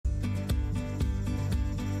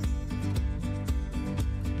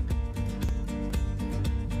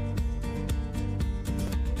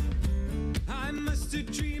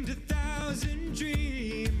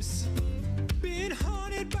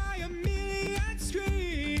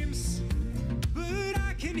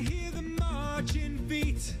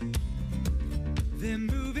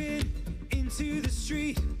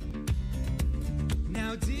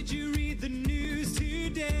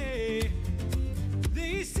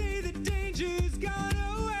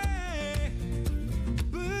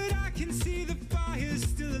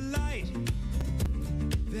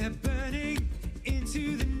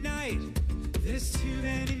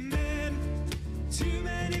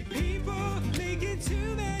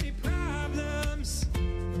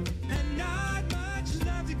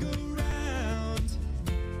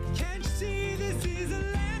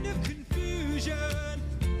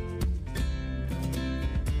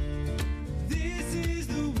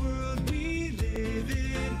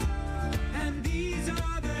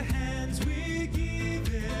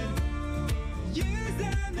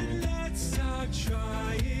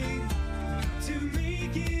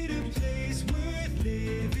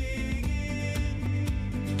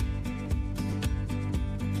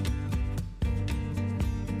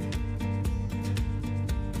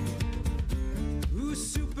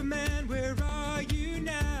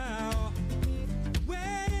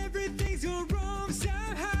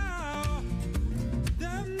somehow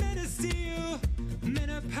the men of steel, men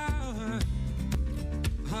of power,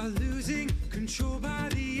 are losing control by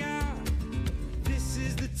the hour. This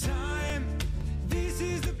is the time, this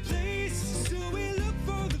is the place, so we look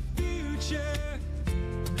for the future,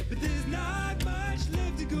 but there's not much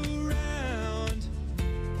left to go around.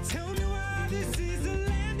 Tell me why this is a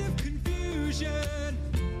land of confusion.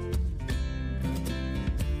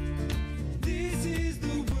 This is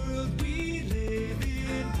the world we live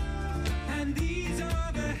in, and these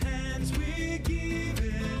are the hands we're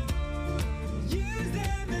given. Use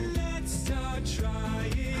them and let's start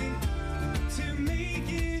trying to make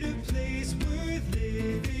it a place worth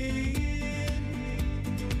living in.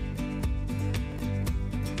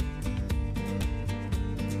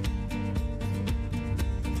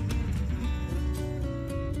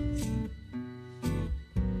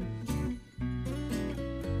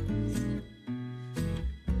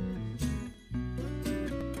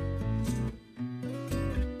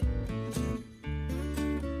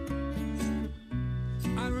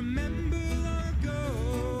 I remember long ago,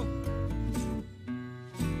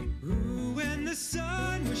 when the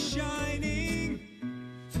sun was shining,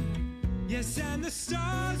 yes, and the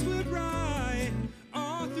stars were bright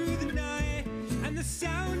all through the night, and the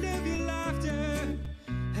sound of your laughter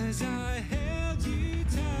as I held you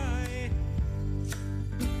tight.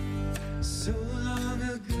 So long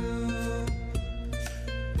ago.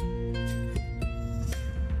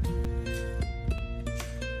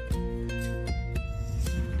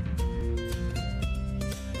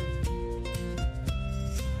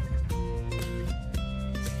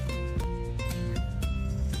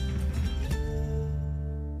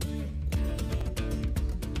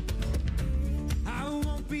 I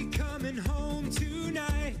won't be coming home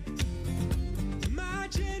tonight. My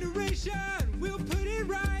generation will put it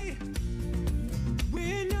right.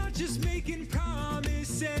 We're not just making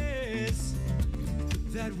promises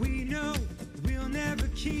that we know we'll never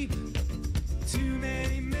keep. Too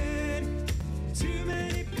many men, too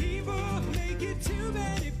many people, make it too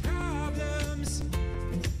many problems,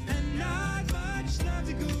 and not much love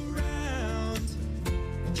to go around.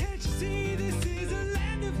 Can't you see this is a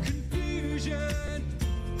land of confusion?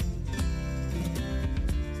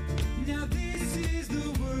 Now this is the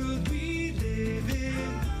world we live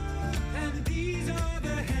in, and these are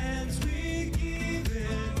the hands we're given.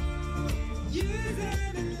 Use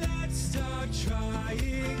them and let's start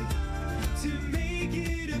trying to make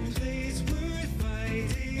it a place worth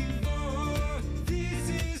fighting for. This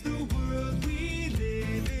is the world we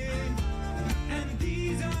live in, and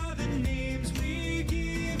these are the names we're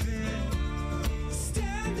given.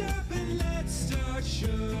 Stand up and let's start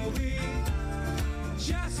showing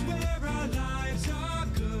just where our lives are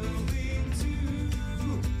going to.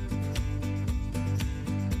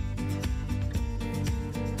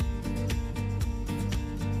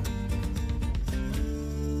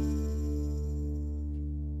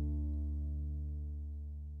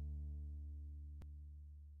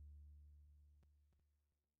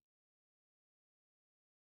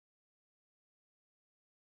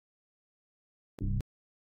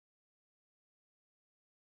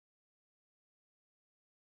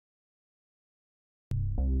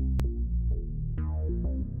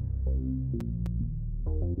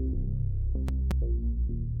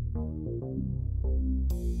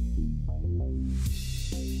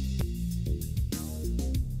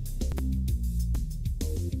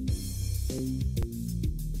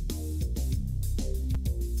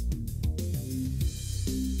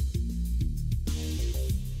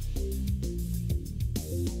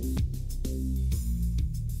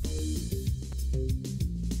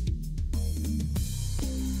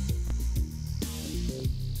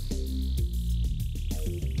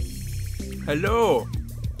 Hello.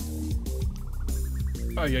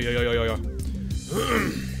 Ay, ay, ay, ay, ay, ay.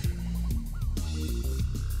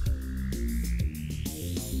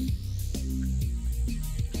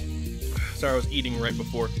 Sorry, I was eating right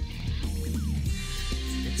before.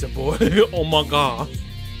 It's a boy. Oh my god.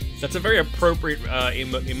 That's a very appropriate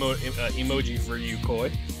emoji for you,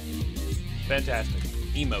 Koi. Fantastic.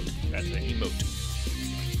 Emote. That's an emote.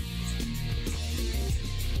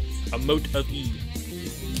 Emote of E.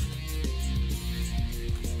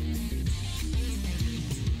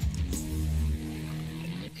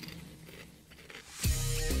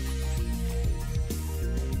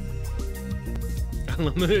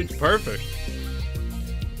 It's perfect.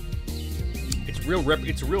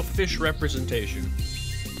 It's real fish representation.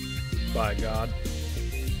 By God.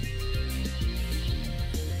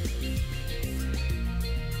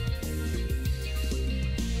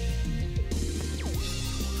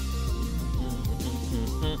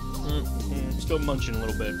 Still munching a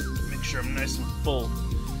little bit. Make sure I'm nice and full,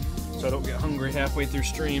 so I don't get hungry halfway through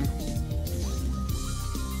stream.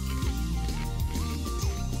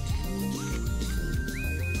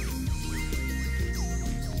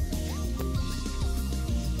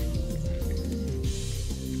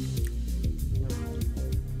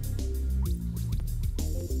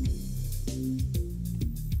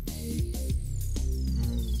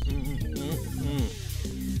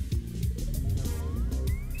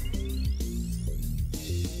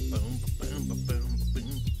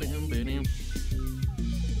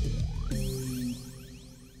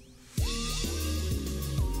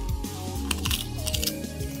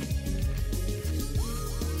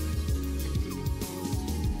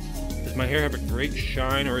 Does my hair have a great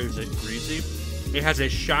shine, or is it greasy? It has a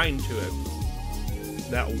shine to it.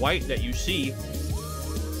 That white that you see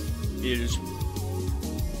is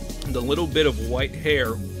the little bit of white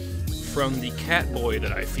hair from the Catboy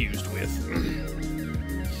that I fused with.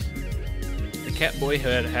 The Catboy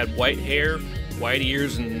had white hair, white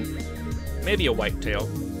ears, and maybe a white tail.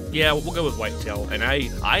 Yeah, we'll go with white tail. And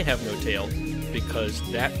I have no tail because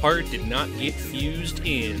that part did not get fused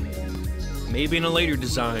in. Maybe in a later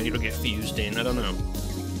design it'll get fused in, I don't know.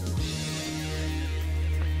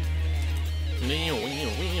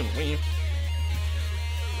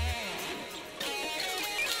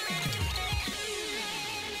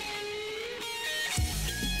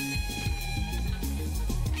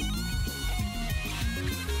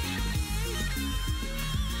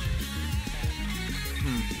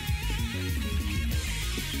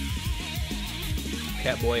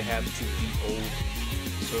 Catboy had to be old.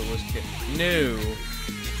 So it was no.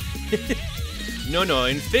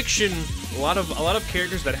 In fiction, a lot of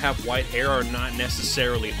characters that have white hair are not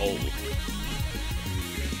necessarily old.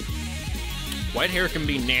 White hair can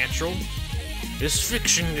be natural. It's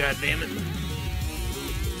fiction, goddammit.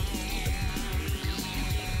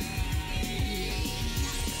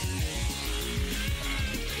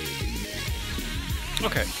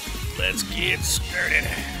 Okay, let's get started.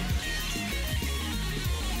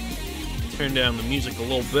 Turn down the music a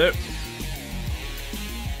little bit.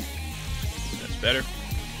 That's better.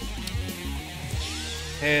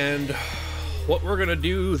 And what we're gonna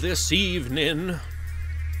do this evening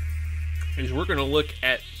is we're gonna look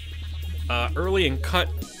at early and cut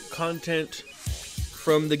content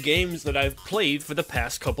from the games that I've played for the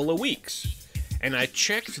past couple of weeks. And I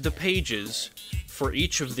checked the pages for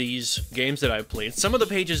each of these games that I've played. Some of the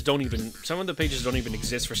pages don't even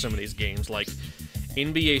exist for some of these games, like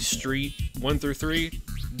NBA Street 1 through 3, they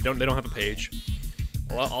don't have a page.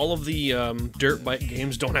 All of the Dirt Bike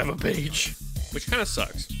games don't have a page, which kind of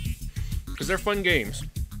sucks, because they're fun games,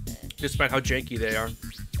 despite how janky they are.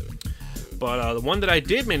 But the one that I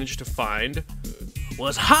did manage to find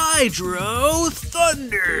was Hydro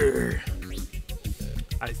Thunder.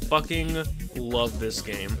 I fucking love this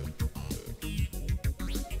game.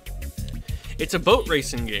 It's a boat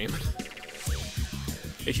racing game.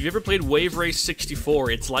 If you've ever played Wave Race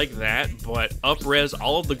 64, it's like that, but up-res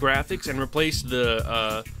all of the graphics and replace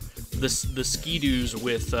the ski-doos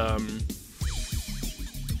with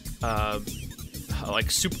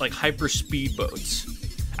like hyper speed boats.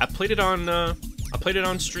 I played it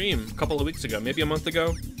on stream a couple of weeks ago, maybe a month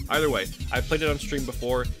ago. Either way, I played it on stream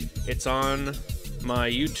before. It's on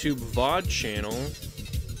my YouTube VOD channel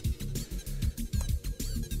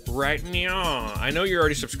right now. I know you're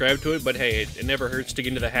already subscribed to it, but hey, it never hurts to get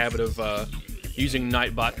into the habit of using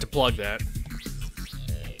Nightbot to plug that.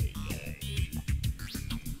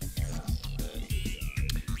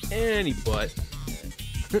 Any butt.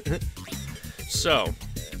 So,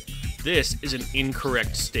 this is an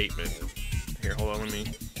incorrect statement. Here, hold on, let me...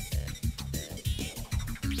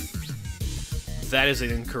 That is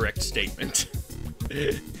an incorrect statement.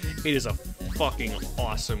 It is a fucking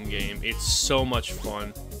awesome game. It's so much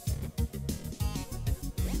fun.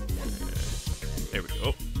 There we go.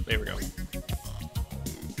 Oh, there we go.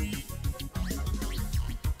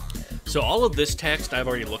 So all of this text I've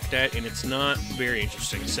already looked at, and it's not very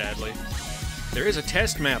interesting, sadly. There is a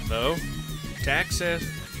test map, though. To access,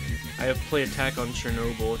 I have played Attack on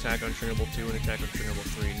Chernobyl, Attack on Chernobyl 2, and Attack on Chernobyl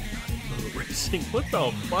 3. Boat racing. What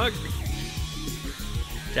the fuck?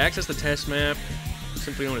 To access the test map,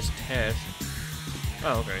 simply known as test.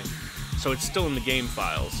 Oh, okay. So it's still in the game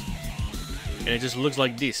files. And it just looks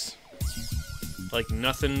like this. Like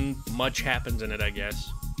nothing much happens in it, I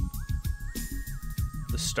guess.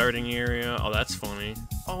 The starting area. Oh, that's funny.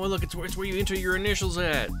 Oh, look, it's where you enter your initials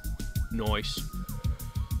at. Nice.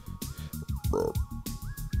 Ugh.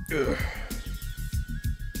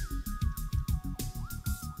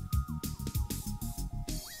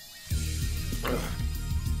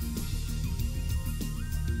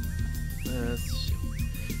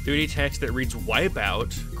 3D text that reads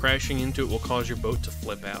 "Wipeout." Crashing into it will cause your boat to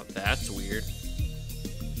flip out. That's weird.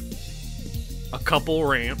 A couple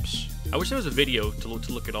ramps. I wish there was a video to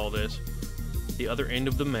look at all this. The other end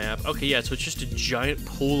of the map. Okay, yeah, so it's just a giant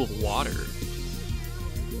pool of water.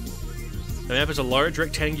 The map is a large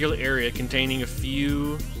rectangular area containing a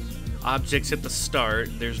few objects at the start.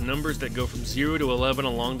 There's numbers that go from 0 to 11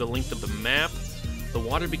 along the length of the map. The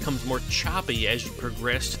water becomes more choppy as you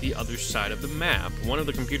progress to the other side of the map. One of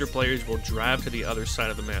the computer players will drive to the other side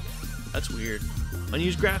of the map. That's weird.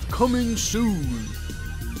 Unused graph coming soon.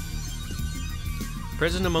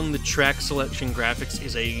 Present among the track selection graphics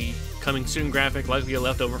is a coming soon graphic, likely a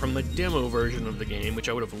leftover from the demo version of the game, which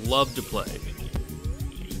I would have loved to play.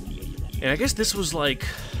 And I guess this was like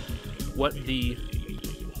what the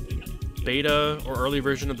beta or early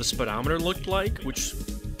version of the speedometer looked like, which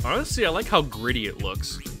honestly I like how gritty it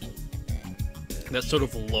looks. That sort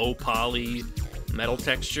of low poly metal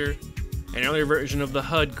texture. An earlier version of the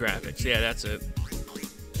HUD graphics. Yeah, that's it.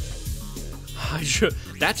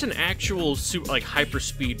 That's an actual super, like hyper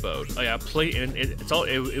speedboat. Oh, yeah, and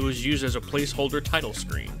it was used as a placeholder title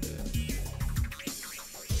screen.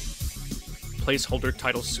 Placeholder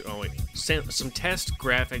title. Oh wait, some test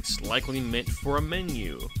graphics likely meant for a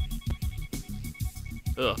menu.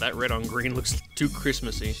 Ugh, that red on green looks too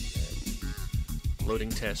Christmassy.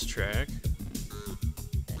 Loading test track.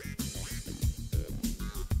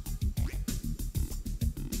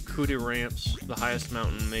 Coup de ramps, the highest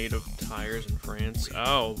mountain made of tires in France.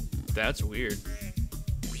 Oh, that's weird.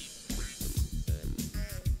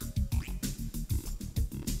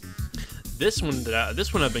 This one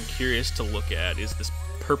I've been curious to look at is this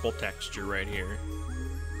purple texture right here.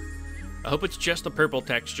 I hope it's just the purple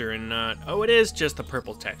texture and not... Oh, it is just the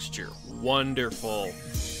purple texture. Wonderful.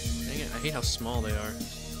 Dang it, I hate how small they are.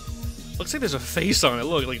 Looks like there's a face on it.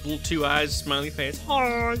 Look, like little 2 eyes, smiley face.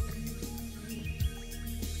 Honk!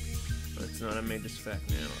 Not, I made this fact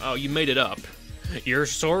now. Oh, you made it up. Your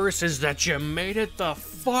source is that you made it the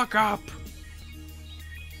fuck up.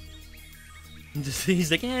 He's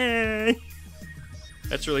like, eh.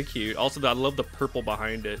 That's really cute. Also, I love the purple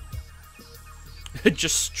behind it.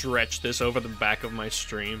 Just stretch this over the back of my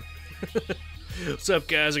stream. What's up,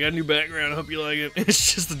 guys? I got a new background. I hope you like it.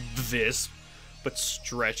 It's just this, but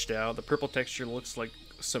stretched out. The purple texture looks like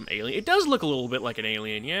some alien. It does look a little bit like an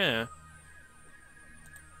alien, yeah.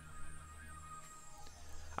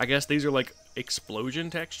 I guess these are like explosion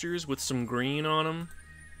textures with some green on them.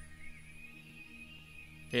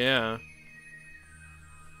 Yeah.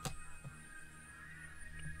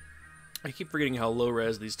 I keep forgetting how low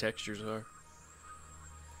res these textures are.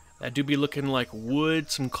 That do be looking like wood,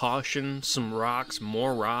 some caution, some rocks,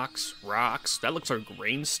 more rocks, rocks. That looks like a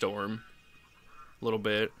rainstorm. A little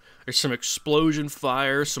bit. There's some explosion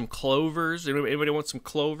fire, some clovers. Anybody want some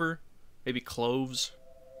clover? Maybe cloves?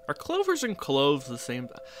 Are clovers and cloves the same?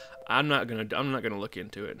 I'm not gonna look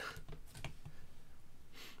into it.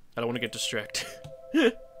 I don't want to get distracted.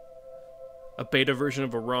 A beta version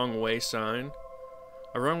of a wrong way sign.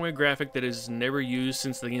 A wrong way graphic that is never used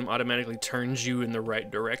since the game automatically turns you in the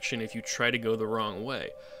right direction if you try to go the wrong way.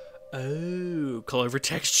 Oh, clover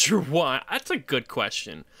texture. Why? That's a good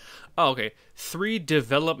question. Oh, okay. 3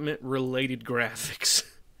 development-related graphics.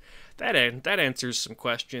 That answers some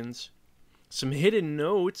questions. Some hidden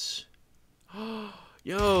notes.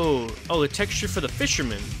 Yo! Oh, the texture for the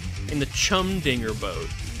fisherman in the Chumdinger boat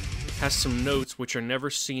has some notes which are never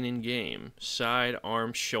seen in game. Side,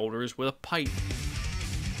 arms, shoulders with a pipe.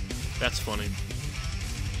 That's funny.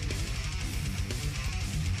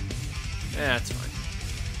 That's fine.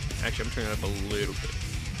 Actually, I'm turning it up a little bit.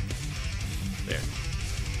 There.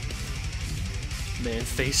 Man,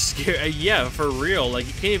 face scare. Yeah, for real. Like,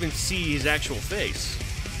 you can't even see his actual face.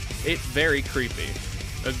 It's very creepy.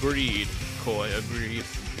 Agreed, Koi. Agreed.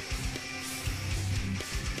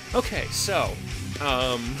 Okay, so,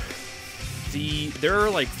 there are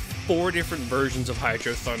like 4 different versions of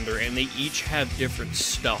Hydro Thunder, and they each have different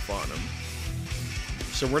stuff on them.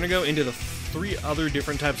 So we're gonna go into the 3 other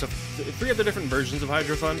different versions of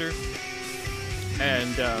Hydro Thunder,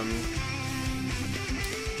 and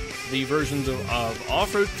the versions of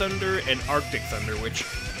Off-Road Thunder and Arctic Thunder, which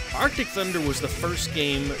Arctic Thunder was the first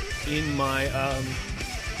game in my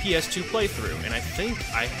PS2 playthrough, and I think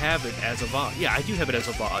I have it as a VOD. Yeah, I do have it as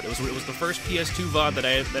a VOD. It was the first PS2 VOD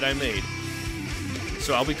that I made.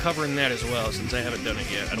 So I'll be covering that as well, since I haven't done it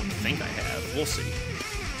yet. I don't think I have. We'll see.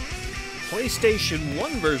 PlayStation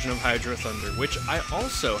 1 version of Hydro Thunder, which I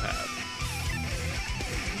also have.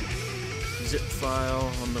 Zip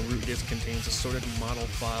file on the root disk contains assorted model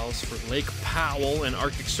files for Lake Powell and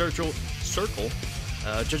Arctic Circle.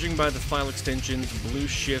 Judging by the file extensions, Blue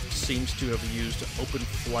Shift seems to have used open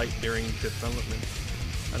flight during development.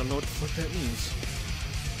 I don't know what the fuck that means.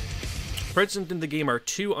 Present in the game are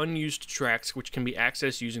 2 unused tracks which can be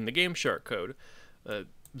accessed using the Game Shark code. And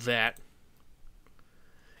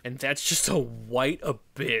that's just a white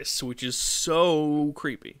abyss, which is so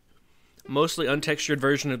creepy. Mostly untextured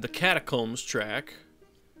version of the Catacombs track.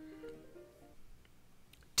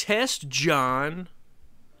 Test John.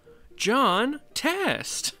 John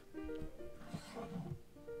Test.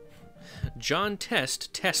 John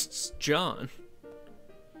Test tests John.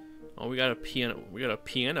 Oh, we got a piano. We got a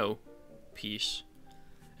piano piece.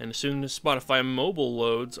 And as soon as Spotify Mobile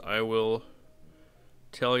loads, I will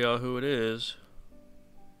tell y'all who it is.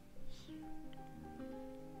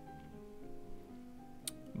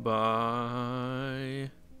 By...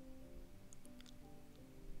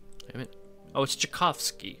 Damn it. Oh, it's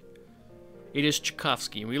Tchaikovsky. It is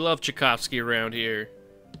Tchaikovsky. We love Tchaikovsky around here.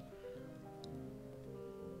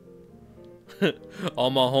 All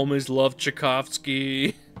my homies love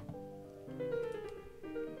Tchaikovsky.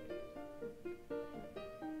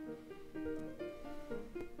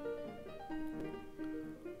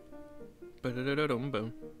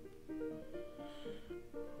 Ba-da-da-da-dum-bum.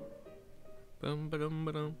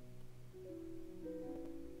 Bum-ba-dum-ba-dum.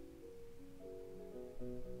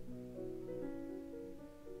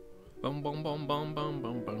 Bum bum bum bum bum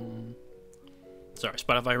bum bum. Sorry,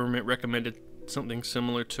 Spotify recommended something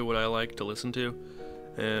similar to what I like to listen to,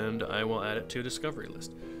 and I will add it to a discovery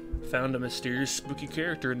list. Found a mysterious spooky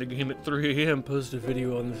character in the game at 3 AM. Posted a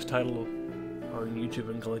video on this title on YouTube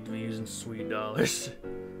and collected views in sweet dollars.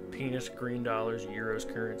 Penis, green dollars,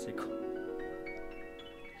 euros, currency.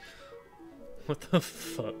 What the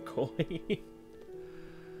fuck, Koi?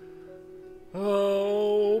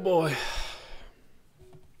 Oh boy.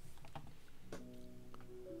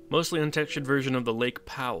 Mostly untextured version of the Lake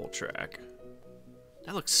Powell track.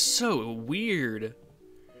 That looks so weird.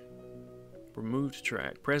 Removed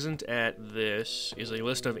track. Present at this is a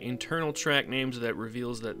list of internal track names that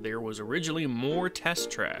reveals that there was originally more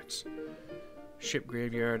test tracks. Ship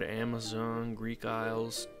Graveyard, Amazon, Greek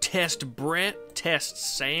Isles, Test Brett, Test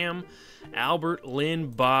Sam, Albert, Lynn,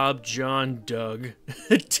 Bob, John, Doug.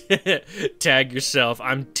 Tag yourself.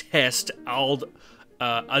 I'm Test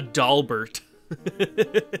Adalbert.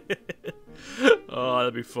 Oh,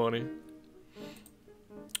 that'd be funny.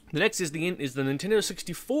 The next is the Nintendo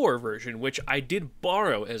 64 version, which I did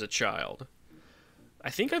borrow as a child. I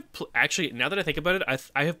think I've actually, now that I think about it,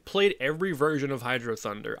 I have played every version of Hydro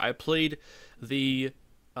Thunder. I played the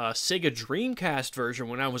Sega Dreamcast version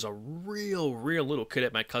when I was a real little kid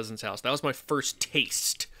at my cousin's house. That was my first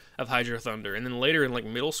taste of Hydro Thunder. And then later in like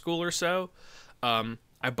middle school or so,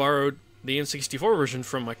 I borrowed the N64 version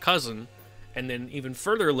from my cousin. And then even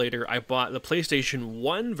further later, I bought the PlayStation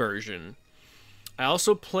 1 version. I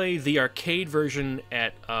also played the arcade version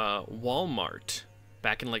at Walmart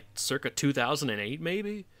back in like circa 2008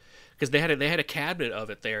 maybe, because they had a cabinet of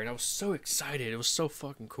it there, and I was so excited. It was so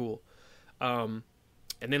fucking cool. And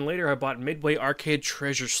then later I bought Midway Arcade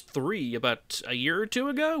Treasures 3 about a year or two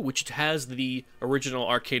ago, which has the original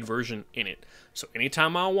arcade version in it. So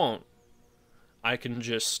anytime I want, I can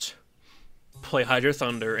just play Hydro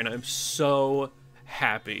Thunder, and I'm so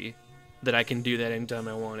happy that I can do that anytime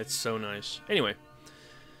I want. It's so nice. Anyway,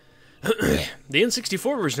 the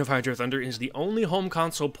N64 version of Hydro Thunder is the only home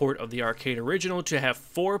console port of the arcade original to have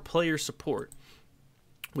 4-player support,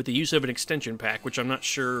 with the use of an extension pack, which I'm not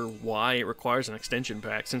sure why it requires an extension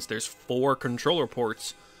pack, since there's 4 controller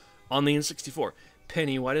ports on the N64.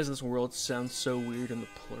 Penny, why does this world sound so weird in the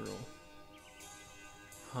plural?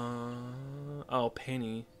 Oh,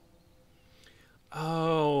 Penny.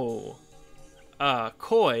 Oh.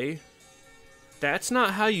 Koi. That's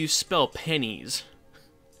not how you spell pennies.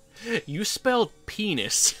 You spell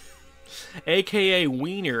penis. AKA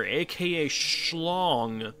wiener, AKA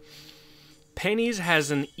schlong. Pennies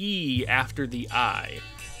has an E after the I.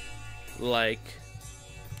 Like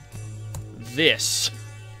this.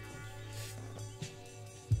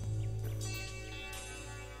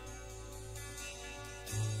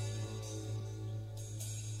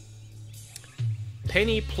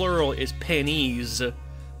 Penny plural is pennies,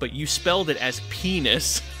 but you spelled it as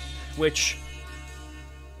penis, which,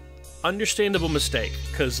 understandable mistake,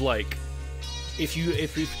 because like if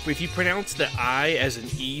you pronounce the I as an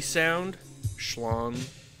E sound, schlon,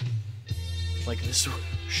 like this,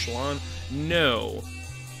 schlon, no,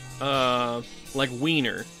 like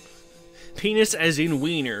wiener, penis as in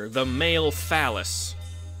wiener, the male phallus,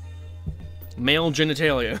 male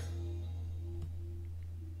genitalia.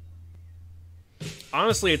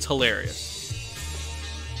 Honestly, it's hilarious.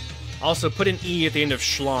 Also, put an E at the end of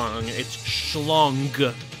schlong. It's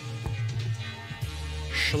schlong.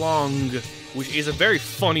 Schlong, which is a very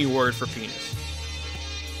funny word for penis.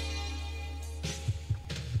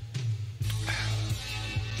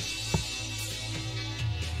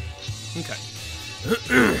 Okay.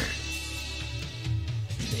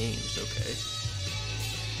 Names, okay.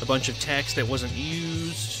 A bunch of text that wasn't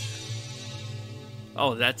used.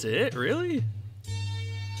 Oh, that's it? Really?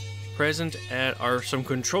 Present are some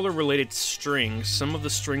controller-related strings. Some of the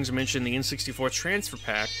strings mention the N64 transfer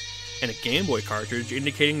pack and a Game Boy cartridge,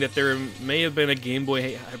 indicating that there may have been a Game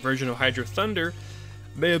Boy version of Hydro Thunder,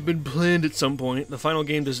 may have been planned at some point. The final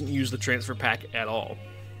game doesn't use the transfer pack at all.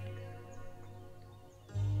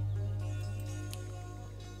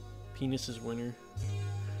 Penis is winner.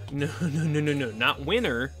 No, not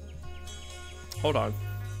winner. Hold on.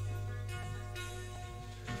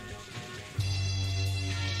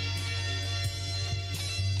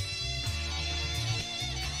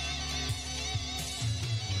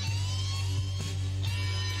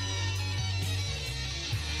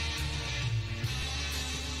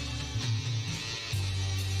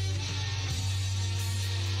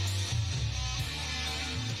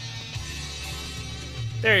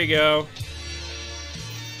 There you go.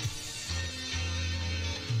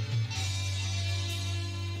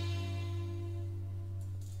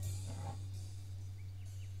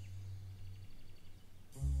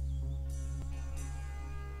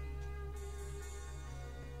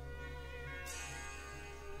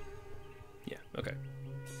 Yeah, okay.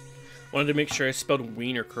 Wanted to make sure I spelled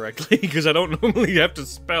wiener correctly because I don't normally have to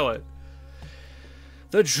spell it.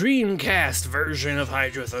 The Dreamcast version of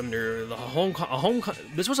Hydro Thunder.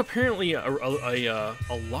 This was apparently a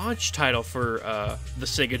launch title for the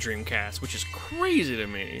Sega Dreamcast, which is crazy to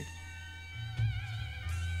me.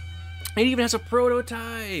 It even has a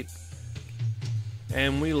prototype.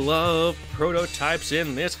 And we love prototypes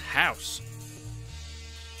in this house.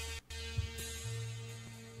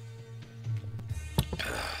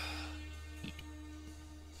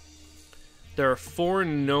 There are 4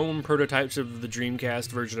 known prototypes of the Dreamcast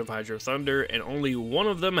version of Hydro Thunder, and only one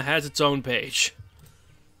of them has its own page.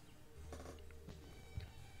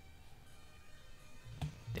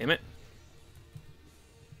 Damn it.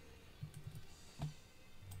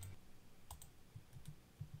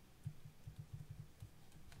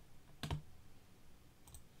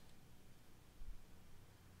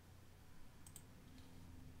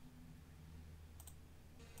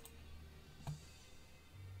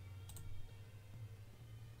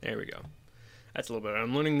 There we go. That's a little better.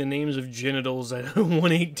 I'm learning the names of genitals at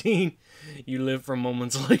 118. You live for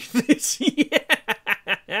moments like this.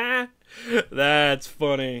 Yeah! That's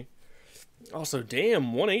funny. Also,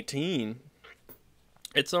 damn, 118.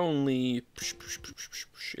 It's only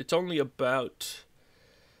about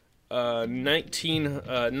 19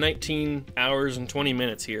 hours and 20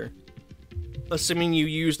 minutes here. Assuming you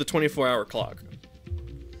use the 24-hour clock.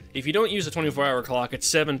 If you don't use the 24-hour clock, it's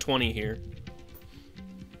 7:20 here.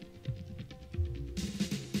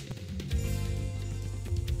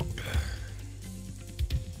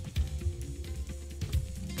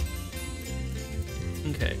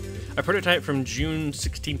 Okay. A prototype from June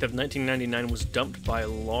 16th of 1999 was dumped by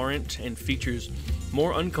Laurent and features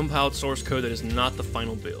more uncompiled source code that is not the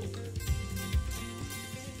final build.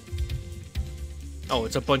 Oh,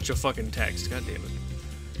 it's a bunch of fucking text. God damn it.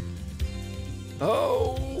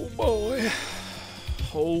 Oh, boy.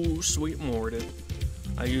 Oh, sweet Morty.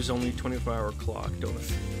 I use only 24-hour clock, don't I?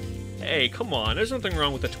 Hey, come on. There's nothing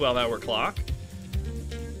wrong with the 12-hour clock.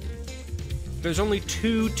 There's only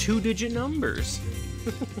 2 two-digit numbers.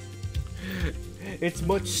 It's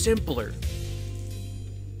much simpler.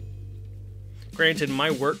 Granted, my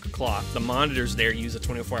work clock, the monitors there use a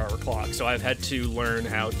 24-hour clock, so I've had to learn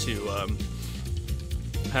how to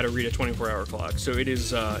read a 24-hour clock. So it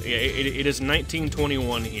is it is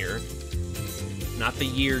 1921 here, not the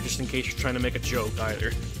year, just in case you're trying to make a joke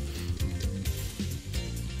either.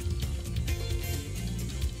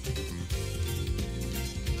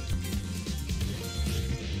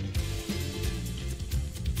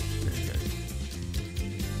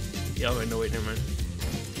 Oh, no, wait, never mind.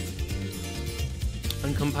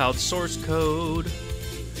 Uncompiled source code.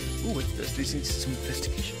 Ooh, what's this? This needs some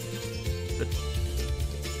investigation.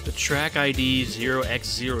 The track ID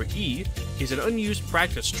 0x0E is an unused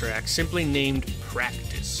practice track, simply named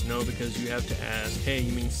Practice. No, because you have to ask, hey,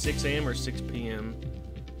 you mean 6 a.m. or 6 p.m.?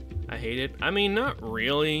 I hate it. I mean, not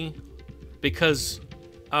really. Because,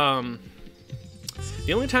 the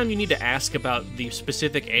only time you need to ask about the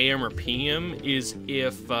specific AM or PM is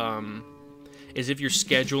if you're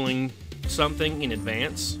scheduling something in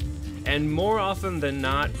advance, And more often than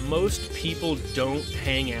not, most people don't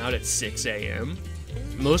hang out at 6 a.m.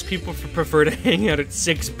 Most people prefer to hang out at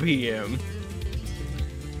 6 p.m.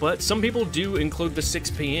 But some people do include the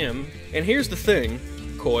 6 p.m. And here's the thing,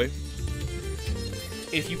 Koi.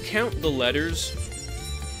 If you count the letters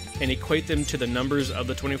and equate them to the numbers of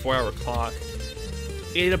the 24-hour clock,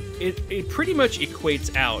 it pretty much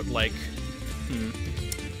equates out like,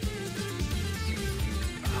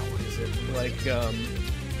 what is it? Like,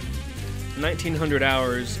 1900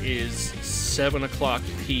 hours is 7 o'clock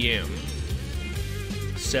p.m.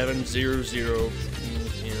 7:00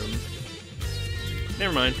 p.m.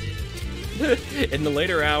 Never mind. In the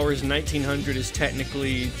later hours, 1900 is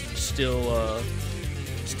technically still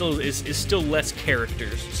still less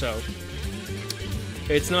characters, so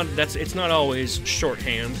it's not always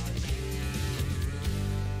shorthand.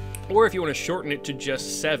 Or if you want to shorten it to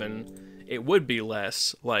just 7, it would be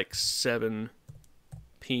less, like 7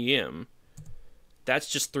 p.m. That's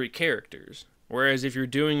just 3 characters. Whereas if you're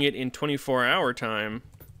doing it in 24-hour time,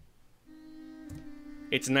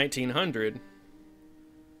 it's 1900.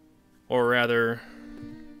 Or rather,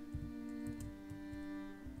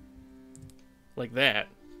 like that.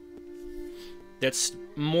 That's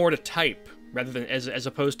more to type rather than as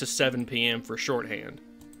opposed to 7 p.m. for shorthand.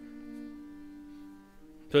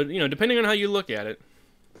 So, you know, depending on how you look at it.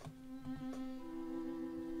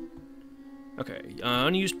 Okay,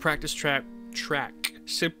 unused practice track,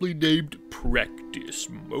 simply named practice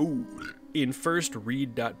mode in first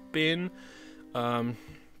read.bin.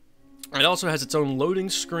 It also has its own loading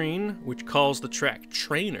screen, which calls the track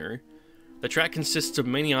trainer. The track consists of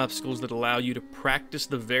many obstacles that allow you to practice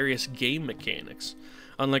the various game mechanics.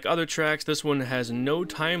 Unlike other tracks, this one has no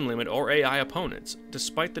time limit or AI opponents.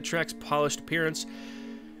 Despite the track's polished appearance,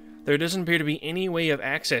 there doesn't appear to be any way of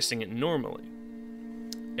accessing it normally.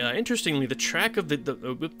 Interestingly, the track of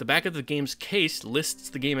the back of the game's case lists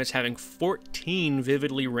the game as having 14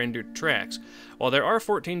 vividly rendered tracks. While there are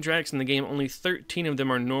 14 tracks in the game, only 13 of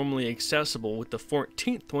them are normally accessible, with the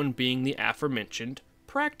 14th one being the aforementioned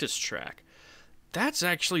practice track. That's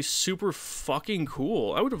actually super fucking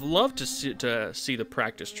cool. I would have loved to see the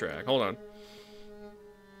practice track. Hold on.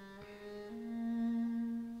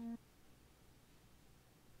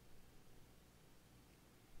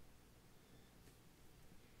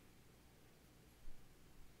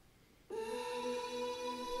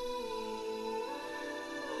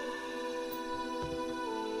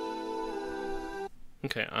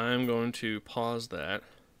 Okay, I'm going to pause that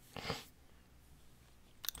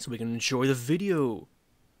so we can enjoy the video.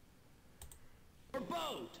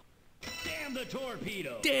 Boat! Damn the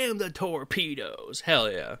torpedo! Damn the torpedoes!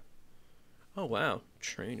 Hell yeah. Oh wow,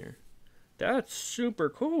 trainer. That's super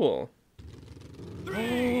cool.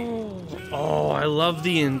 Oh, I love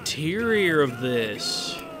the interior of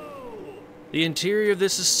this. The interior of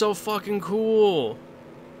this is so fucking cool.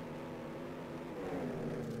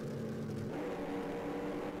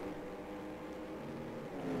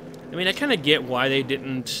 I mean, I kind of get why they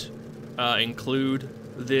didn't include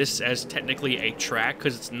this as technically a track,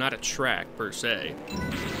 because it's not a track per se.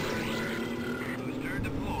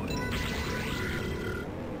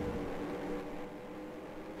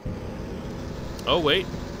 Oh wait,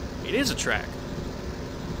 it is a track.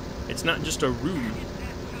 It's not just a room.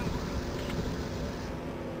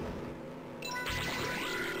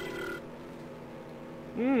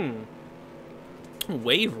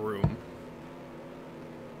 Wave room.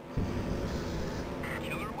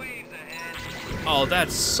 Oh,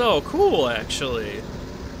 that's so cool, actually.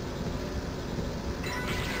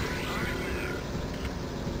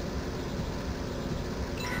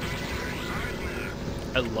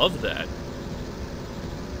 I love that.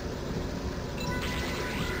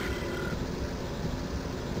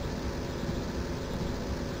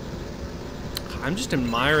 I'm just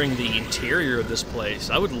admiring the interior of this place.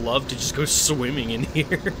 I would love to just go swimming in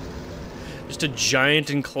here. Just a giant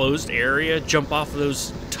enclosed area, jump off of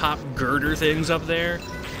those top girder things up there.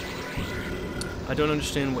 I don't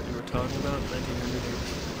understand what you were talking about.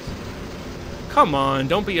 1900. Come on,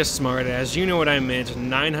 don't be a smartass. You know what I meant.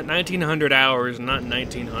 1900 hours, not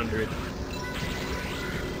 1900.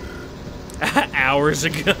 Hours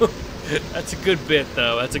ago. That's a good bit,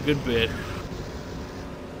 though. That's a good bit.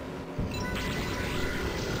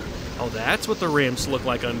 Oh, that's what the ramps look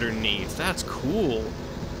like underneath. That's cool.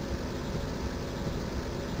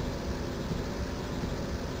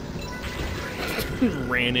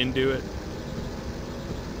 Ran into it.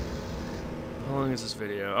 How long is this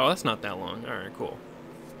video? Oh, that's not that long. Alright, cool.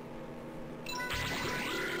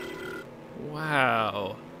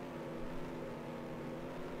 Wow.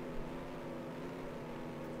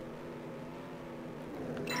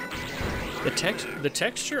 The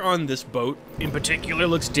texture on this boat in particular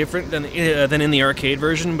looks different than in the arcade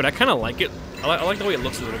version, but I kind of like it. I like the way it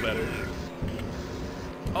looks a little better.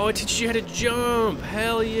 Oh, it teaches you how to jump.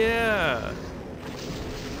 Hell yeah.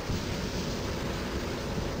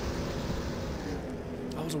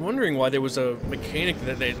 I was wondering why there was a mechanic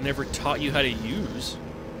that they never taught you how to use.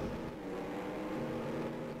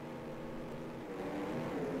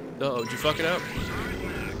 Uh-oh, did you fuck it up?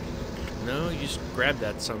 No, you just grabbed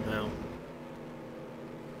that somehow.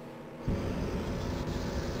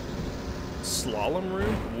 Slalom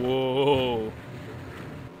room? Whoa.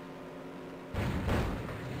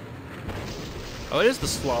 Oh, it is the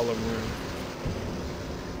slalom room.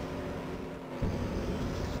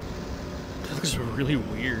 That looks really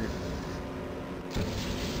weird.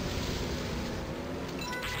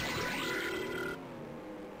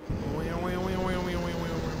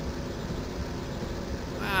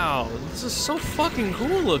 Wow, this is so fucking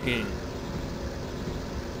cool looking.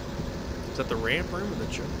 Is that the ramp room or the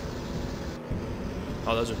jump?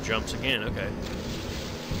 Oh, those are jumps again, okay.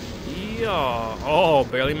 Yeah. Oh,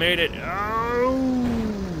 barely made it.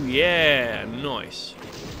 Oh, yeah, nice.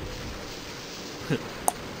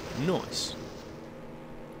 Nice.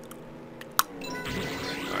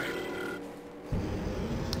 Alright.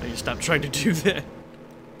 I need to stop trying to do that.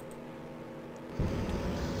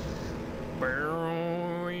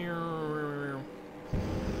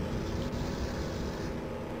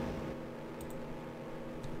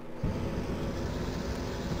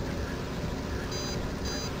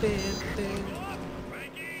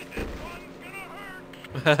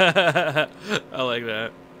 I like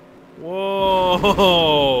that.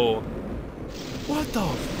 Whoa! What the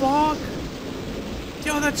fuck?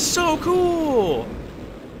 Yo, that's so cool!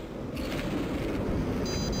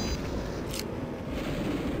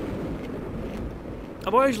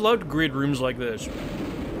 I've always loved grid rooms like this.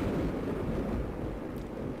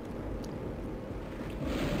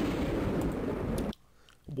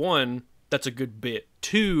 One, that's a good bit.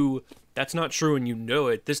 Two, that's not true and you know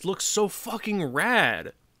it. This looks so fucking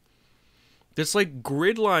rad. There's like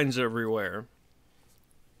grid lines everywhere.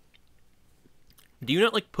 Do you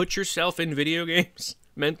not like put yourself in video games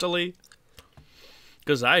mentally?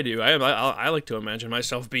 Because I do. I like to imagine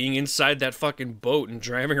myself being inside that fucking boat and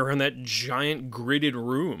driving around that giant gridded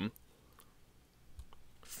room.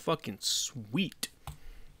 Fucking sweet.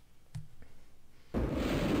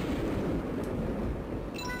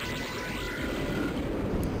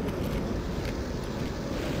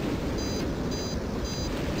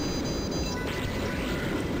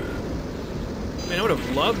 Man, I would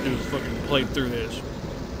have loved to have fucking played through this.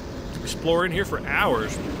 Explore in here for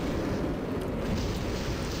hours.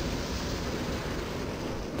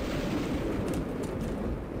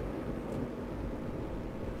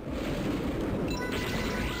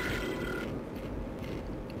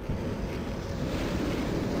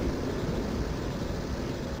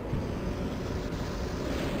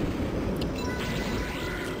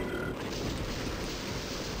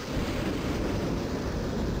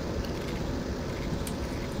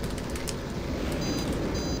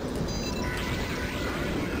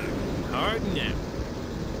 Hard now.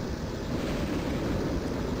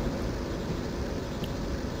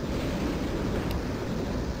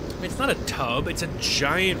 It's not a tub, it's a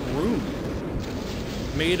giant room.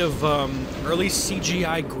 Made of early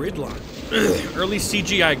CGI grid lines. Early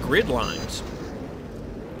CGI grid lines.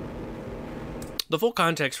 The full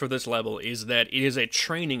context for this level is that it is a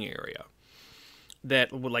training area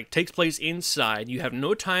that takes place inside. You have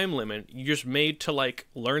no time limit. You're just made to like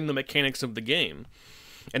learn the mechanics of the game.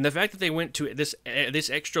 And the fact that they went to this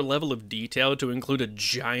extra level of detail to include a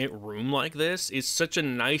giant room like this is such a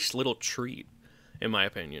nice little treat, in my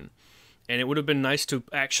opinion. And it would have been nice to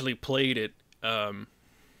actually played it.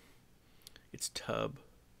 It's tub,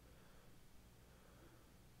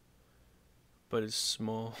 but it's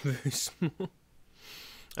small, very small.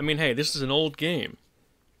 I mean, hey, this is an old game.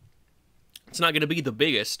 It's not going to be the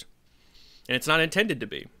biggest, and it's not intended to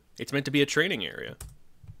be. It's meant to be a training area.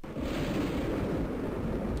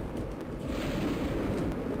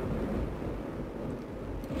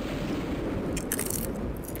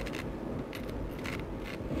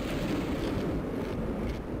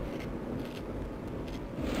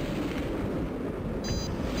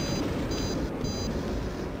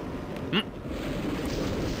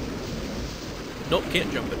 Nope,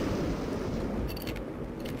 can't jump it.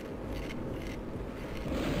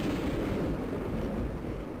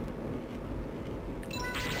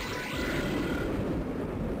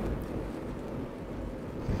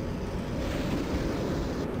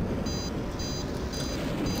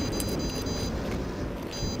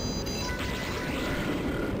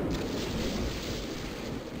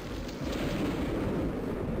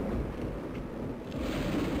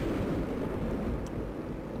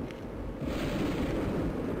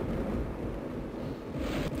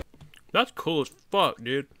 That's cool as fuck,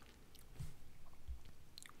 dude.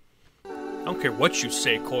 I don't care what you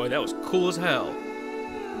say, Coy. That was cool as hell.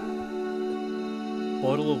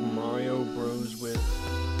 Bottle of Mario Bros. With...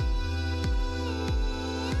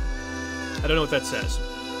 I don't know what that says.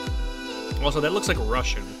 Also, that looks like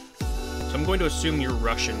Russian. So I'm going to assume you're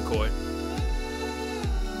Russian, Coy.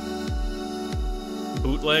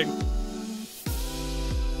 Bootleg?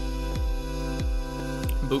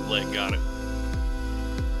 Bootleg, got it.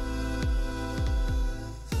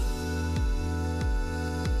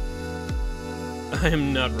 I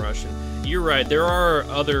am not Russian. You're right. There are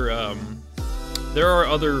other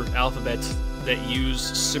alphabets that use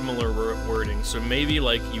similar wording. So maybe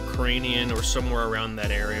like Ukrainian or somewhere around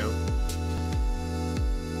that area.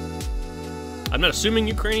 I'm not assuming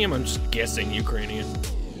Ukrainian. I'm just guessing Ukrainian.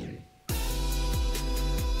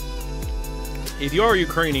 If you are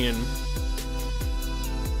Ukrainian,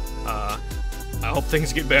 I hope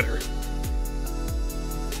things get better.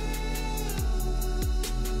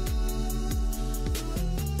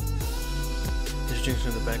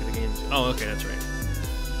 In the back of the game. Oh, okay, that's right.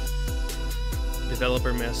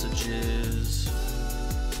 Developer messages.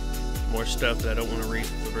 More stuff that I don't want to read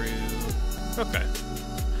through. Okay.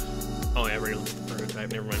 Oh, yeah, real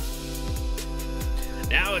prototype. Never mind.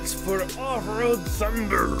 Now it's for Off-Road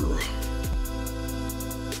Thunder,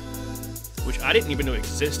 which I didn't even know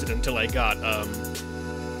existed until I got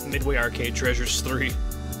Midway Arcade Treasures 3.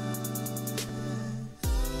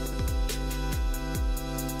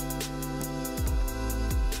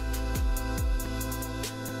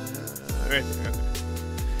 Right there, okay.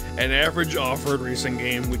 An average off-road racing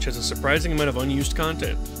game which has a surprising amount of unused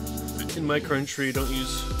content. In my country, don't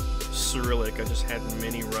use Cyrillic. I just had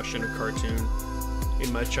many Russian cartoon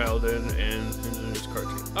in my childhood and it's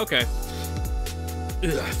cartoon. Okay.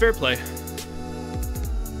 Ugh, fair play.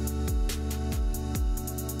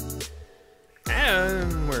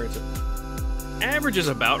 And where is it? Average is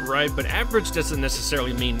about right, but average doesn't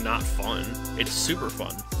necessarily mean not fun. It's super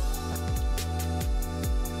fun.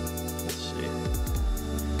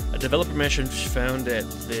 Developer message found at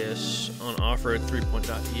this on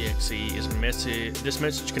offroad3.exe is a message. This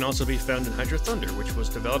message can also be found in Hydro Thunder, which was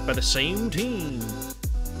developed by the same team.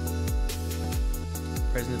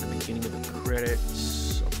 Present at the beginning of the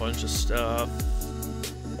credits, a bunch of stuff.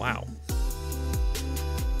 Wow.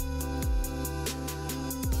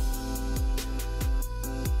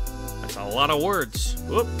 That's a lot of words.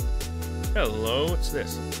 Whoop. Hello, what's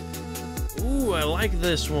this? Ooh, I like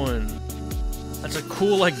this one. That's a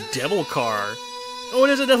cool, like, devil car. Oh, it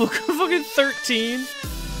is a devil car. Fucking 13.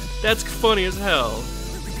 That's funny as hell.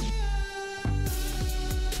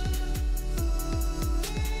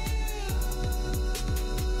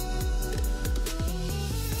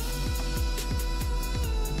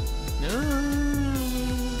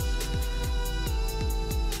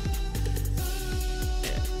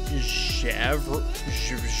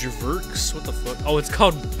 Javerks? What the fuck? Oh, it's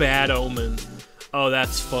called Bad Omen. Oh,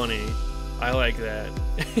 that's funny. I like that.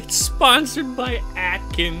 It's sponsored by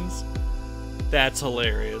Atkins. That's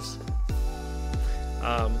hilarious.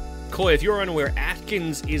 Coy, if you're unaware,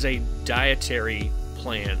 Atkins is a dietary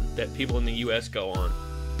plan that people in the US go on.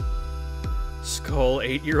 Skull,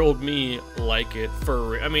 8-year-old me like it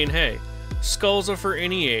for... I mean, hey, skulls are for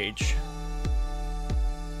any age.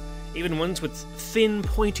 Even ones with thin,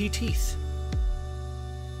 pointy teeth.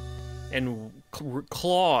 And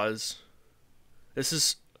claws. This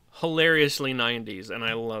is hilariously 90s, and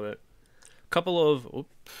I love it.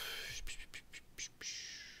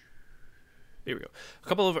 Here we go. A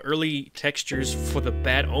couple of early textures for the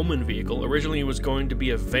Bad Omen vehicle. Originally it was going to be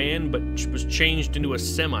a van, but was changed into a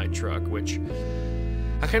semi-truck, which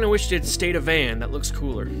I kind of wished it stayed a van. That looks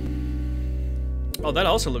cooler. Oh, that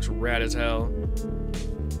also looks rad as hell.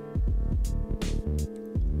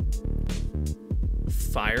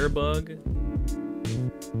 Firebug?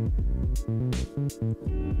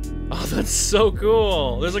 Oh, that's so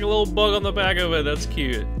cool. There's like a little bug on the back of it. That's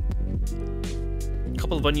cute. A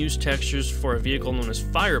couple of unused textures for a vehicle known as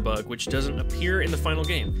Firebug, which doesn't appear in the final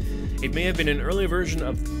game. It may have been an early version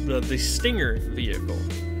of the Stinger vehicle.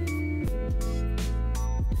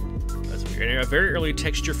 That's weird. And a very early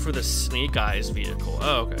texture for the Snake Eyes vehicle.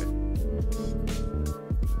 Oh, okay.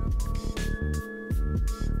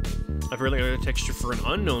 A very early texture for an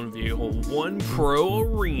unknown vehicle, One Pro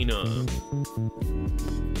Arena.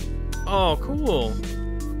 Oh, cool.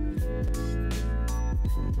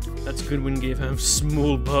 That's good when gave him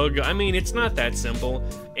small bug. I mean, it's not that simple.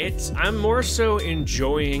 I'm more so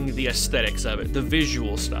enjoying the aesthetics of it, the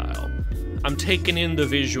visual style. I'm taking in the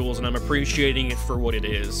visuals and I'm appreciating it for what it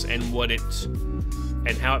is and what it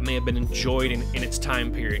and how it may have been enjoyed in its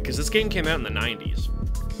time period, because this game came out in the 90s.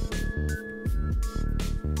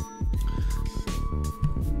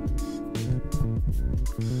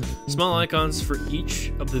 Small icons for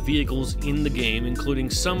each of the vehicles in the game, including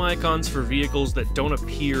some icons for vehicles that don't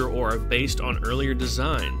appear or are based on earlier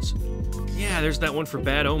designs. Yeah, there's that one for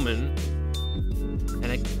Bad Omen. And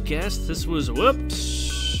I guess this was...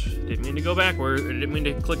 Whoops! Didn't mean to go backward. I didn't mean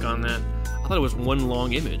to click on that. I thought it was one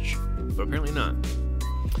long image, but apparently not.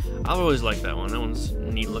 I've always liked that one. That one's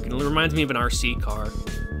neat looking. It reminds me of an RC car.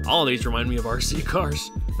 All of these remind me of RC cars,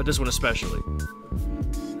 but this one especially.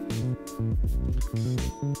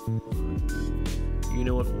 You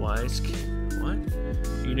know what Wise... What?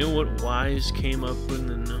 You know what Wise came up in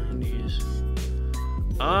the 90s?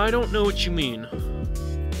 I don't know what you mean.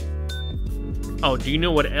 Oh, do you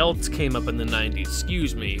know what else came up in the 90s?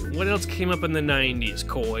 Excuse me. What else came up in the 90s,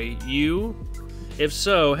 Koi? You? If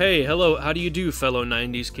so, hey, hello, how do you do, fellow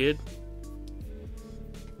 90s kid?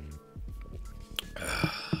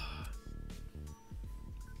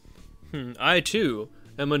 I, too,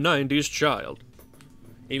 am a 90s child.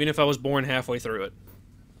 Even if I was born halfway through it.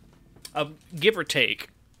 Give or take.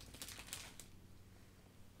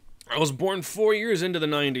 I was born 4 years into the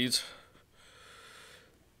 90s.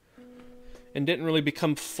 And didn't really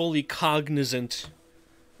become fully cognizant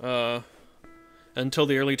until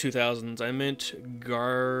the early 2000s. I meant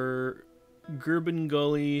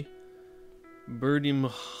Gurbanguly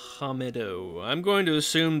Berdimuhamedow. I'm going to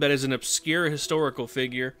assume that is an obscure historical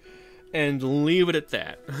figure and leave it at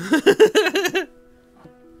that.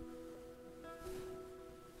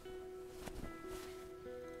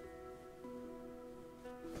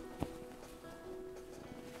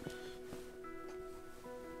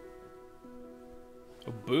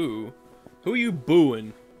 Boo? Who are you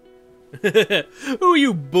booing? Who are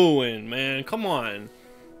you booing, man? Come on.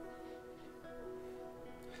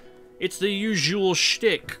 It's the usual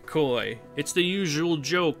shtick, Koi. It's the usual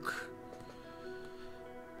joke.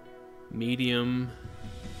 Medium.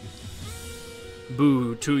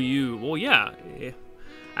 Boo to you. Well, yeah.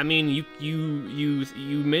 I mean, you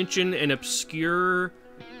mentioned an obscure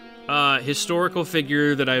historical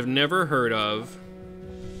figure that I've never heard of.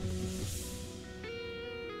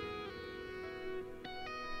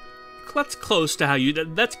 That's close to how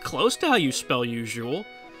you spell usual,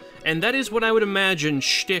 and that is what I would imagine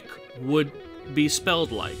shtick would be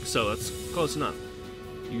spelled like. So that's close enough.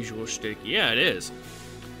 Usual shtick, yeah, it is.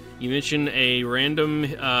 You mention a random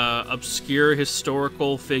obscure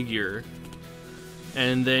historical figure,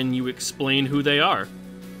 and then you explain who they are.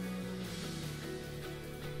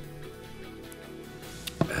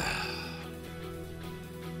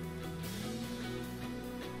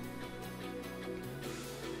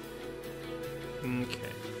 Okay.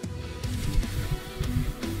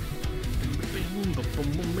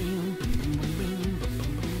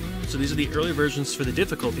 So these are the early versions for the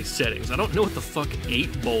difficulty settings. I don't know what the fuck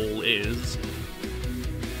 8 bowl is.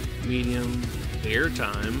 Medium,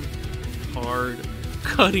 airtime, hard,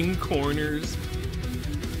 cutting corners,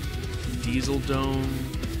 diesel dome,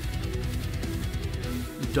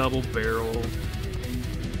 double barrel,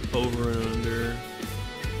 over and under,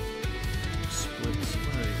 split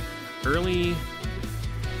slide.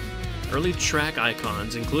 Early track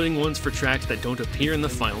icons, including ones for tracks that don't appear in the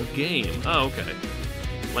final game. Oh, okay.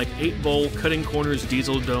 Like 8 bowl, cutting corners,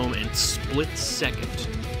 diesel dome, and split second.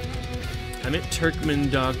 I met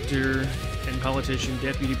Turkmen doctor and politician,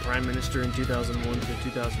 deputy prime minister in 2001 to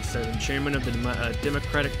 2007, chairman of the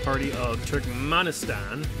Democratic Party of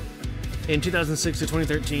Turkmenistan in 2006 to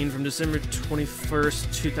 2013, from December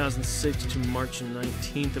 21st, 2006 to March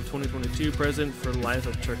 19th of 2022, president for life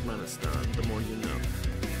of Turkmenistan. The more you know.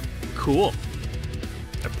 Cool.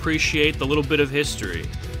 Appreciate the little bit of history.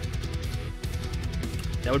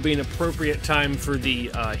 That would be an appropriate time for the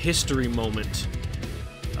history moment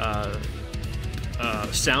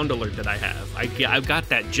sound alert that I have. I've got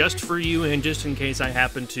that just for you, and just in case I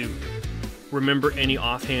happen to remember any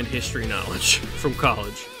offhand history knowledge from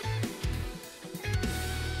college.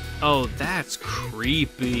 Oh, that's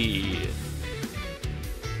creepy.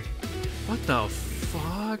 What the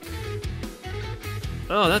fuck?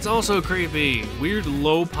 Oh, that's also creepy. Weird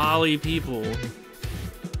low poly people.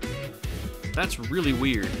 That's really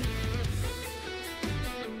weird.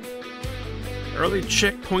 Early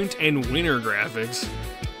checkpoint and winner graphics.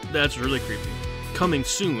 That's really creepy. Coming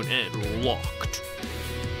soon and locked.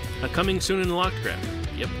 A coming soon and locked graphic.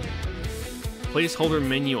 Yep. Placeholder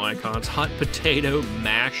menu icons, hot potato,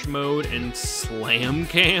 mash mode, and slam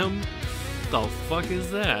cam. The fuck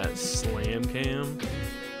is that? Slam cam.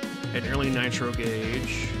 An early nitro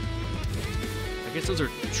gauge. I guess those are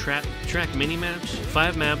track mini-maps?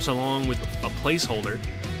 5 maps along with a placeholder.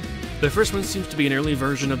 The first one seems to be an early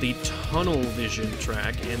version of the Tunnel Vision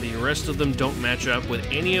track, and the rest of them don't match up with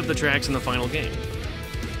any of the tracks in the final game.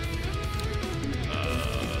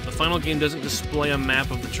 The final game doesn't display a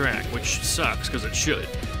map of the track, which sucks, because it should.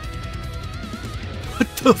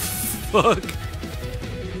 What the fuck?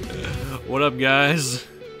 What up, guys?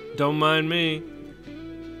 Don't mind me.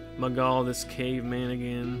 Magal, this caveman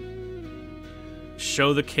again.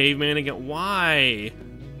 Show the caveman again. Why?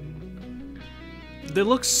 They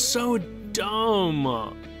look so dumb.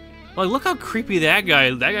 Like, look how creepy that guy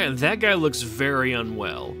looks very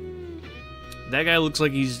unwell. That guy looks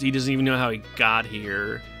like he doesn't even know how he got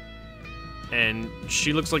here. And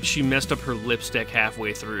she looks like she messed up her lipstick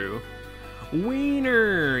halfway through.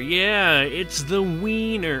 Wiener! Yeah, it's the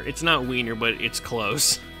wiener. It's not wiener, but it's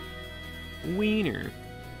close. Wiener.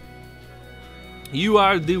 You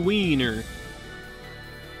are the wiener.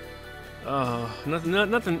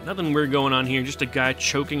 Nothing weird going on here. Just a guy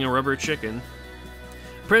choking a rubber chicken.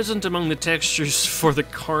 Present among the textures for the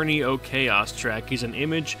Carney O Chaos track is an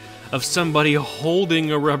image of somebody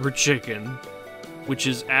holding a rubber chicken, which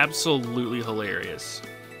is absolutely hilarious.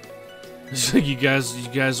 It's like, you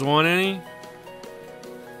guys want any?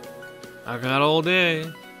 I got all day.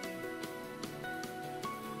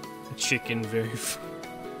 The chicken very.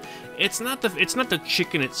 It's not the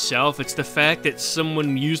chicken itself, it's the fact that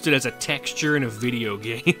someone used it as a texture in a video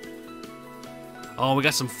game. Oh, we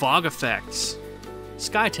got some fog effects.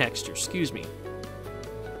 Sky texture, excuse me.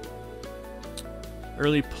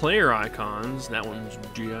 Early player icons, that one's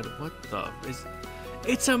what the is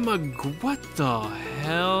it's a what the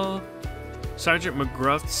hell? Sergeant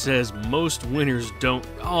McGruff says most winners don't.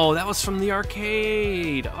 Oh, that was from the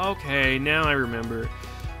arcade. Okay, now I remember.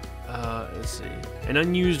 Let's see. An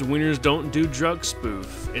unused winners don't do drug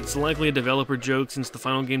spoof. It's likely a developer joke since the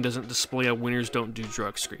final game doesn't display a winners don't do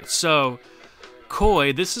drug screen. So,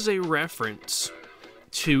 Koi, this is a reference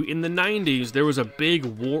to, in the 90s, there was a big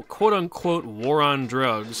war, quote-unquote war on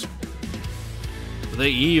drugs. The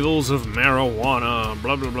evils of marijuana,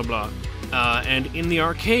 blah, blah, blah, blah. And in the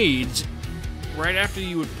arcades, right after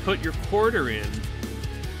you would put your quarter in,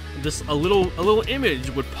 a little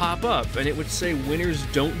image would pop up, and it would say winners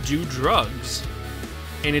don't do drugs.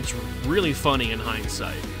 And it's really funny in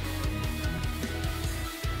hindsight.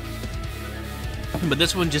 But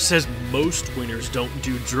this one just says most winners don't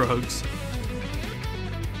do drugs.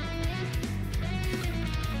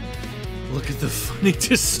 Look at the funny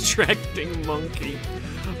distracting monkey.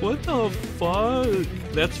 What the fuck?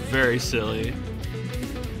 That's very silly.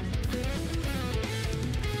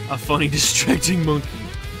 A funny distracting monkey.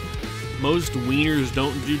 Most wieners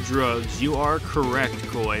don't do drugs. You are correct,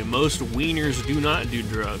 Koi. Most wieners do not do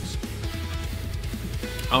drugs.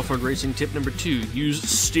 Off-road racing tip number 2. Use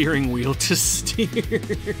steering wheel to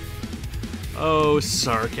steer. Oh,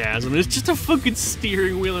 sarcasm. It's just a fucking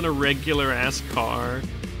steering wheel in a regular-ass car.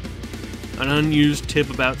 An unused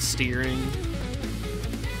tip about steering.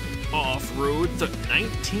 Off-road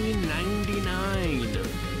 1999.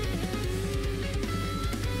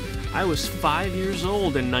 I was 5 years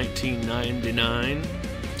old in 1999.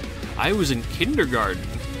 I was in kindergarten.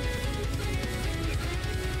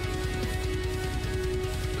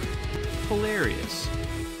 Hilarious.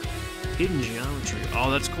 Hidden geometry.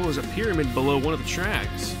 Oh, that's cool. There's a pyramid below one of the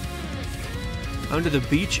tracks. Under the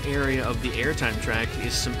beach area of the airtime track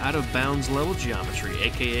is some out-of-bounds level geometry,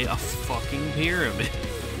 aka a fucking pyramid.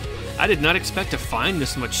 I did not expect to find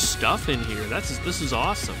this much stuff in here. This is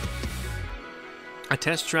awesome. A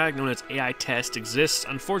test track known as AI Test exists.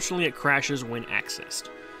 Unfortunately, it crashes when accessed.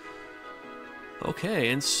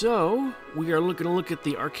 Okay, and so we are going to look at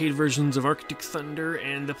the arcade versions of Arctic Thunder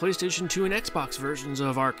and the PlayStation 2 and Xbox versions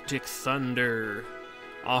of Arctic Thunder.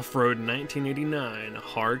 Off-road 1989,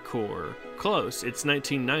 hardcore. Close, it's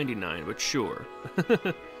 1999, but sure.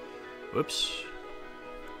 Whoops.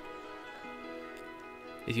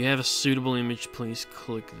 If you have a suitable image, please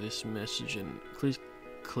click this message and please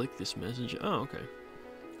click this message. Oh, okay.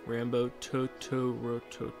 Rambo Toto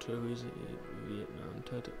Rototo is it Vietnam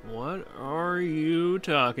Toto. What are you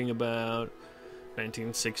talking about?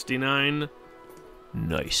 1969.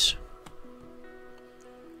 Nice.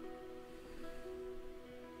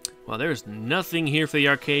 Well, there's nothing here for the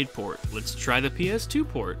arcade port. Let's try the PS2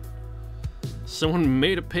 port. Someone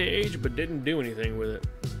made a page but didn't do anything with it.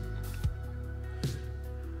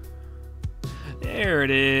 There it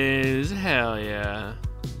is. Hell yeah.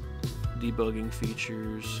 Debugging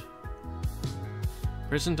features.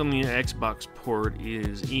 Present on the Xbox port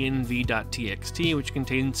is env.txt, which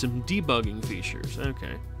contains some debugging features.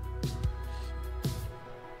 Okay.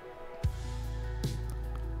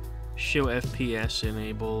 Show FPS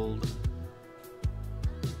enabled.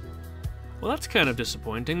 Well, that's kind of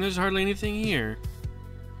disappointing. There's hardly anything here.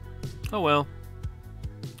 Oh well.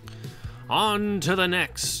 On to the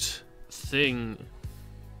next thing.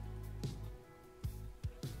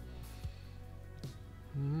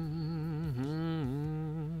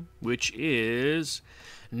 Which is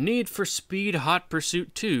Need for Speed Hot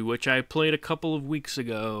Pursuit 2, which I played a couple of weeks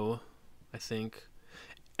ago, I think.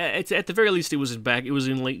 It's, at the very least, it was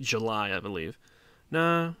in late July, I believe.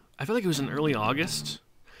 Nah, I feel like it was in early August.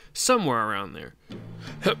 Somewhere around there.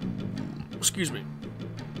 Excuse me.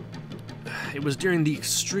 It was during the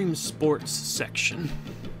Extreme Sports section.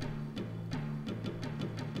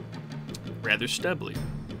 Rather stubbly.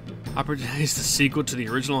 Opportunity is the sequel to the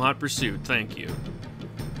original Hot Pursuit, thank you.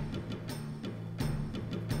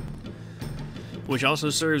 Which also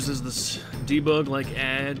serves as this debug like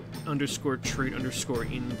add _ trait _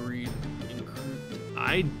 inbreed encrypt.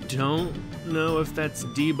 I don't know if that's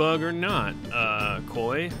debug or not.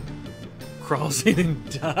 Koi crawls in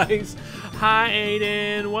and dies. Hi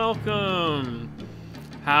Aiden, welcome.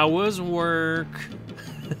 How was work?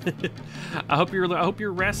 I hope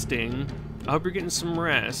you're resting. I hope you're getting some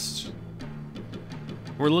rest.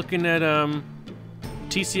 We're looking at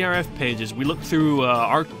TCRF pages. We looked through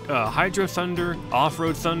Hydro Thunder,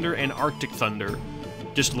 Off-Road Thunder, and Arctic Thunder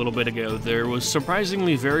just a little bit ago. There was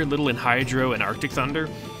surprisingly very little in Hydro and Arctic Thunder.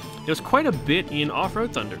 There was quite a bit in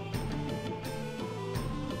Off-Road Thunder.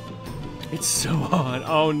 It's so hot.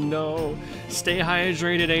 Oh no. Stay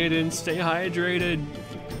hydrated, Aiden. Stay hydrated.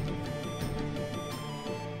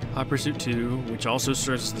 Hot Pursuit 2, which also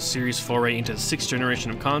serves as the series' foray into the 6th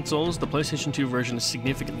generation of consoles, the PlayStation 2 version is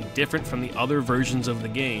significantly different from the other versions of the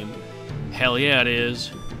game. Hell yeah, it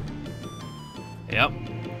is. Yep.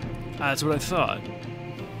 That's what I thought.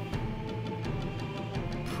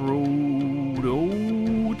 Prototype.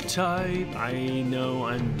 I know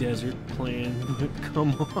I'm Desert Plan, but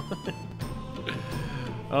come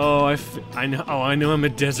on. I know I'm a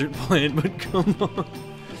Desert Plant, but come on.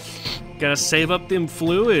 Gotta save up them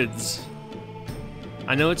fluids.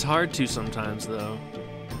 I know it's hard to sometimes, though.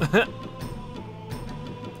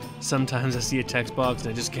 Sometimes I see a text box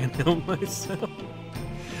and I just can't help myself.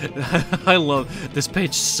 I love this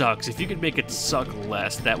page sucks. If you could make it suck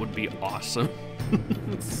less, that would be awesome.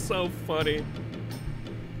 It's so funny.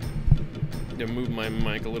 I'm gonna move my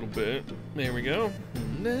mic a little bit. There we go.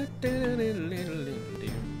 What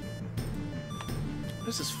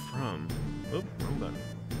is this from? Oh, wrong button.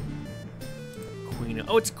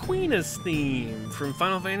 Oh, it's Queena's theme from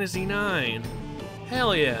Final Fantasy IX.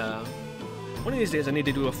 Hell yeah. One of these days I need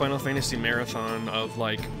to do a Final Fantasy marathon of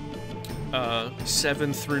like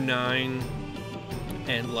 7 through 9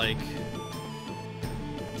 and like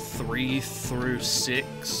 3 through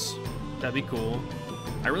 6. That'd be cool.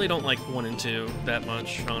 I really don't like 1 and 2 that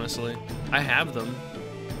much, honestly. I have them.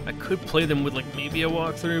 I could play them with like maybe a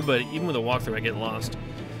walkthrough, but even with a walkthrough I get lost.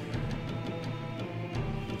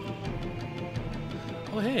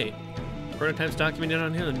 Oh hey, prototypes documented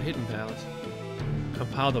on Hidden Palace.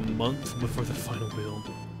 Compiled a month before the final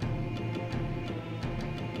build.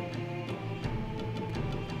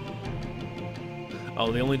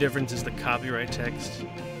 Oh, the only difference is the copyright text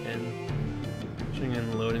and showing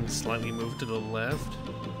and loading slightly moved to the left.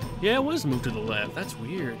 Yeah, it was moved to the left. That's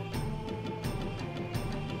weird.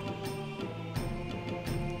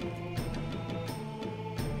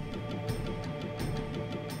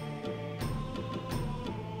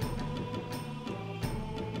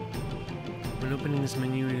 When opening this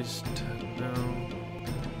menu is no.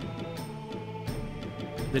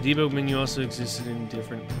 The debug menu also existed in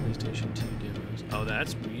different PlayStation 2 demos. Oh,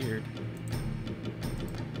 that's weird.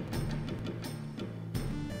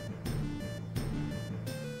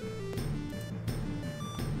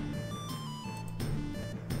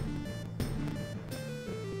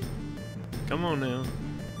 Come on now.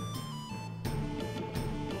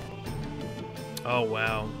 Oh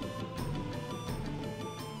wow.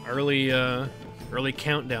 Early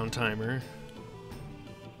countdown timer.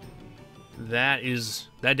 That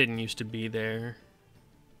didn't used to be there.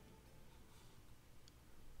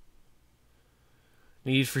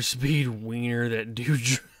 Need for Speed wiener that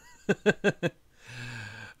dude.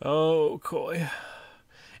 Oh, Koi.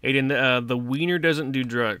 Aiden, the wiener doesn't do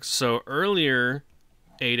drugs. So earlier,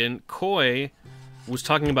 Aiden, Koi was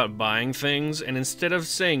talking about buying things, and instead of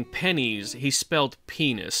saying pennies, he spelled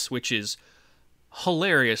penis, which is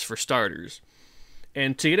hilarious for starters.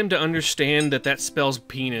 And to get him to understand that that spells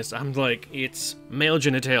penis, I'm like, it's male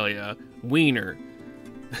genitalia, wiener.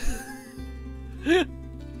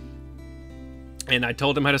 And I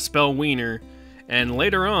told him how to spell wiener, And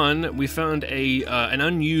later on, we found an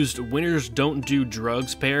unused Winners Don't Do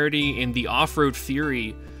Drugs parody in the Off-Road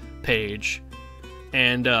Fury page.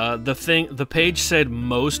 And the page said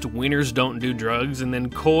most wieners don't do drugs, and then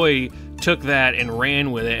Koi took that and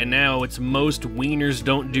ran with it, and now it's most wieners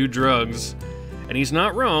don't do drugs. And he's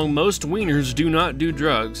not wrong, most wieners do not do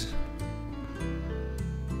drugs.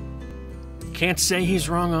 Can't say he's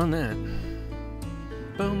wrong on that.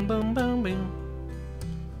 Boom, boom, boom, boom.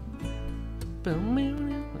 Boom, boom,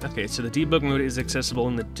 boom. Okay, so the debug mode is accessible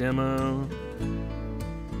in the demo.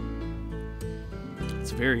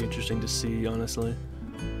 It's very interesting to see, honestly.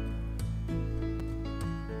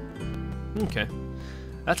 Okay.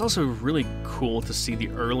 That's also really cool to see the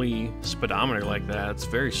early speedometer like that. It's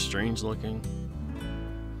very strange looking.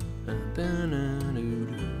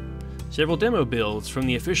 Several demo builds from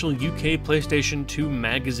the official UK PlayStation 2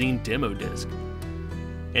 magazine demo disc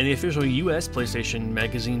and the official US PlayStation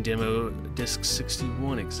magazine demo disc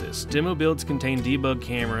 61 exists. Demo builds contain debug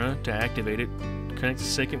camera to activate it, connect the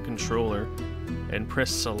second controller, and press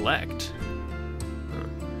select.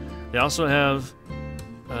 They also have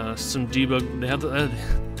some debug.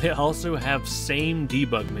 They also have same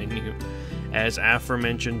debug menu as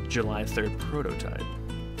aforementioned July 3rd prototype.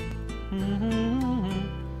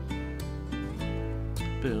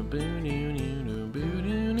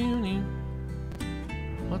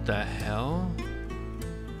 What the hell?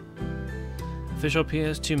 Official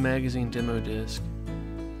PS2 magazine demo disc.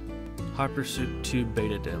 Hot Pursuit 2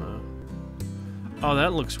 beta demo. Oh,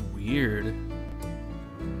 that looks weird.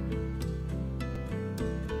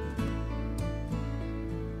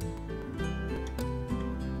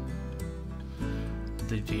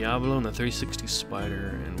 The Diablo and the 360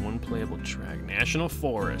 Spider and one playable track. National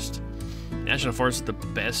Forest. National Forest is the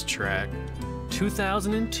best track.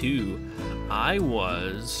 2002. I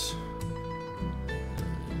was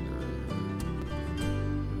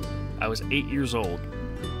 8 years old.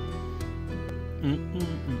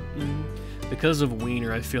 Because of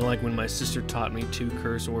Wiener, I feel like when my sister taught me 2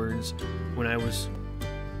 curse words when I was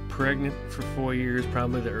pregnant for 4 years,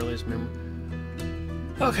 probably the earliest memory.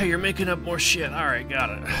 Okay, you're making up more shit. Alright, got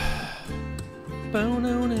it.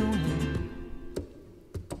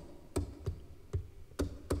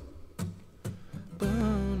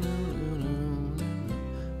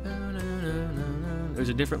 There's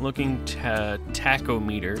a different looking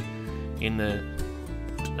tachometer in the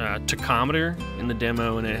tachometer in the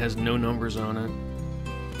demo, and it has no numbers on it.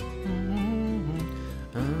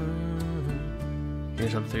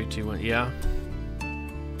 Here's how 3, 2, 1. Yeah.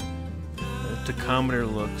 The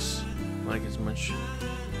tachometer looks like it's much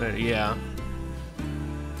better. Yeah.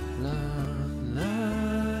 La, la,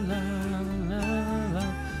 la, la, la, la, la.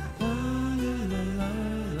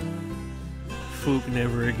 Fook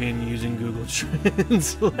never again using Google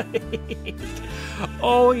Translate.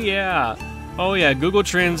 Oh yeah. Oh yeah, Google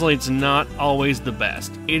Translate's not always the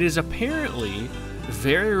best. It is apparently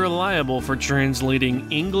very reliable for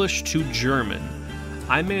translating English to German.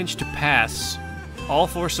 I managed to pass all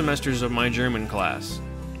 4 semesters of my German class.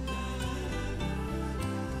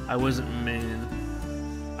 I wasn't, man.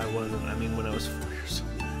 I wasn't. I mean, when I was 4 years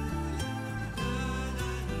old.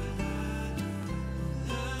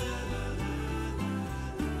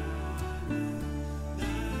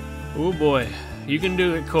 Oh boy. You can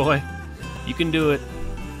do it, Koi. You can do it.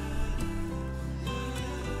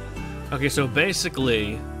 Okay, so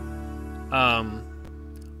basically,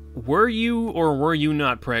 were you or were you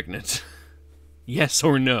not pregnant? Yes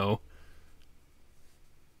or no?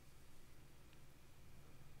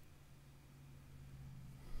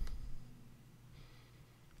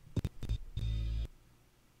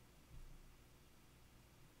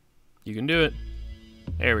 You can do it.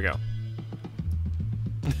 There we go.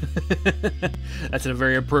 That's a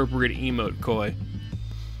very appropriate emote, Koi.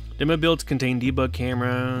 Demo builds contain debug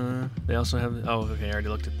camera. They also have... Oh, okay, I already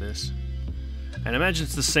looked at this. And I imagine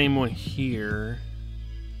it's the same one here.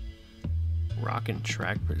 Rockin'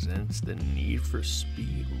 Track presents the Need for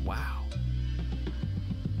Speed. Wow.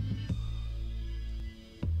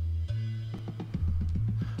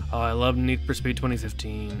 Oh, I love Need for Speed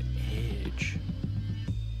 2015. Edge.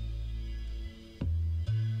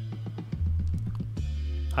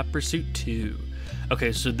 Hot Pursuit 2.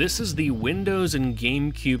 Okay, so this is the Windows and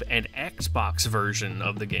GameCube and Xbox version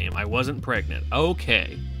of the game. I wasn't pregnant.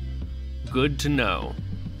 Okay. Good to know.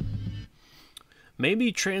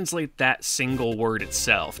 Maybe translate that single word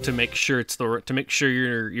itself to make sure it's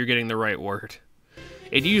you're getting the right word.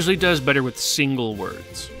 It usually does better with single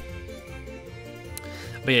words.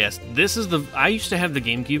 But yes, this is the... I used to have the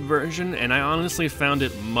GameCube version, and I honestly found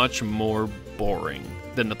it much more boring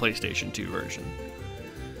than the PlayStation 2 version.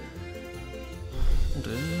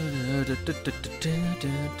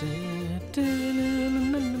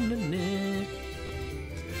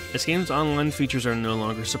 This game's online features are no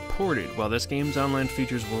longer supported. While this game's online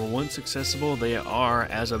features were once accessible, they are,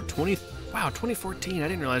 as of 2014. I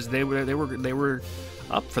didn't realize they were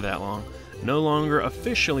up for that long. No longer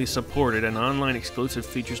officially supported, and online exclusive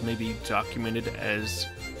features may be documented as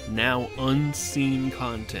now unseen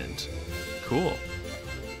content. Cool.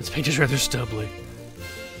 This page is rather stubbly.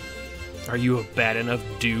 Are you a bad enough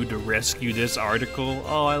dude to rescue this article?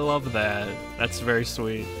 Oh, I love that. That's very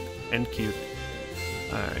sweet and cute.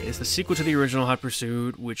 It's the sequel to the original Hot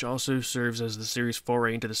Pursuit, which also serves as the series'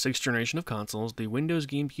 foray into the 6th generation of consoles. The Windows,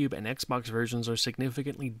 GameCube, and Xbox versions are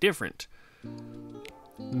significantly different.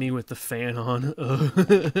 Me with the fan on.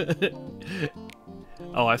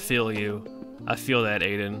 Oh, I feel you. I feel that,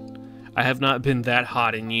 Aiden. I have not been that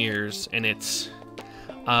hot in years, and it's...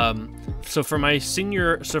 So for my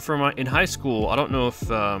in high school, I don't know if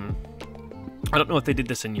they did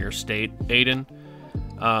this in your state, Aiden.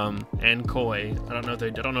 And Koi. I don't know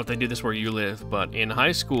if they do this where you live, but in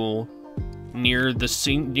high school, near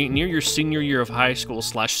your senior year of high school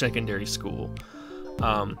 / secondary school,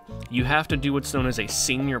 you have to do what's known as a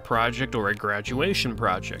senior project or a graduation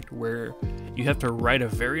project, where you have to write a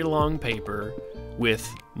very long paper with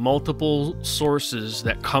multiple sources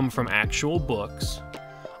that come from actual books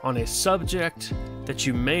on a subject that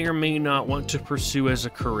you may or may not want to pursue as a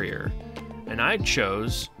career. And I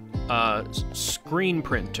chose screen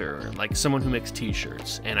printer, like someone who makes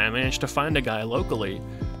t-shirts, and I managed to find a guy locally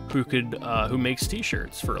who makes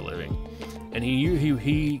t-shirts for a living. And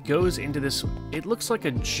he goes into this, it looks like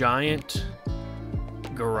a giant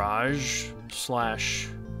garage /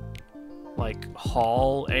 like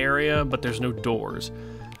hall area, but there's no doors.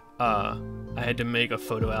 I had to make a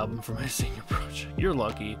photo album for my senior project. You're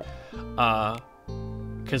lucky.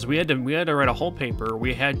 Because we had to write a whole paper.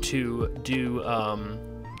 We had to do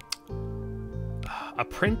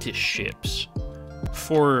apprenticeships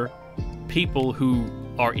for people who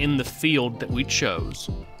are in the field that we chose,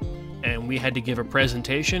 and we had to give a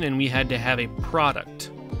presentation, and we had to have a product.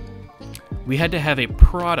 We had to have a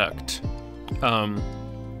product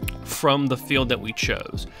from the field that we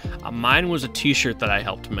chose. Mine was a t-shirt that I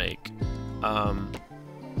helped make. I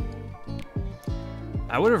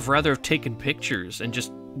would have rather have taken pictures and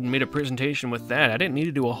just made a presentation with that. I didn't need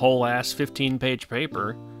to do a whole ass 15-page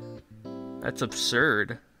paper. That's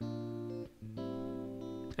absurd.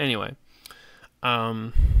 Anyway,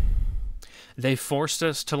 they forced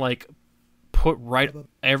us to like put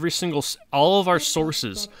all of our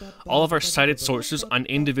sources, all of our cited sources on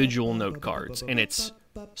individual note cards, and it's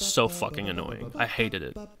so fucking annoying. I hated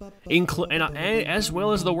it. As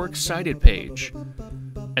well as the works cited page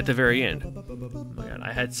at the very end. Oh my god,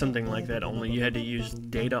 I had something like that, only you had to use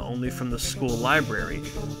data only from the school library.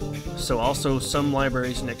 So also some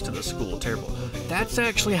libraries next to the school. Terrible. That's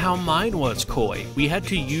actually how mine was, Koi. We had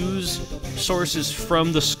to use sources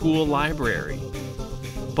from the school library.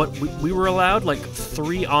 But we were allowed like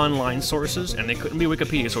 3 online sources, and they couldn't be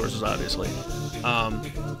Wikipedia sources, obviously.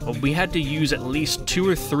 But we had to use at least 2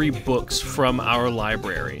 or 3 books from our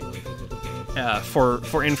library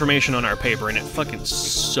for information on our paper, and it fucking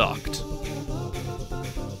sucked.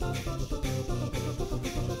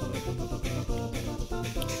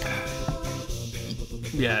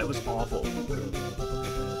 Yeah, it was awful.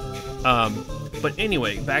 But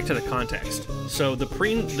anyway, back to the context. So the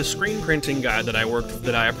screen printing guy that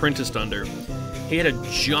I apprenticed under, he had a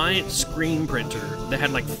giant screen printer that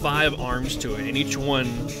had like 5 arms to it, and each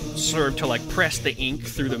one served to like press the ink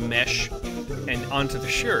through the mesh and onto the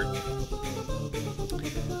shirt.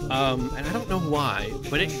 And I don't know why,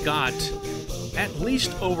 but it got at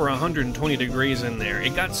least over 120 degrees in there.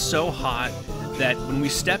 It got so hot that when we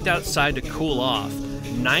stepped outside to cool off,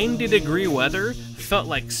 90-degree weather felt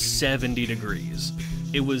like 70 degrees.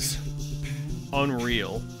 It was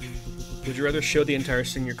unreal. Would you rather show the entire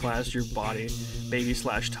senior class your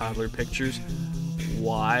baby/toddler pictures?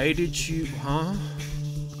 Why did you, huh?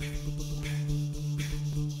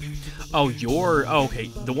 Oh,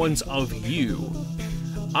 okay, the ones of you.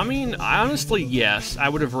 I mean, honestly, yes. I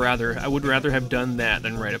would rather have done that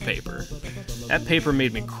than write a paper. That paper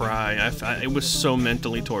made me cry. It was so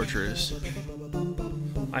mentally torturous.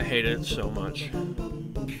 I hated it so much.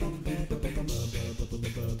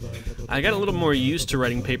 I got a little more used to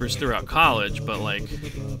writing papers throughout college, but like,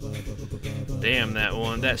 damn,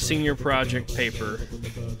 that senior project paper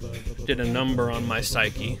did a number on my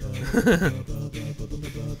psyche.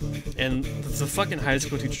 And the fucking high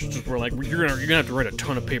school teachers were like, you're gonna have to write a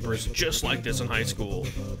ton of papers just like this in high school.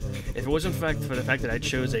 If it wasn't for the fact that I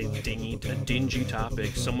chose a dingy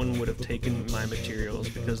topic, someone would have taken my materials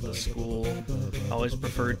because the school always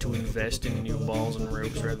preferred to invest in new balls and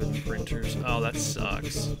ropes rather than printers. Oh, that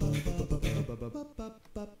sucks.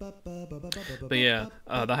 But yeah,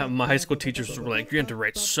 my high school teachers were like, you have to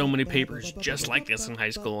write so many papers just like this in high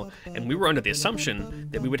school, and we were under the assumption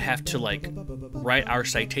that we would have to like write our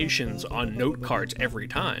citations on note cards every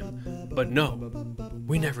time. But no,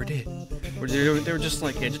 we never did. They were just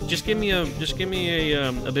like, yeah, just give me a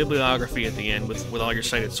bibliography at the end with all your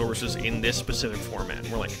cited sources in this specific format.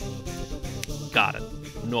 And we're like, got it,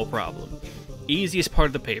 no problem. Easiest part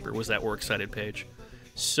of the paper was that works cited page.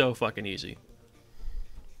 So fucking easy.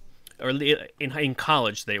 Or in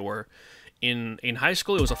college they were. In high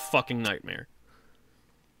school it was a fucking nightmare.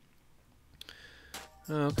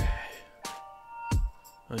 Okay.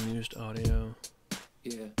 Unused audio.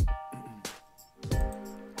 Yeah.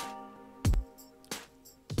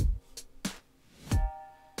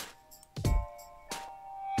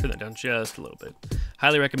 Turn that down just a little bit.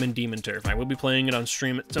 Highly recommend Demon Turf. I will be playing it on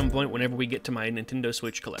stream at some point whenever we get to my Nintendo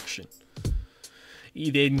Switch collection.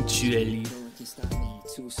 Eventually.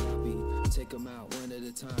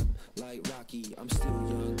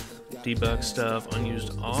 Debug stuff,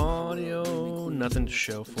 unused audio, nothing to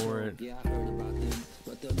show for it.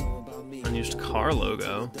 Unused car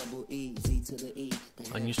logo.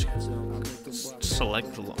 Unused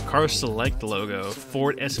car select logo.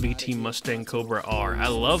 Ford SVT Mustang Cobra R. I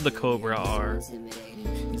love the Cobra R.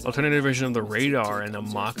 Alternative version of the radar and a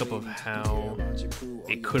mock-up of how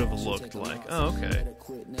it could have looked like. Oh, okay.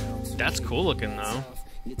 That's cool looking though.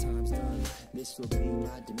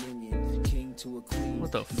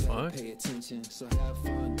 What the fuck?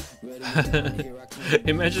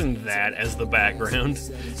 Imagine that as the background.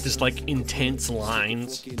 Just like intense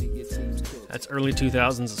lines. That's early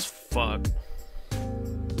 2000s as fuck.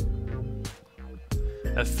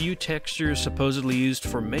 A few textures supposedly used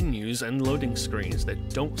for menus and loading screens that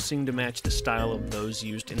don't seem to match the style of those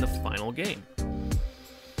used in the final game.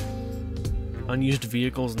 Unused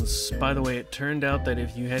vehicles, and by the way, it turned out that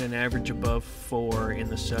if you had an average above 4 in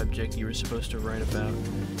the subject you were supposed to write about,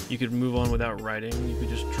 you could move on without writing. You could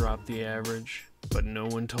just drop the average, but no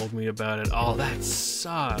one told me about it. Oh, that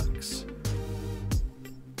sucks.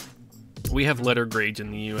 We have letter grades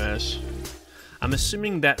in the US. I'm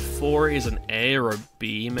assuming that 4 is an A or a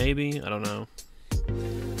B, maybe? I don't know.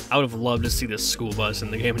 I would have loved to see this school bus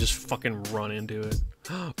in the game and just fucking run into it.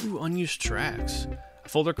 Ooh, unused tracks. A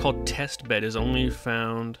folder called Test Bed is only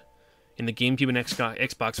found in the GameCube and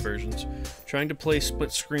Xbox versions. Trying to play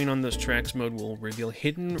split screen on this tracks mode will reveal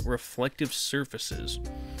hidden reflective surfaces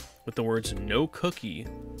with the words "no cookie"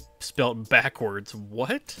 spelled backwards.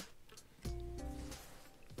 What?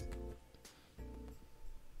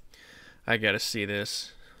 I gotta see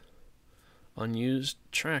this. Unused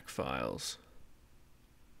track files.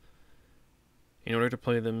 In order to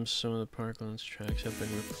play them, some of the Parklands tracks have been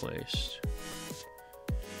replaced.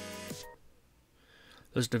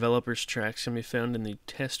 Those developers' tracks can be found in the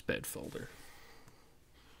Test Bed folder.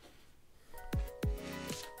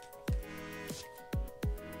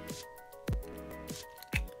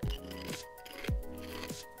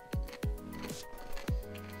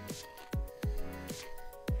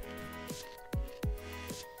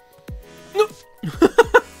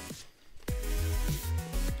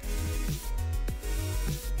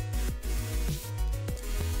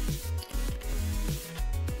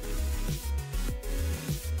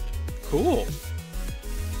 Cool.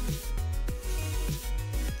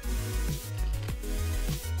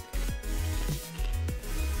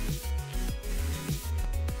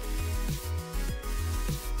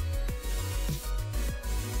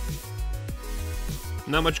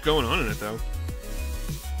 Not much going on in it, though.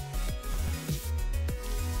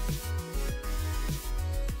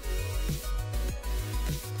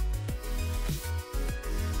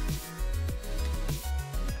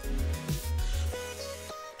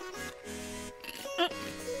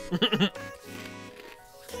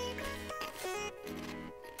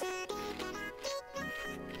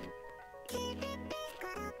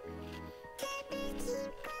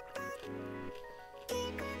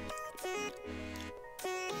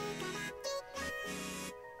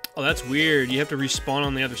 Oh, that's weird. You have to respawn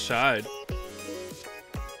on the other side.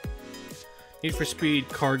 Need for Speed,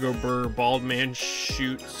 cargo burr, bald man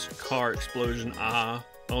shoots, car explosion, oh,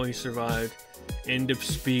 he survived. End of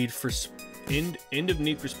Speed for end of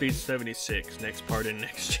Need for Speed 76. Next part in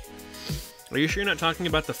next year. Are you sure you're not talking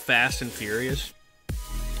about the Fast and Furious?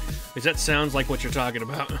 Because that sounds like what you're talking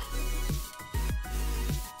about.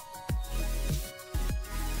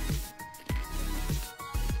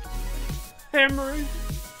 Emery.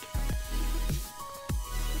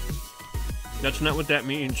 That's not what that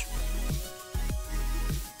means.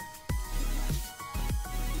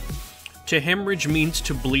 To hemorrhage means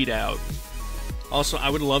to bleed out. Also, I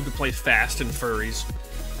would love to play Fast and Furries.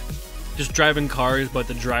 Just driving cars, but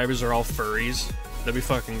the drivers are all furries. That'd be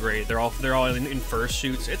fucking great. They're all in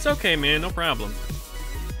fursuits. It's okay, man. No problem.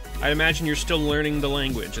 I imagine you're still learning the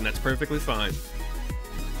language, and that's perfectly fine.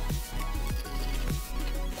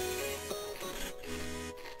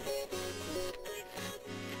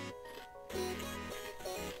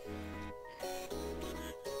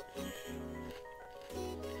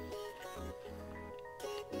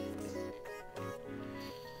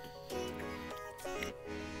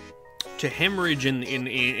 To hemorrhage in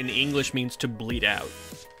English means to bleed out.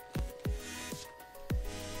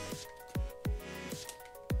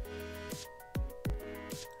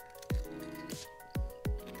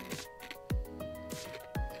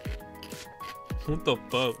 What the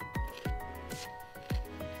fuck?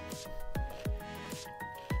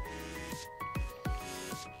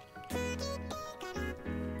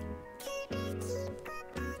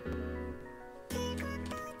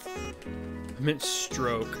 I meant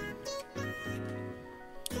stroke.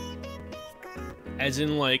 As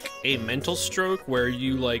in, like, a mental stroke where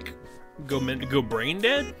you, like, go brain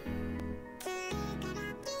dead?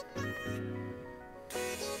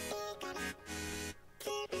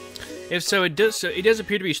 If so, it does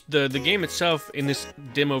appear to be, the game itself in this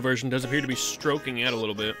demo version does appear to be stroking out a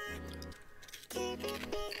little bit.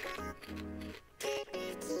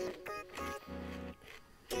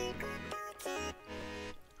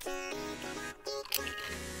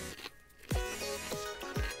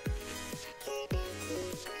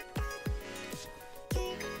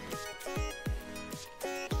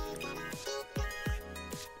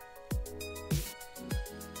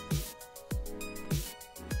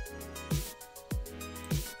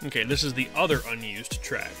 Okay, this is the other unused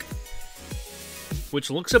track, which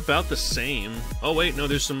looks about the same. Oh wait, no,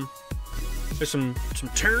 there's some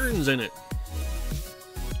turns in it.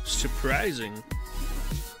 Surprising.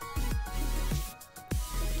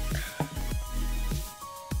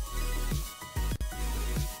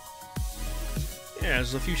 Yeah,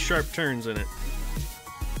 there's a few sharp turns in it.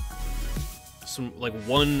 Some like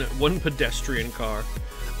one pedestrian car.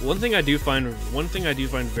 One thing I do find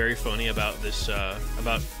very funny about this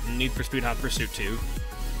about Need for Speed Hot Pursuit 2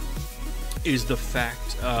 is the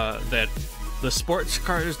fact that the sports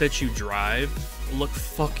cars that you drive look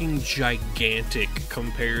fucking gigantic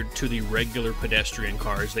compared to the regular pedestrian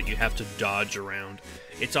cars that you have to dodge around.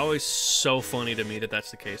 It's always so funny to me that that's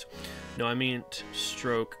the case. No, I mean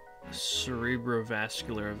stroke,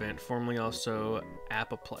 cerebrovascular event, formerly also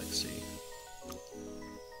apoplexy.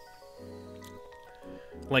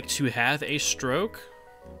 Like, to have a stroke?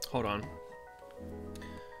 Hold on.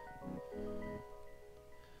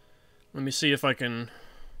 Let me see if I can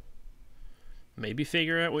maybe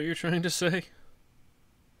figure out what you're trying to say.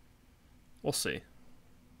 We'll see.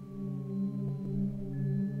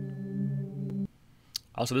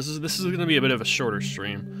 Also, this is going to be a bit of a shorter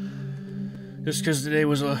stream. Just because today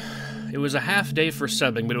was a half day for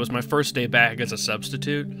subbing, but it was my first day back as a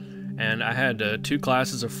substitute, and I had 2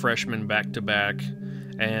 classes of freshmen back to back.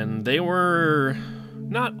 And they were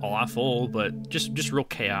not awful, but just real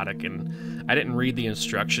chaotic, and I didn't read the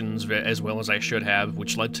instructions as well as I should have,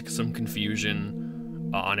 which led to some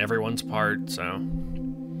confusion on everyone's part, so.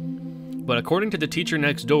 But according to the teacher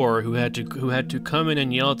next door, who had to come in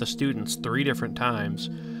and yell at the students 3 different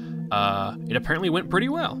times, it apparently went pretty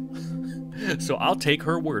well. So I'll take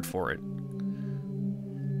her word for it.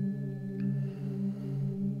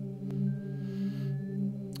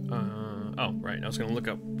 Oh, right, I was gonna look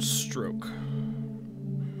up stroke.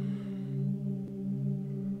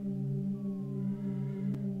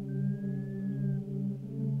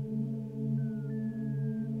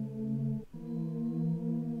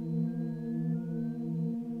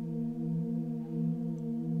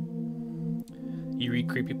 You read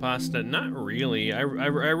creepypasta? Not really. I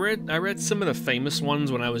read some of the famous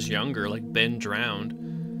ones when I was younger, like Ben Drowned.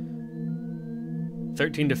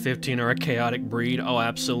 13 to 15 are a chaotic breed. Oh,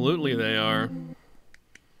 absolutely they are.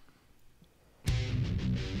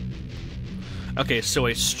 Okay, so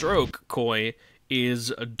a stroke, Koi,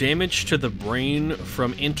 is damage to the brain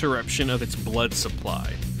from interruption of its blood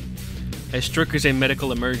supply. A stroke is a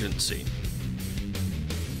medical emergency.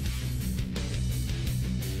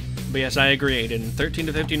 But yes, I agree, Aiden. 13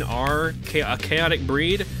 to 15 are a chaotic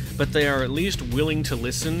breed, but they are at least willing to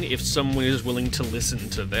listen if someone is willing to listen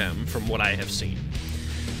to them, from what I have seen.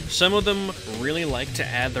 Some of them really like to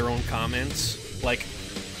add their own comments. Like,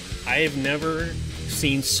 I have never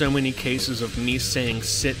seen so many cases of me saying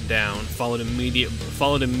sit down, followed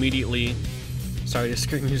immediately Sorry, the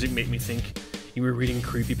screen music made me think you were reading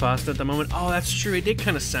creepypasta at the moment. Oh, that's true. It did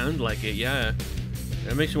kind of sound like it, yeah.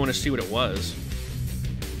 That makes me want to see what it was.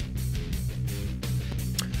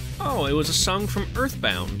 Oh, it was a song from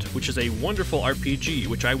Earthbound, which is a wonderful RPG,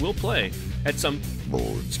 which I will play at some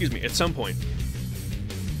point.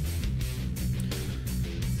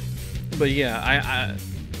 But yeah, I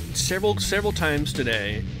several times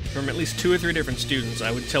today, from at least 2 or 3 different students,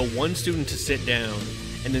 I would tell one student to sit down,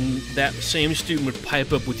 and then that same student would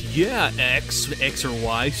pipe up with, "Yeah, X or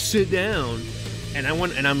Y, sit down." And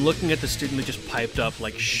I'm looking at the student that just piped up,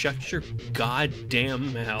 like, "Shut your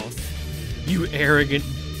goddamn mouth, you arrogant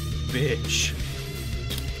bitch.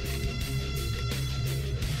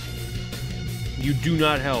 You do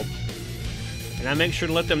not help." And I make sure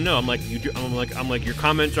to let them know. I'm like, your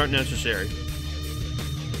comments aren't necessary.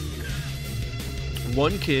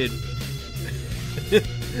 One kid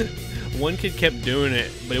kept doing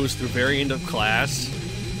it, but it was the very end of class,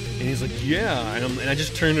 and he's like, "Yeah," and I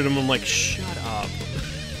just turned to him. I'm like, "Shut up."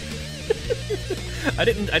 I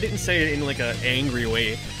didn't say it in like an angry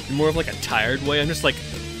way, more of like a tired way. I'm just like,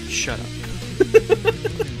 "Shut up."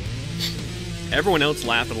 Everyone else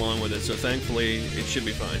laughed along with it, so thankfully it should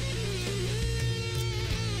be fine.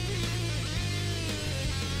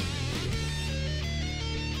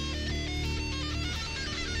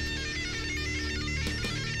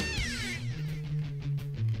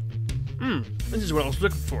 This is what I was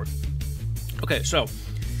looking for. Okay, so,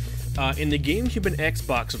 in the GameCube and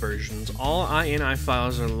Xbox versions, all INI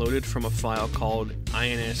files are loaded from a file called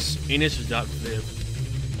inus.viv.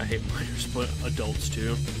 I hate minors, but adults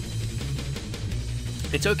too.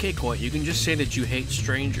 It's okay, Koi, you can just say that you hate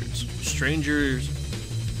strangers. Strangers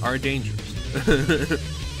are dangerous.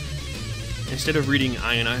 Instead of reading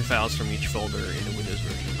INI files from each folder in the Windows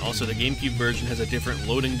version. Also, the GameCube version has a different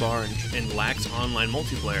loading bar and lacks online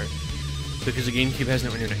multiplayer, because the GameCube has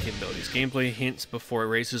no internet capabilities. Gameplay hints before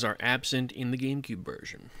races are absent in the GameCube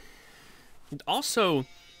version. Also,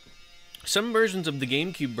 some versions of the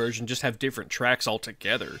GameCube version just have different tracks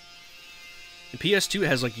altogether. The PS2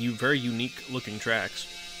 has like very unique looking tracks.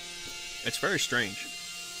 It's very strange.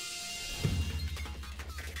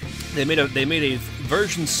 They made a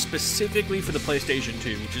version specifically for the PlayStation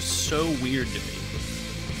 2, which is so weird to me.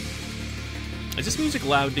 Is this music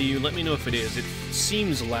loud to you? Let me know if it is. It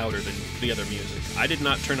seems louder than the other music. I did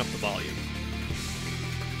not turn up the volume.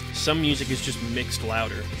 Some music is just mixed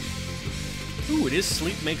louder. Ooh, it is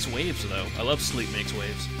Sleep Makes Waves, though. I love Sleep Makes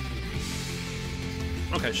Waves.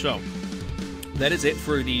 Okay, so that is it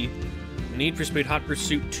for the Need for Speed Hot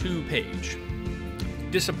Pursuit 2 page.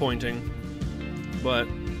 Disappointing, but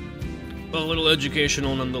a little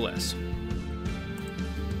educational nonetheless.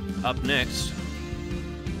 Up next,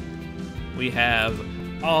 we have...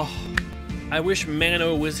 Oh, I wish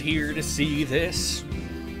Mano was here to see this.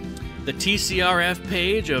 The TCRF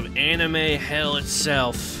page of anime hell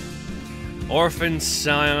itself. Orphan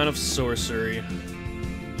Scion of Sorcery.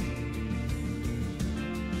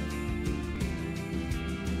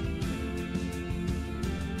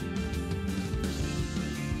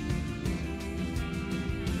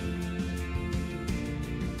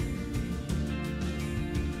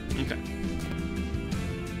 Okay.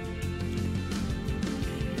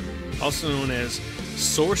 Also known as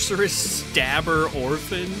Sorceress Stabber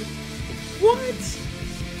Orphan. What?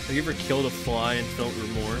 Have you ever killed a fly and felt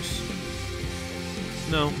remorse?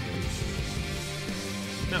 No.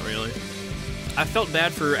 Not really. I felt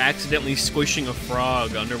bad for accidentally squishing a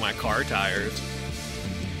frog under my car tires.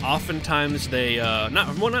 Oftentimes they,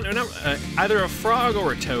 either a frog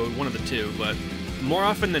or a toad, one of the two, but more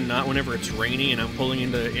often than not, whenever it's rainy and I'm pulling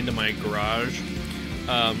into my garage,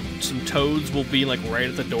 some toads will be like right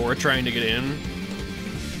at the door trying to get in,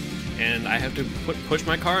 and I have to put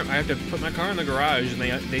my car in the garage, and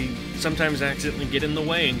they sometimes accidentally get in the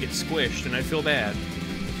way and get squished, and I feel bad.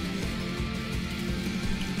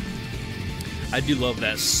 I do love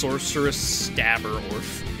that Sorceress Stabber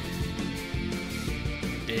Orphan.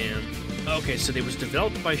 Damn. Okay, so it was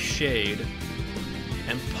developed by Shade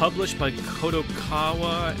and published by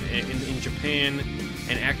Kodokawa in Japan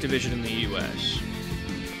and Activision in the US.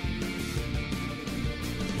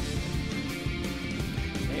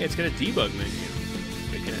 Hey, it's got a debug menu.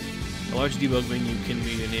 A large debug menu can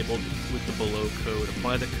be enabled with the below code.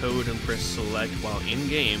 Apply the code and press select while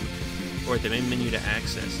in-game or at the main menu to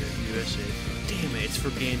access it. USA. Damn it, it's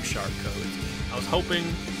for Game Shark codes. I was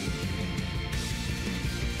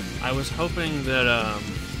hoping that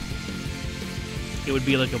it would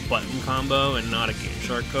be like a button combo and not a Game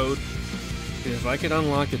Shark code. Because if I could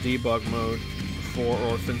unlock the debug mode for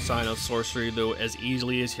Orphan Sign of Sorcery, though, as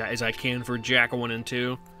easily as I can for Jack 1 and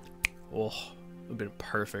 2, oh, Would have been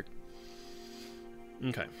perfect.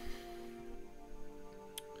 Okay.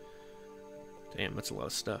 Damn, that's a lot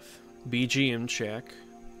of stuff. BGM check.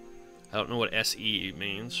 I don't know what SE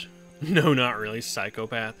means. No, not really.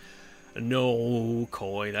 Psychopath. No,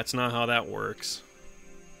 Koi, that's not how that works.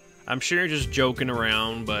 I'm sure you're just joking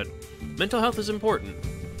around, but mental health is important.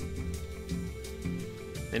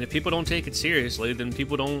 And if people don't take it seriously, then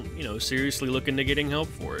people don't, you know, seriously look into getting help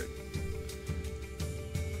for it.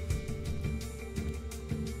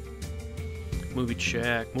 Movie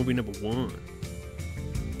check. Movie number 1.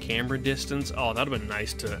 Camera distance. Oh, that would have been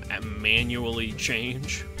nice to manually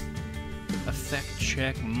change. Effect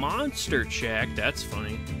check. Monster check. That's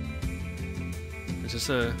funny. Is this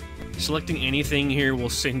a... Selecting anything here will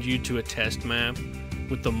send you to a test map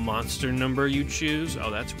with the monster number you choose? Oh,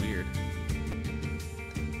 that's weird.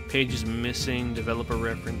 Page is missing. Developer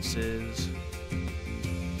references.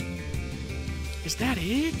 Is that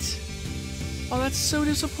it? Oh, that's so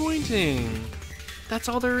disappointing. That's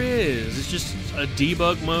all there is. It's just a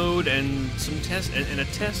debug mode and some test and a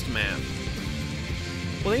test map.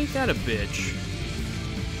 Well, ain't that a bitch?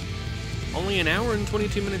 Only an hour and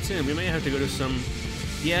 22 minutes in. We may have to go to some...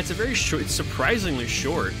 Yeah, it's a very short... It's surprisingly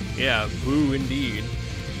short. Yeah, boo indeed.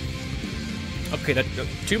 Okay, that...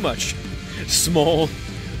 too much. Small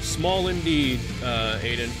indeed,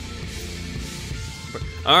 Aiden.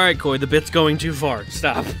 Alright, Koi, the bit's going too far.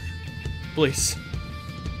 Stop. Please.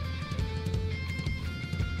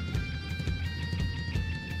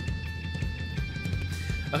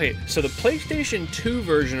 Okay, so the PlayStation 2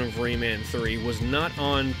 version of Rayman 3 was not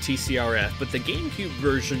on TCRF, but the GameCube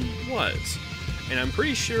version was. And I'm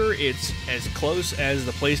pretty sure it's as close as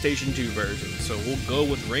the PlayStation 2 version, so we'll go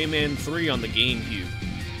with Rayman 3 on the GameCube,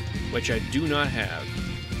 which I do not have.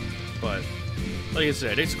 But, like I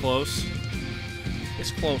said, it's close.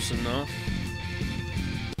 It's close enough.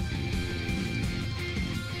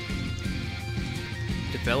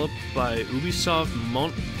 Developed by Ubisoft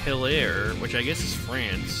Montpellier, which I guess is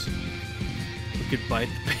France. We could bite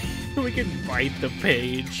the we could bite the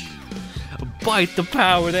page. Bite the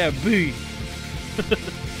power that be.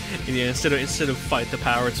 And yeah, instead of fight the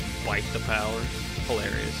power, it's bite the power.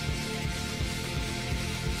 Hilarious.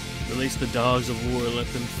 Release the dogs of war, let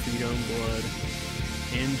them feed on blood.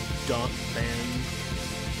 End dot ban.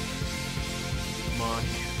 Mock.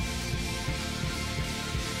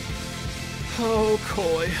 Oh,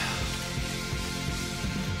 Koi.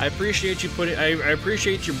 I appreciate you putting. I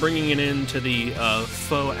appreciate you bringing it into the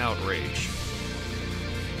faux outrage.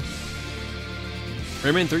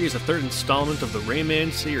 Rayman 3 is the third installment of the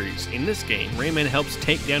Rayman series. In this game, Rayman helps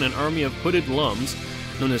take down an army of hooded lums,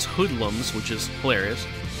 known as hoodlums, which is hilarious,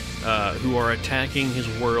 who are attacking his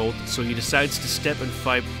world. So he decides to step and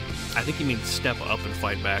fight. I think he means step up and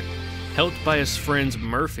fight back. Helped by his friends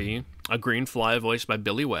Murphy, a green fly voiced by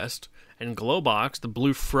Billy West, and Glowbox, the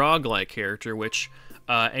blue frog-like character, which,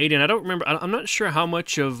 Aiden, I don't remember, I'm not sure how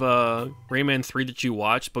much of Rayman 3 that you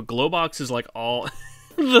watched, but Glowbox is like all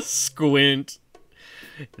the squint.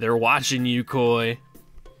 They're watching you, Koi.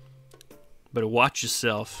 Better watch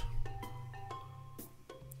yourself.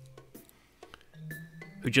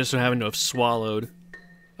 Who just so happened to have swallowed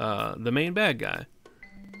the main bad guy.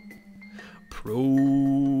 Prototype.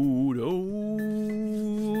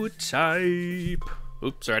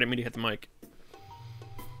 Oops, sorry, I didn't mean to hit the mic.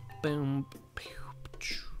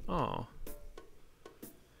 Oh.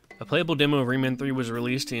 A playable demo of Rayman 3 was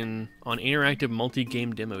released on interactive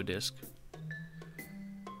multi-game demo disc.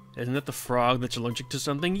 Isn't that the frog that's allergic to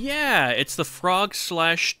something? Yeah, it's the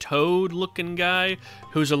frog/toad looking guy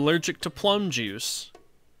who's allergic to plum juice.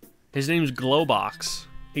 His name's Glowbox.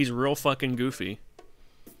 He's real fucking goofy.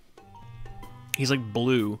 He's like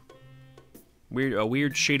blue. A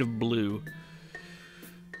weird shade of blue.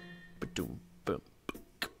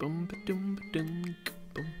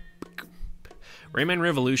 Rayman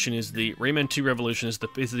Revolution is the Rayman 2 Revolution is the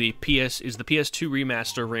PS2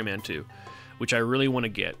 remaster of Rayman 2, which I really want to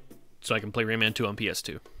get so I can play Rayman 2 on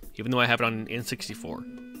PS2, even though I have it on N64.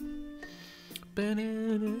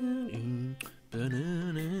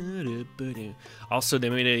 Also, they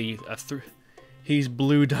made he's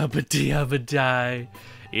blue die.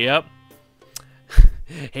 Yep.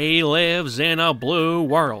 He lives in a blue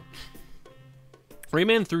world.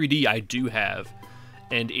 Rayman 3D I do have,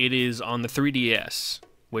 and it is on the 3DS,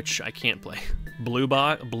 which I can't play. Blue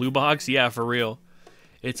box, yeah, for real.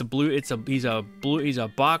 He's a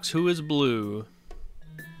box who is blue.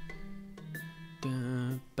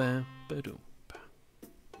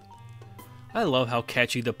 I love how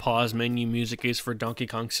catchy the pause menu music is for Donkey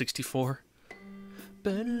Kong 64.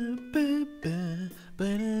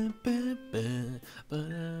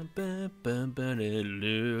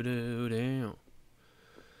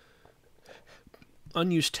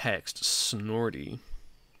 Unused text, Snorty.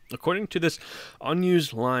 According to this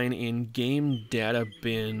unused line in game data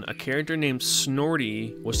bin, a character named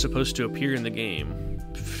Snorty was supposed to appear in the game.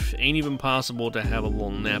 Pff, ain't even possible to have a little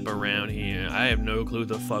nap around here. I have no clue who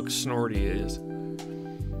the fuck Snorty is.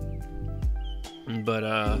 But,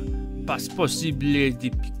 pas possible de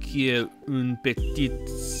piquer une petite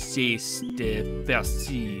sieste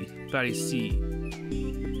par ici.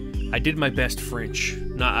 I did my best French.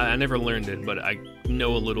 I never learned it, but I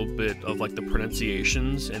know a little bit of like the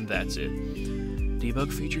pronunciations, and that's it.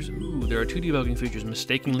 Debug features? Ooh, there are 2 debugging features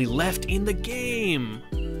mistakenly left in the game!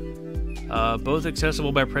 Both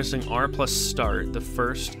accessible by pressing R plus start. The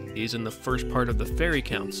first is in the first part of the Fairy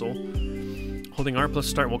Council. Holding R plus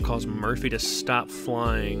start will cause Murphy to stop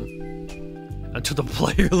flying until the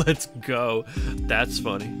player lets go. That's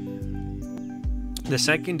funny. The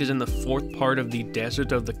second is in the 4th part of the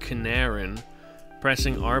Desert of the Canarin.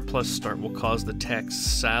 Pressing R plus start will cause the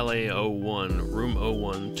text Salle 01, Room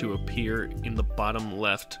 01 to appear in the bottom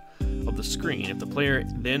left of the screen. If the player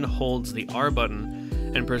then holds the R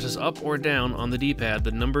button and presses up or down on the D-pad,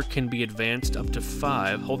 the number can be advanced up to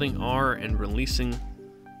 5. Holding R and releasing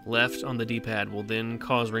left on the D-pad will then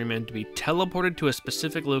cause Rayman to be teleported to a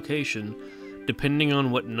specific location depending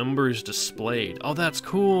on what number is displayed. Oh, that's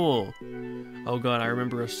cool! Oh god, I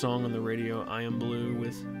remember a song on the radio, I Am Blue,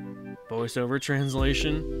 with voiceover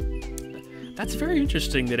translation. That's very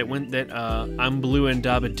interesting that it went that I'm Blue and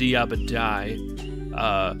Dabba Dee Abba Die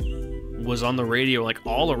was on the radio like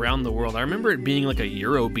all around the world. I remember it being like a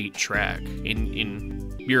Eurobeat track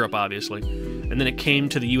in Europe, obviously. And then it came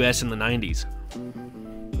to the US in the 90s.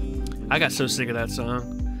 I got so sick of that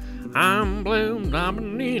song. I'm blue,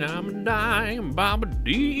 dabba dee dabba die, babba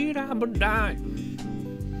dee dabba die.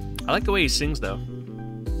 I like the way he sings, though.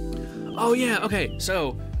 Oh yeah, okay.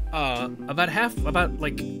 So, about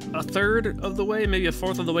like a third of the way, maybe a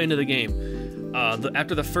fourth of the way into the game,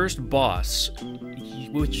 after the first boss,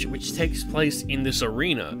 which takes place in this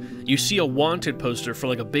arena, you see a wanted poster for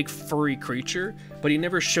like a big furry creature, but he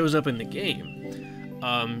never shows up in the game.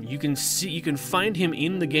 You can find him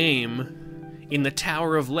in the game in the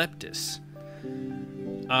Tower of Leptis,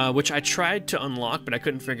 which I tried to unlock, but I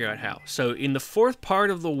couldn't figure out how. So in the 4th part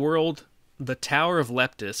of the world, the Tower of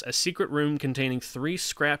Leptis, a secret room containing 3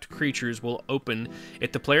 scrapped creatures will open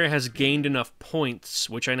if the player has gained enough points,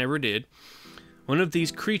 which I never did. One of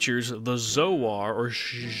these creatures, the Zoar or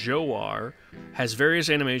Joar, has various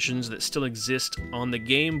animations that still exist on the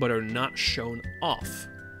game but are not shown off.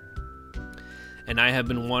 And I have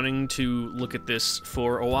been wanting to look at this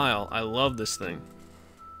for a while. I love this thing.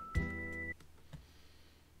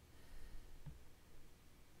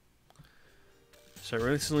 So I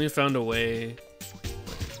recently found a way.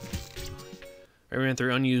 I ran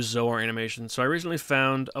through unused Zoar animations. So I recently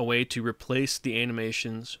found a way to replace the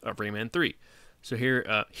animations of Rayman 3. So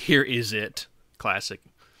here is it. Classic.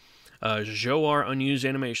 Joar unused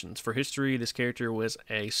animations. For history, this character was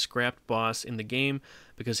a scrapped boss in the game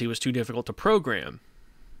because he was too difficult to program.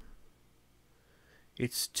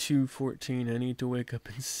 It's 2:14. I need to wake up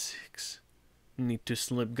in 6. Need to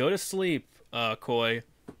sleep. Go to sleep, Koi.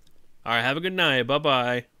 Alright, have a good night.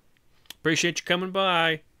 Bye-bye. Appreciate you coming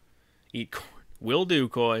by. Eat corn. Will do,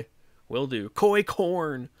 Koi. Will do. Koi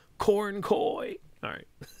corn. Corn Koi. Alright.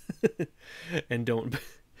 And don't...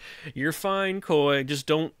 You're fine, Koi. Just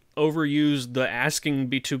don't overuse the asking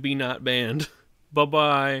to be not banned.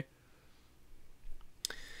 Bye-bye.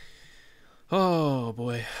 Oh,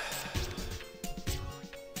 boy.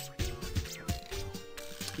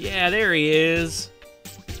 Yeah, there he is.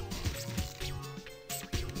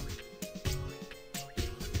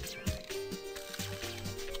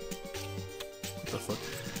 What the fuck?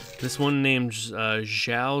 This one named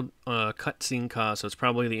Zhao cutscene cost, so it's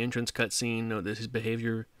probably the entrance cutscene. Note this is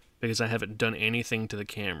behavior because I haven't done anything to the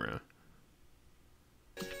camera.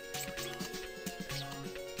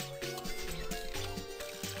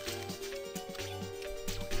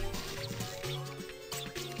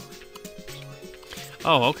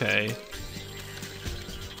 Oh, okay.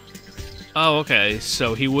 Oh, okay.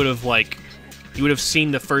 So he would have you would have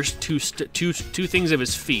seen the first two things of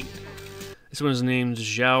his feet. This one's named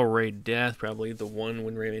Zhao Ray Death, probably the one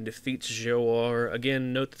when Rayman defeats Joar.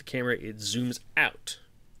 Again, note that the camera, it zooms out.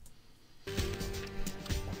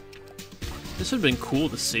 This would have been cool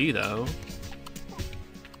to see, though.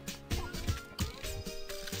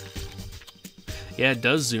 Yeah, it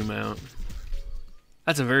does zoom out.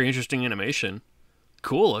 That's a very interesting animation.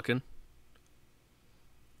 Cool looking.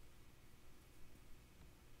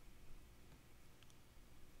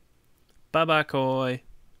 Bye-bye, Koi.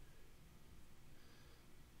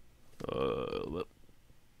 Damn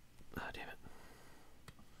it.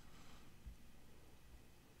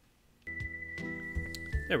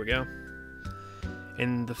 There we go.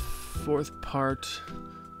 And the fourth part...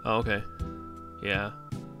 Oh, okay. Yeah.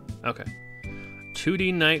 Okay.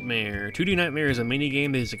 2D Nightmare. 2D Nightmare is a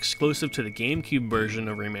minigame that is exclusive to the GameCube version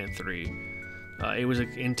of Rayman 3. It was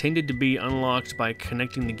intended to be unlocked by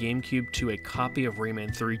connecting the GameCube to a copy of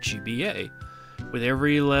Rayman 3 GBA, with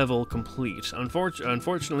every level complete.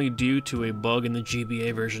 Unfortunately, due to a bug in the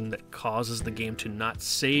GBA version that causes the game to not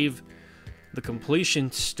save the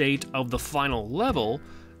completion state of the final level,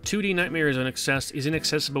 2D Nightmare is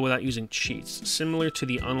inaccessible without using cheats, similar to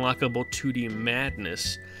the unlockable 2D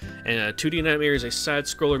Madness. And 2D Nightmare is a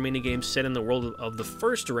side-scroller minigame set in the world of the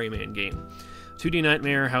first Rayman game. 2D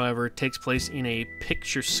Nightmare, however, takes place in a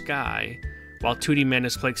picture sky, while 2D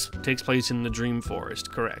Madness takes place in the Dream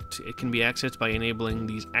Forest, correct. It can be accessed by enabling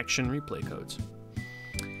these action replay codes.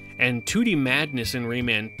 And 2D Madness in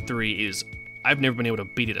Rayman 3 is... I've never been able to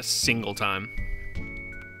beat it a single time.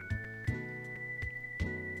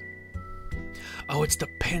 Oh, it's the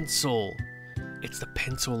pencil. It's the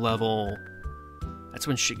pencil level. That's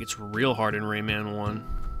when shit gets real hard in Rayman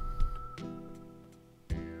 1.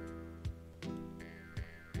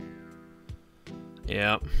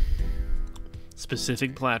 Yep.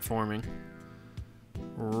 Specific platforming.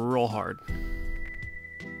 Real hard.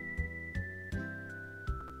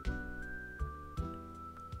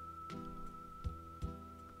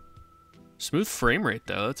 Smooth frame rate,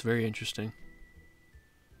 though. That's very interesting.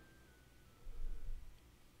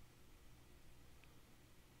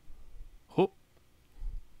 Whoop.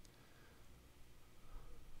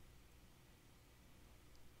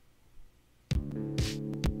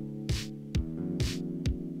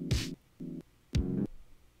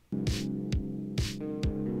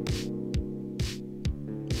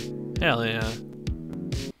 Hell yeah.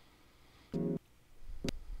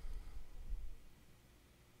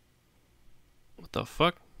 What the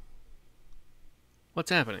fuck? What's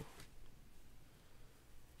happening?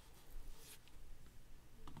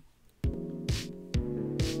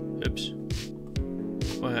 Oops.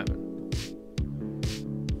 What happened?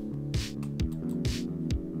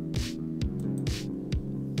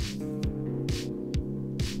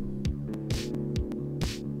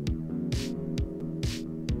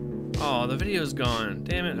 Oh, the video's gone.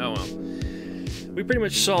 Damn it. Oh well. We pretty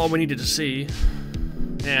much saw what we needed to see.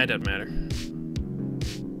 Yeah, it doesn't matter.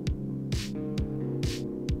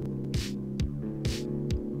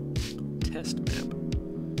 Test map.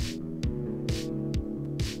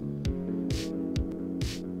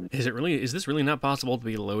 Is this really not possible to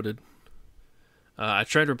be loaded? I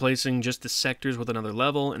tried replacing just the sectors with another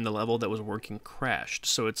level, and the level that was working crashed,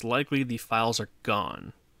 so it's likely the files are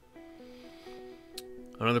gone.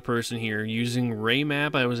 Another person here. Using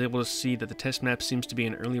RayMap, I was able to see that the test map seems to be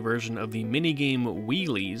an early version of the minigame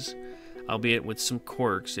Wheelies, albeit with some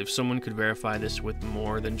quirks. If someone could verify this with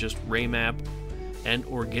more than just RayMap, and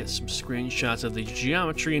or get some screenshots of the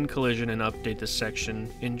geometry and collision and update the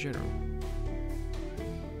section in general.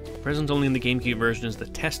 Present only in the GameCube version is the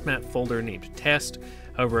test map folder named Test.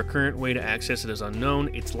 However, a current way to access it is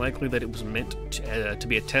unknown. It's likely that it was meant to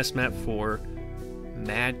be a test map for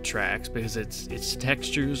Mad Tracks because its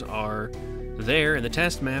textures are there, and the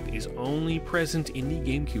test map is only present in the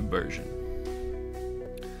GameCube version,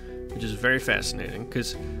 which is very fascinating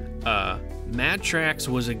because Mad Tracks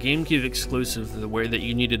was a GameCube exclusive where that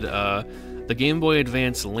you needed the Game Boy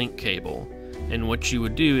Advance link cable, and what you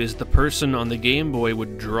would do is the person on the Game Boy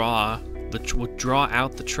would draw out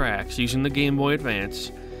the tracks using the Game Boy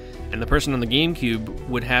Advance, and the person on the GameCube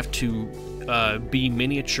would have to be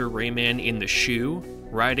miniature Rayman in the shoe,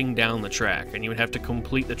 riding down the track, and you would have to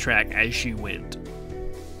complete the track as you went.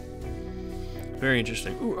 Very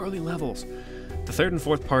interesting. Ooh, early levels. The third and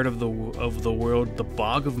fourth part of the world, the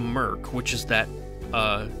Bog of Murk, which is that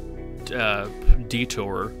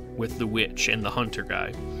detour with the witch and the hunter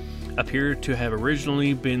guy, appear to have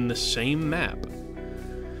originally been the same map,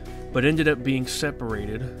 but ended up being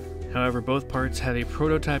separated. However, both parts have a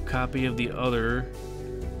prototype copy of the other,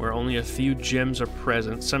 where only a few gems are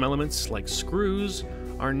present. Some elements, like screws,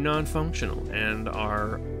 are non-functional, and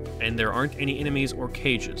there aren't any enemies or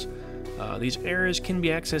cages. These areas can be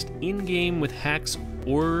accessed in-game with hacks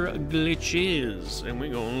or glitches, and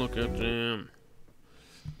we're gonna look at them.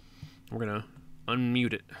 We're gonna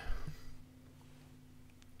unmute it.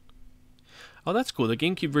 Oh, that's cool. The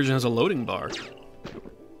GameCube version has a loading bar.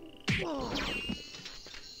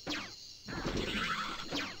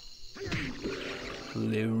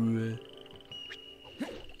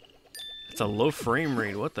 It's a low frame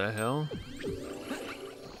rate. What the hell?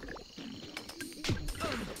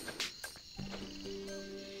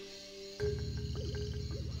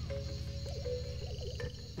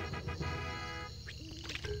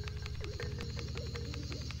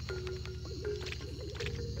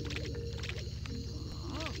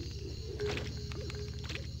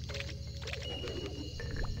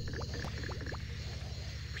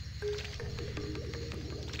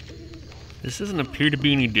 This doesn't appear to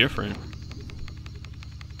be any different.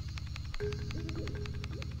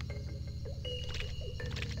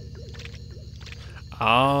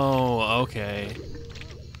 Oh, okay.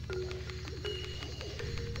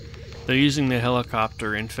 They're using the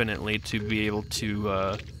helicopter infinitely to be able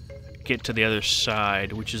to get to the other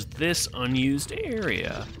side, which is this unused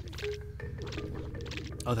area.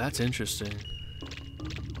 Oh, that's interesting.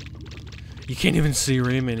 You can't even see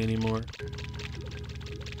Raymond anymore.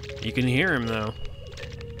 You can hear him, though.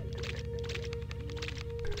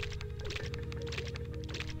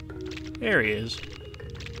 There he is.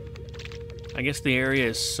 I guess the area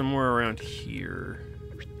is somewhere around here.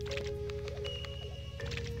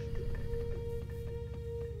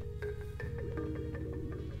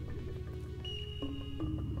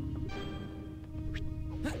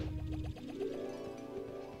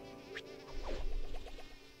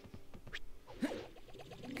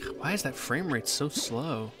 God, why is that frame rate so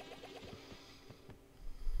slow?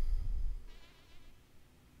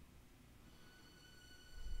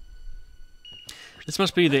 This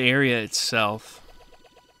must be the area itself.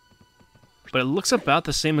 But it looks about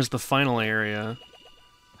the same as the final area.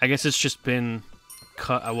 I guess it's just been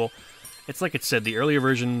cut. Well, it's like it said, the earlier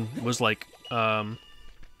version was like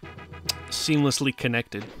seamlessly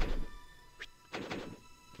connected.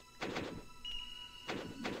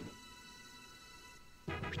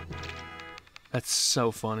 That's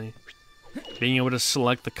so funny. Being able to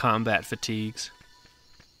select the combat fatigues.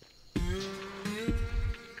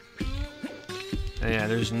 Yeah,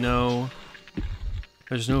 there's no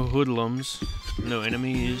hoodlums, no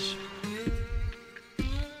enemies.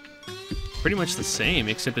 Pretty much the same,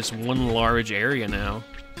 except it's one large area now.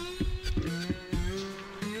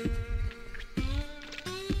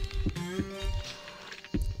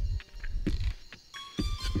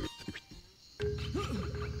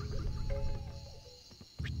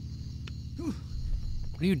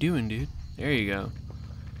 What are you doing, dude? There you go.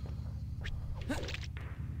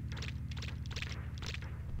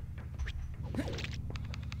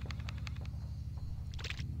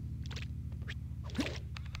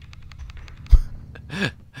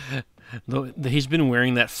 He's been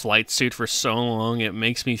wearing that flight suit for so long, it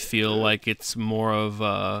makes me feel like it's more of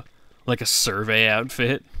like a survey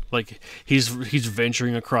outfit. Like he's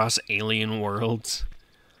venturing across alien worlds.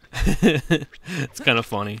 It's kind of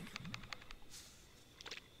funny.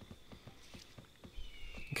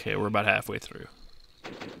 Okay, we're about halfway through.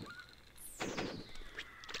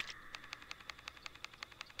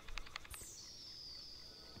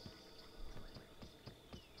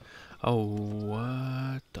 Oh,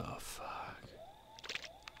 what the fuck?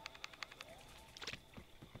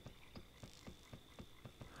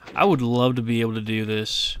 I would love to be able to do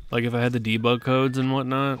this. Like, if I had the debug codes and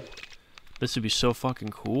whatnot, this would be so fucking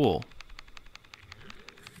cool.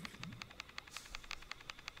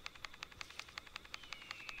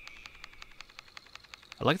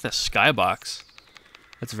 I like the skybox.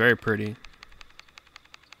 That's very pretty.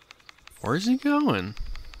 Where's he going?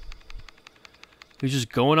 He's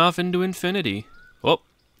just going off into infinity. Oh,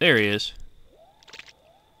 there he is.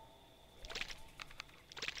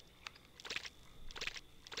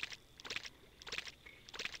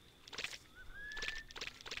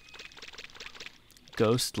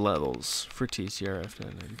 Ghost levels for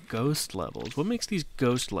TCRF. Ghost levels. What makes these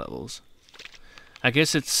ghost levels? I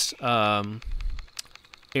guess it's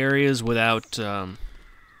areas without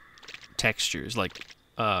textures, like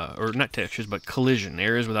or not textures, but collision.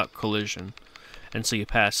 Areas without collision. And so you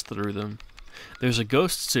pass through them. There's a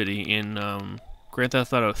ghost city in Grand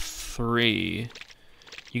Theft Auto 3.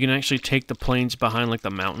 You can actually take the planes behind like the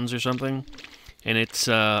mountains or something. And it's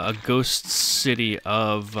a ghost city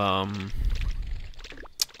of... what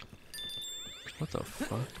the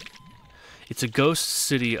fuck? It's a ghost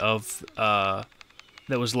city of... that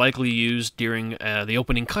was likely used during the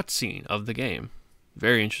opening cutscene of the game.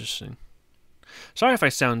 Very interesting. Sorry if I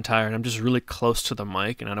sound tired. I'm just really close to the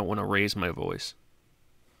mic and I don't want to raise my voice.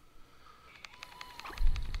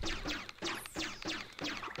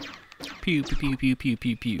 Pew pew pew pew pew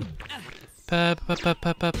pew pew.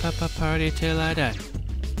 Party till I die.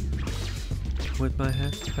 With my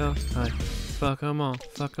head held high. Fuck 'em all.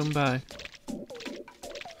 Fuck 'em bye.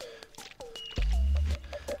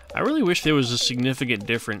 I really wish there was a significant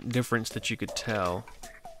difference that you could tell.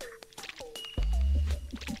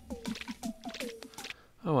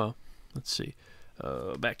 Oh well. Let's see.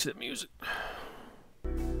 Back to the music.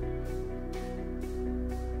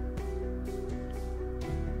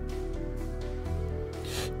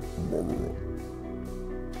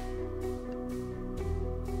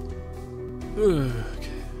 Okay.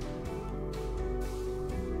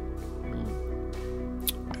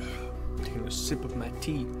 Taking sip of my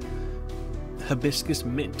tea. Hibiscus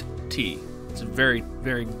mint tea. It's a very,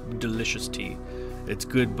 very delicious tea. It's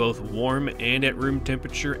good both warm and at room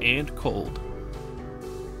temperature and cold.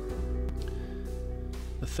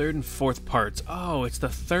 The third and fourth parts. Oh, it's the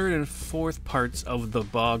third and fourth parts of the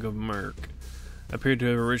Bog of Murk. Appeared to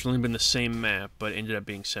have originally been the same map, but ended up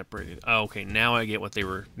being separated. Oh, okay, now I get what they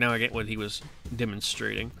were. Now I get what he was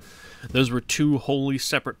demonstrating. Those were two wholly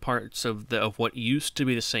separate parts of what used to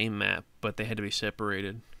be the same map, but they had to be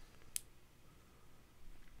separated.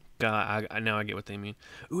 God, now I get what they mean.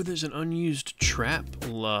 Ooh, there's an unused trap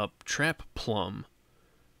plum.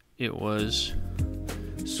 It was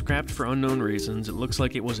scrapped for unknown reasons. It looks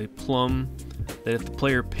like it was a plum that if the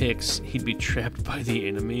player picks, he'd be trapped by the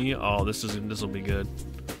enemy. Oh, this will be good.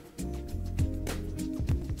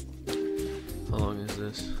 How long is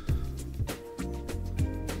this?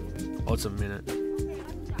 Oh, it's a minute.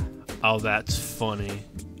 Oh, that's funny.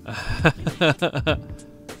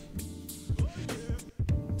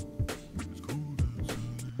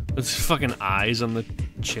 It's fucking eyes on the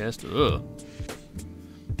chest. Ugh.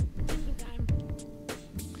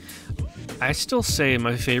 I still say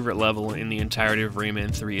my favorite level in the entirety of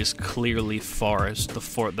Rayman 3 is clearly Forest, the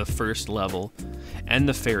first level, and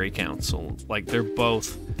the Fairy Council. Like, they're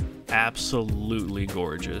both absolutely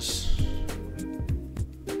gorgeous.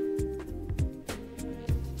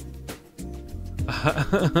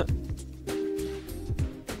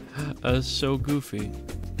 So goofy.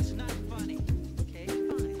 It's not funny. Okay,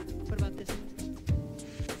 fine. What about this?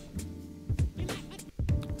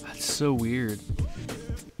 That's so weird.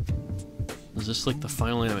 Is this like the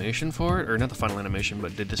final animation for it? Or not the final animation,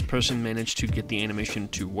 but did this person manage to get the animation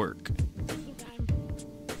to work?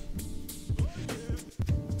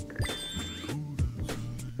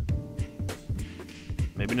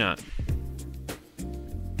 Maybe not.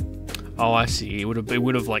 Oh, I see. It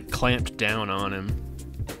would have like clamped down on him.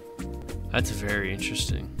 That's very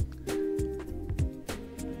interesting.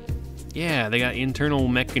 Yeah, they got internal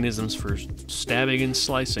mechanisms for stabbing and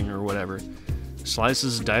slicing or whatever.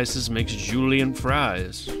 Slices, dices, makes julienne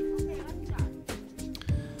fries.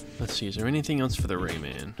 Let's see, is there anything else for the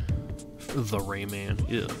Rayman? The Rayman,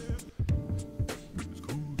 ew.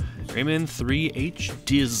 Rayman 3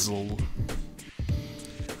 HDizzle.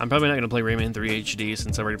 I'm probably not going to play Rayman 3 HD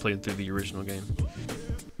since I already played through the original game.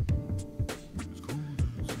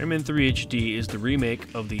 Rayman 3 HD is the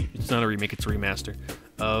remake of the... It's not a remake, it's a remaster.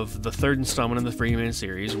 Of the third installment of the Rayman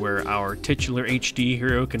series, where our titular HD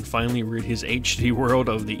hero can finally rid his HD world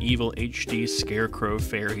of the evil HD scarecrow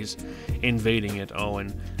fairies invading it. Oh,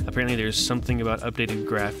 and apparently there's something about updated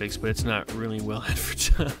graphics, but it's not really well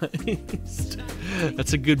advertised.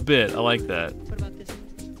 That's a good bit. I like that. What about this?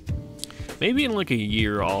 Maybe in like a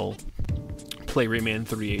year I'll play Rayman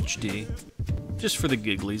 3 HD. Just for the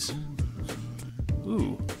gigglies.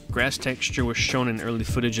 Ooh. Grass texture was shown in early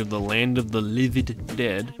footage of the Land of the Livid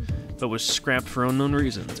Dead, but was scrapped for unknown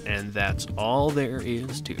reasons, and that's all there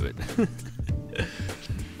is to it.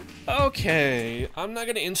 Okay, I'm not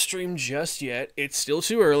gonna in-stream just yet. It's still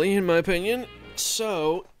too early, in my opinion.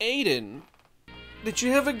 So, Aiden, did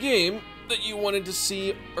you have a game that you wanted to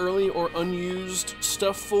see early or unused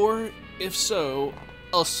stuff for? If so,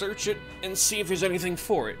 I'll search it and see if there's anything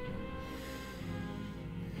for it.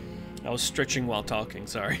 I was stretching while talking,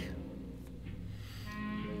 sorry.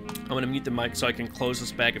 I'm gonna mute the mic so I can close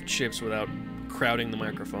this bag of chips without crowding the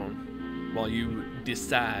microphone while you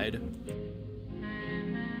decide.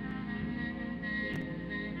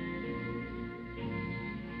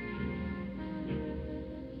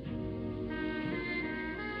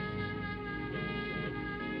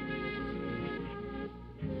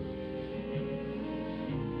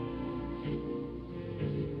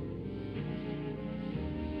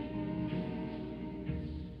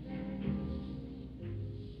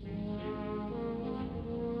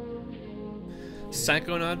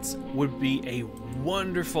 Psychonauts would be a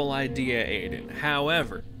wonderful idea, Aiden.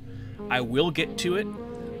 However, I will get to it,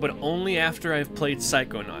 but only after I've played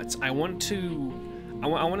Psychonauts. I want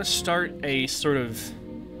to start a sort of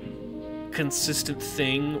consistent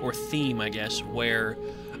thing or theme, I guess, where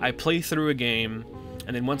I play through a game,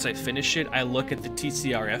 and then once I finish it, I look at the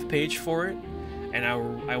TCRF page for it, and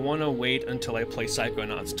I want to wait until I play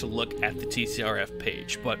Psychonauts to look at the TCRF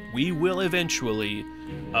page. But we will eventually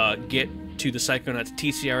get to the Psychonauts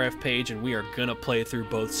TCRF page, and we are gonna play through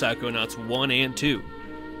both Psychonauts 1 and 2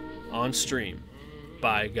 on stream.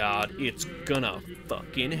 By God, it's gonna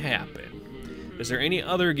fucking happen. Is there any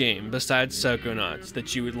other game besides Psychonauts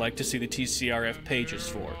that you would like to see the TCRF pages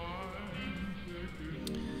for?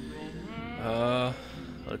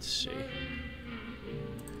 Let's see.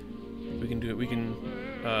 We can do it. We can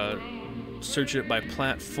search it by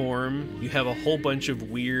platform. You have a whole bunch of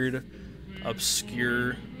weird,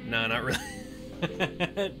 obscure... Nah, not really.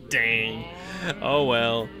 Dang. Oh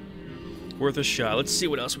well. Worth a shot. Let's see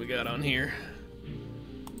what else we got on here.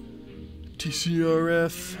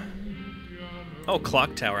 TCRF. Oh,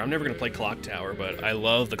 Clock Tower. I'm never going to play Clock Tower, but I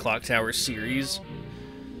love the Clock Tower series.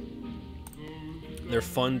 They're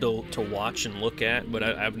fun to watch and look at, but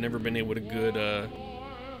I've never been able to good...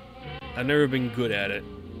 I've never been good at it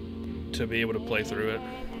to be able to play through it.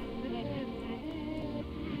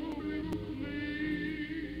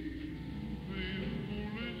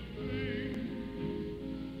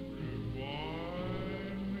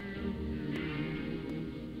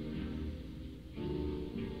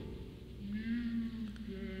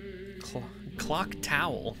 Clock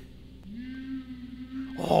Towel.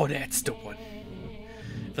 Oh, that's the one.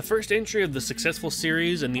 The first entry of the successful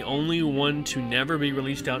series and the only one to never be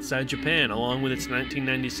released outside Japan, along with its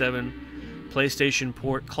 1997 PlayStation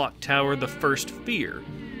port Clock Tower: The First Fear.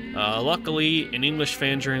 Luckily, an English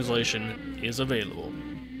fan translation is available.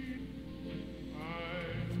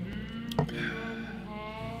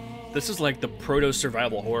 This is like the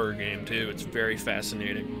proto-survival horror game, too. It's very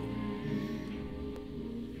fascinating.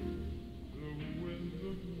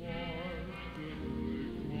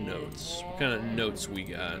 What kind of notes we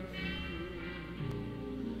got?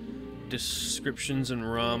 Descriptions and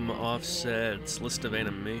ROM offsets. List of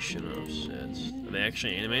animation offsets. Are they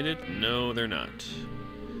actually animated? No, they're not.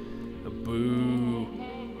 A boo.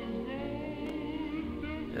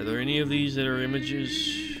 Are there any of these that are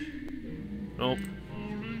images? Nope.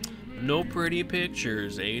 No pretty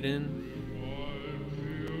pictures, Aiden.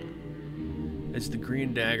 As the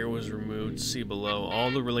green dagger was removed, see below. All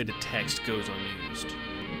the related text goes unused.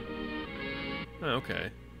 Oh, okay.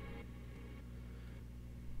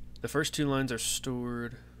 The first two lines are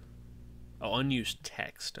stored. Oh, unused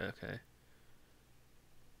text. Okay.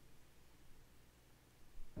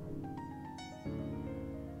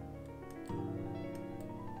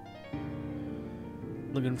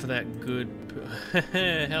 Looking for that good...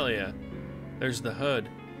 Hell yeah. There's the HUD.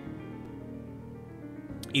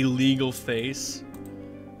 Illegal Face.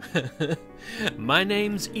 My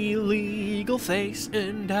name's Illegal Face,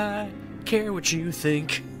 and I care what you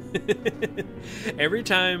think. Every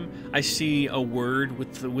time I see a word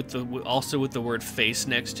with the word face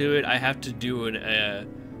next to it, I have to do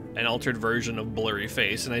an altered version of blurry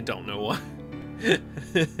face, and I don't know why.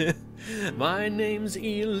 My name's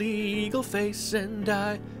Illegal Face, and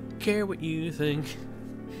I care what you think.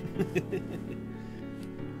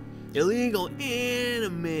 Illegal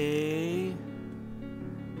anime.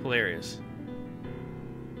 Hilarious.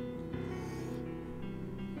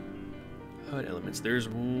 HUD elements. There's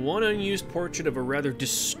one unused portrait of a rather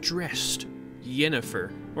distressed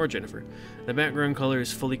Jennifer. The background color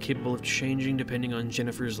is fully capable of changing depending on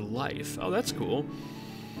Jennifer's life. Oh, that's cool.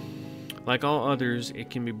 Like all others, it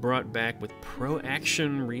can be brought back with Pro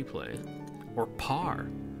Action Replay, or PAR.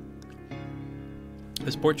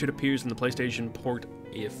 This portrait appears in the PlayStation port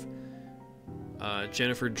if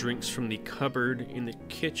Jennifer drinks from the cupboard in the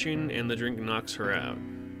kitchen and the drink knocks her out.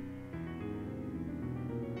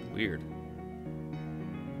 Weird.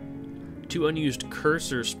 Two unused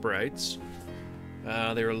cursor sprites.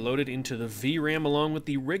 They are loaded into the VRAM along with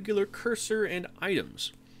the regular cursor and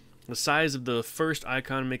items. The size of the first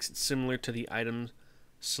icon makes it similar to the item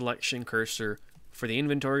selection cursor for the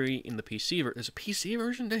inventory in the PC version. There's a PC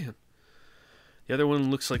version? Damn. The other one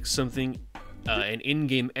looks like something an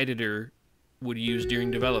in-game editor would use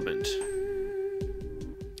during development.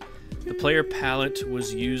 The player palette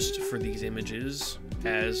was used for these images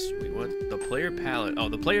as... Wait, what? The player palette... Oh,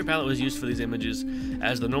 the player palette was used for these images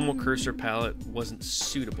as the normal cursor palette wasn't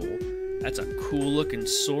suitable. That's a cool-looking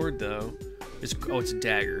sword, though. It's a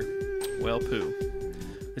dagger. Well, poo.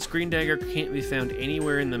 This green dagger can't be found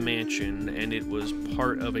anywhere in the mansion, and it was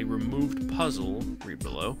part of a removed puzzle, read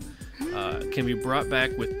below. Can be brought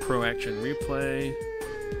back with Pro Action Replay,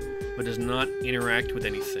 but does not interact with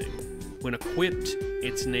anything. When equipped,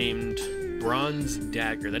 it's named Bronze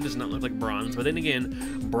Dagger. That does not look like bronze, but then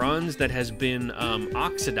again, bronze that has been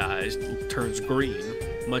oxidized turns green,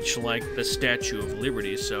 much like the Statue of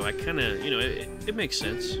Liberty, so I kind of, it makes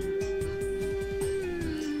sense.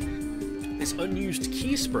 This unused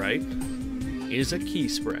key sprite is a key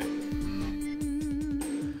sprite.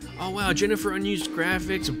 Oh wow, Jennifer unused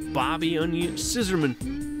graphics, Bobby unused, Scissorman.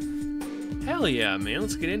 Hell yeah, man,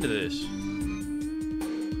 let's get into this.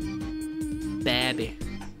 Babby.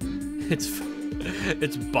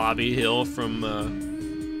 It's Bobby Hill from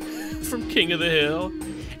King of the Hill.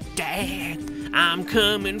 Dad, I'm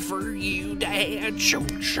coming for you, Dad.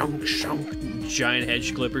 Shunk, shunk, shunk. Giant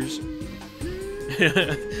hedge clippers.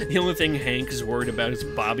 The only thing Hank is worried about is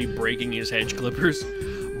Bobby breaking his hedge clippers.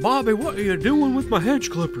 Bobby, what are you doing with my hedge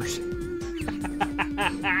clippers?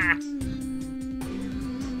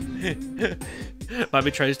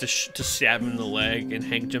 Bobby tries to stab him in the leg, and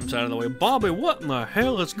Hank jumps out of the way. Bobby, what in the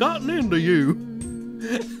hell has gotten into you?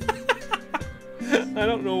 I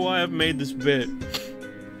don't know why I've made this bit,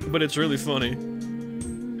 but it's really funny.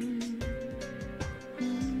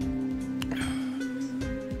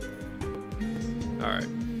 Alright.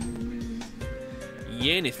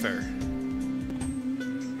 Yennefer.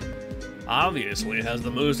 Obviously, it has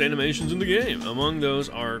the most animations in the game. Among those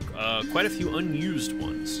are quite a few unused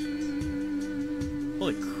ones.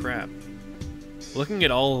 Holy crap. Looking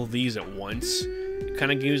at all of these at once, it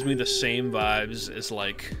kind of gives me the same vibes as,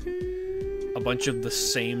 like, a bunch of the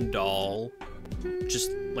same doll,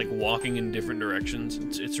 just, like, walking in different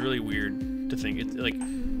directions. It's really weird to think. It's,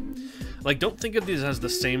 like, don't think of these as the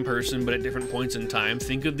same person, but at different points in time.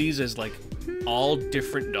 Think of these as, like, all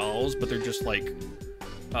different dolls, but they're just, like,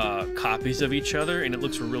 copies of each other, and it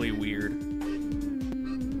looks really weird.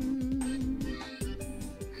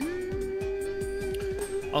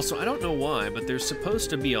 Also, I don't know why, but there's supposed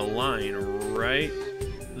to be a line right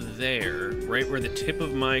there, right where the tip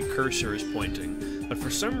of my cursor is pointing. But for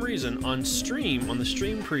some reason, on the stream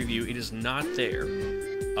preview, it is not there.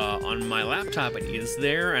 On my laptop, it is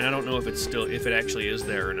there, and I don't know if it actually is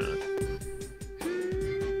there or not.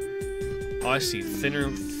 Oh, I see.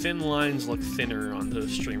 Thin lines look thinner on the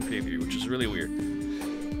stream preview, which is really weird.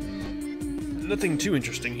 Nothing too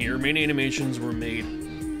interesting here. Main animations were made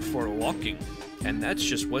for walking, and that's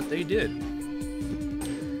just what they did.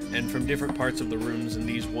 And from different parts of the rooms, and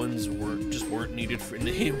these ones weren't needed in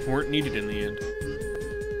the end.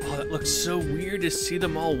 Oh, that looks so weird to see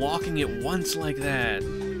them all walking at once like that.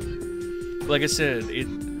 Like I said,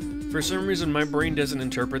 for some reason my brain doesn't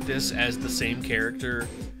interpret this as the same character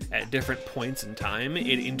at different points in time.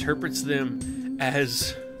 It interprets them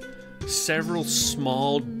as several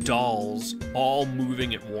small dolls all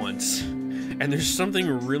moving at once. And there's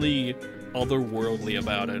something really otherworldly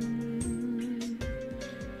about it.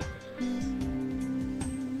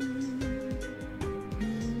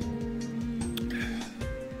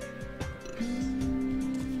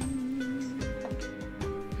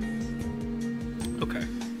 Okay.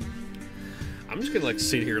 I'm just gonna like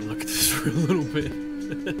sit here and look at this for a little bit.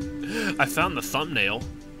 I found the thumbnail,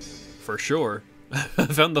 for sure. I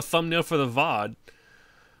found the thumbnail for the VOD.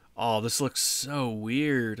 Oh, this looks so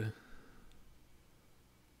weird.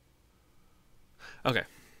 Okay.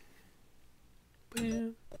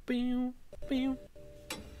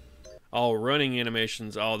 Oh, running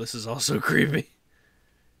animations. Oh, this is also creepy.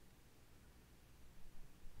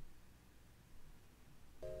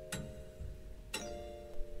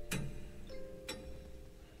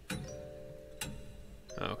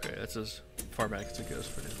 Okay, that's as far back as it goes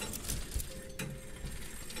for now.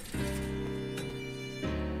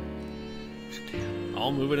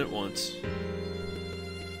 All moving at once.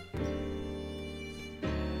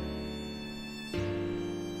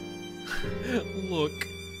 Look.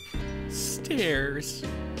 Stairs.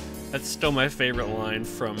 That's still my favorite line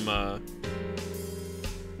from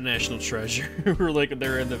National Treasure. Where like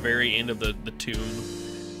they're at the very end of the tomb.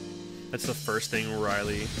 That's the first thing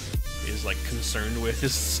Riley is like concerned with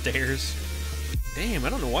is stairs. Damn, I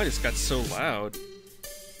don't know why this got so loud.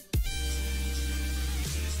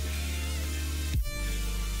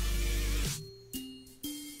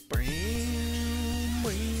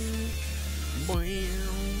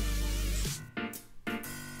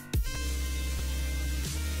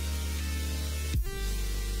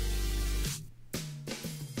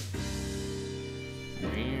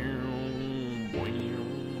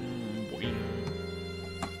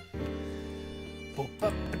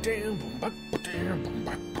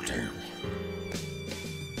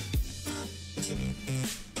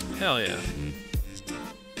 Hell yeah.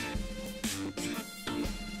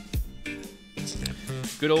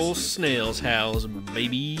 Good old Snail's house,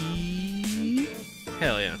 baby.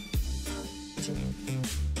 Hell yeah.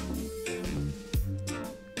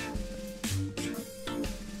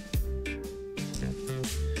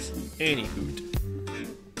 Any hoot.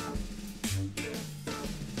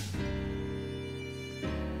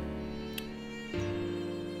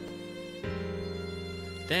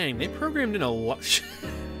 Dang, they programmed in a lot.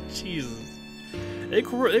 Jesus. They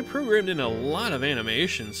programmed in a lot of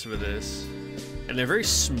animations for this. And they're very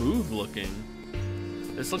smooth looking.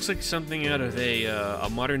 This looks like something out of a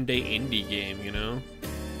modern day indie game, you know?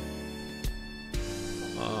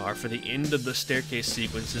 Or for the end of the staircase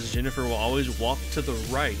sequences, Jennifer will always walk to the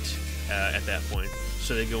right at that point,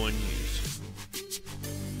 so they go unused.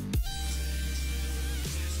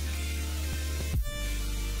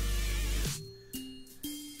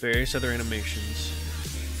 various other animations.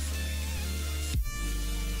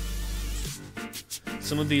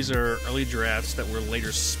 Some of these are early drafts that were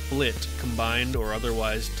later split, combined, or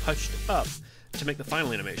otherwise touched up to make the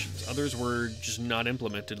final animations. Others were just not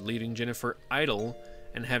implemented, leaving Jennifer idle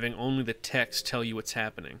and having only the text tell you what's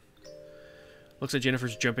happening. Looks like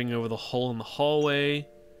Jennifer's jumping over the hole in the hallway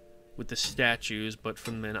with the statues, but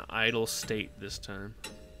from an idle state this time.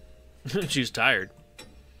 She's tired.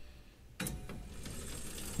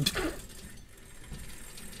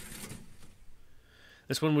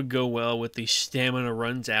 This one would go well with the stamina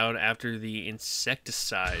runs out after the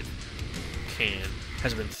insecticide can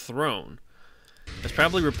has been thrown. It's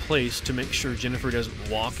probably replaced to make sure Jennifer doesn't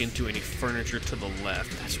walk into any furniture to the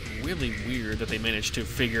left. That's really weird that they managed to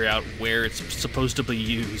figure out where it's supposed to be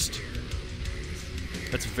used.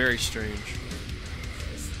 That's very strange.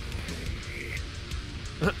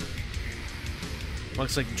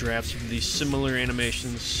 Looks like drafts of these similar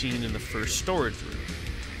animations seen in the first storage room.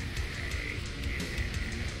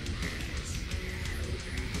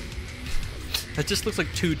 That just looks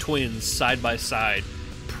like two twins side by side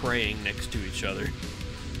praying next to each other.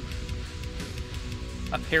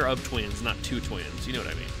 A pair of twins, not two twins. You know what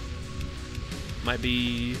I mean. Might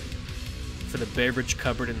be for the beverage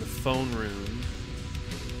cupboard in the phone room.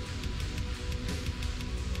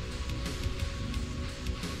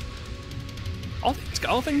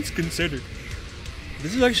 All things considered,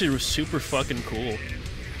 this is actually super fucking cool.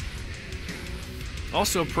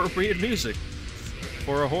 Also appropriate music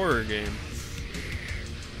for a horror game.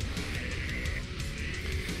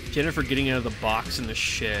 Jennifer getting out of the box in the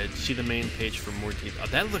shed. See the main page for more detail. Oh,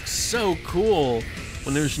 that looks so cool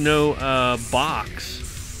when there's no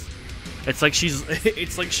box. It's like she's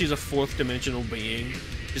a fourth dimensional being,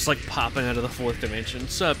 just like popping out of the fourth dimension.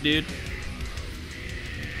 What's up, dude?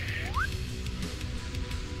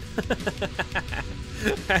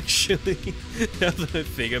 Actually, now that I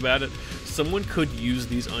think about it, someone could use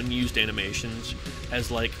these unused animations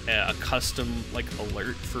as like a custom like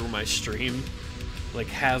alert for my stream. Like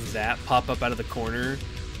have that pop up out of the corner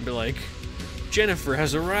and be like, Jennifer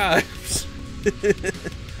has arrived.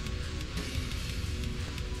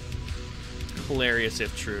 Hilarious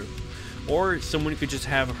if true. Or someone could just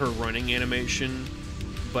have her running animation,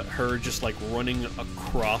 but her just like running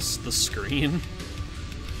across the screen.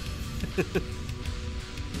 What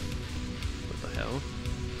the hell?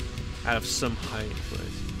 Out of some hiding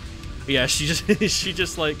place. Yeah, she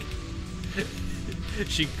just like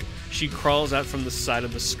she crawls out from the side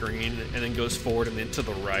of the screen and then goes forward and then to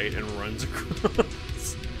the right and runs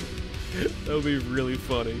across. That would be really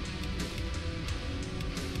funny.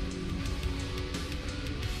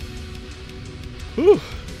 Whew.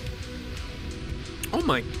 Oh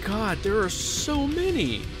my god, there are so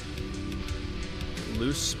many!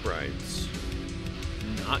 Loose sprites.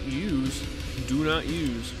 Not use. Do not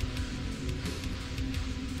use.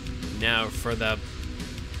 Now for the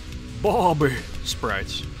Bobby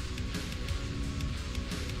sprites.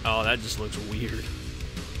 Oh, that just looks weird.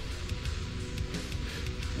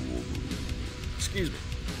 Excuse me.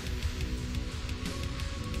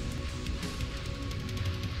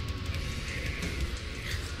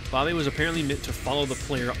 Bobby was apparently meant to follow the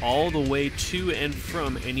player all the way to and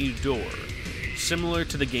from any door, similar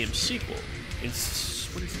to the game's sequel. What is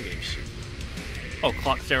the game's sequel? Oh,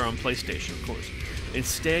 Clock Tower on PlayStation, of course.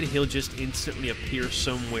 Instead, he'll just instantly appear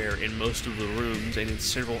somewhere in most of the rooms, and in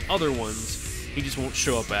several other ones, he just won't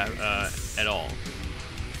show up at all.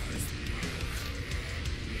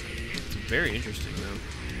 It's very interesting, though.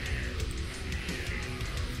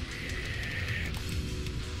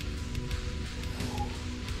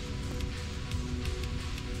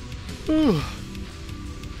 I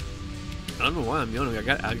don't know why I'm yawning. I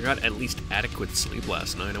got at least adequate sleep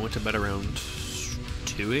last night. I went to bed around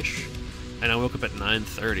 2-ish, and I woke up at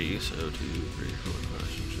 9:30. So 2, 3, 4, 5,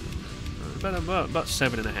 6, 7, about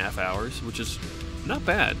 7.5 hours, which is not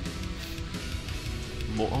bad.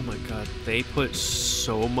 Oh my god, they put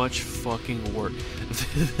so much fucking work.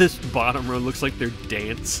 This bottom row looks like they're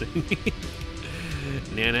dancing.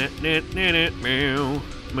 God damn it.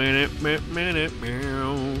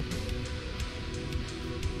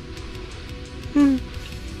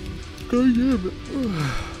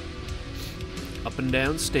 Up and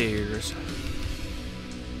down stairs.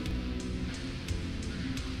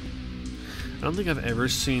 I don't think I've ever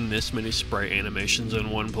seen this many sprite animations in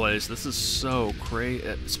one place. This is so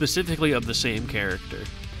crazy. Specifically of the same character.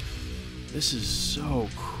 This is so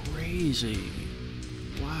crazy.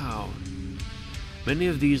 Wow. Many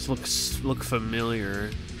of these look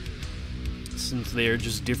familiar, since they are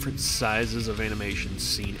just different sizes of animations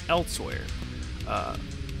seen elsewhere.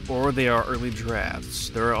 or they are early drafts.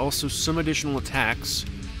 There are also some additional attacks,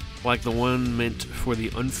 like the one meant for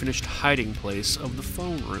the unfinished hiding place of the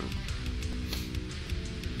phone room.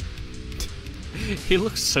 He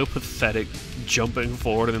looks so pathetic, jumping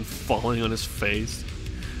forward and then falling on his face.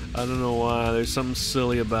 I don't know why, there's something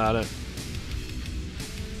silly about it.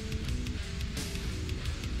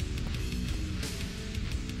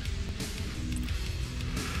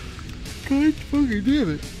 God fucking damn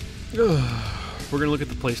it. We're gonna look at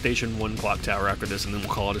the PlayStation 1 clock tower after this, and then we'll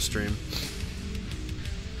call it a stream.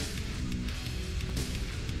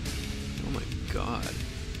 Oh my god.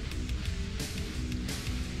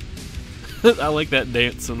 I like that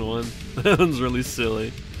dancing one. That one's really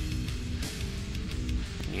silly.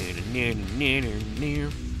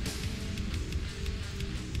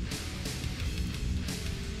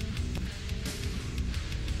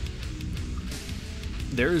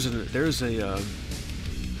 There's a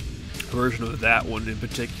version of that one in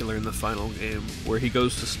particular in the final game where he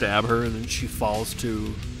goes to stab her and then she falls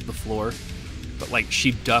to the floor, but like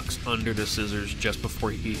she ducks under the scissors just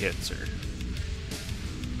before he hits her.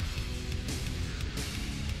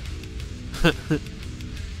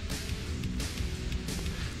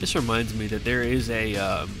 This reminds me that there is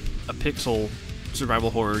a pixel survival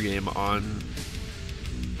horror game on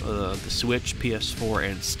the Switch, PS4,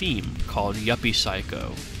 and Steam called Yuppie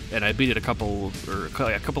Psycho, and I beat it a couple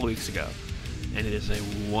of weeks ago, and it is a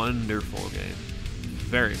wonderful game,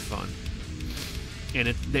 very fun, and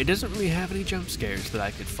it doesn't really have any jump scares that I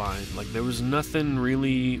could find. Like there was nothing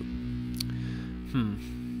really,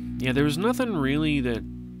 there was nothing really that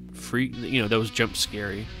that was jump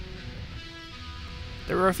scary.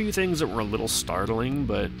 There were a few things that were a little startling,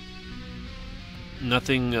 but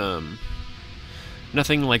nothing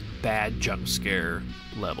like bad jump scare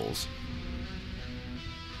levels.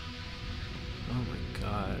 Oh my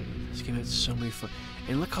god, this game had so many fun.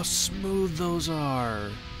 And look how smooth those are.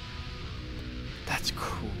 That's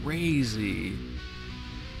crazy.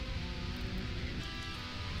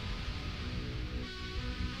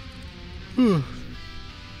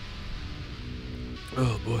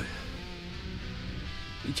 Oh boy.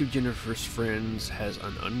 Each of Jennifer's friends has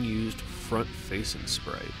an unused front-facing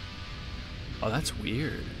sprite. Oh, that's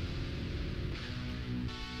weird.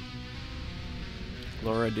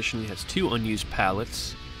 Laura additionally has 2 unused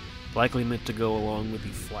palettes, likely meant to go along with the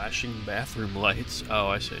flashing bathroom lights. Oh,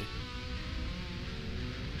 I see.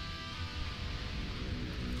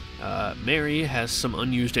 Mary has some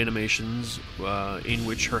unused animations in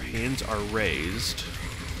which her hands are raised.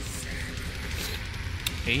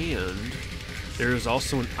 And there is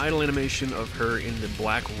also an idle animation of her in the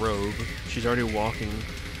black robe. She's already walking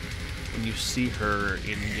when you see her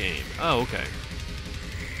in-game. Oh, okay.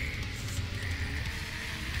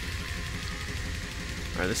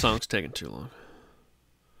 Alright, this song's taking too long.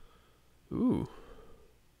 Ooh.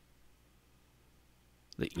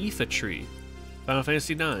 The Aetha Tree. Final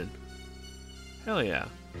Fantasy IX. Hell yeah.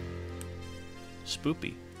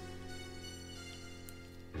 Spoopy.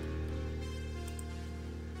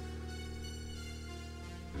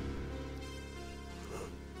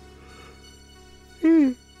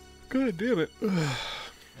 God damn it.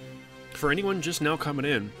 For anyone just now coming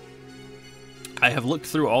in, I have looked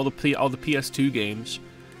through all the PS2 games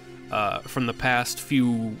from the past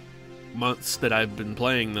few months that I've been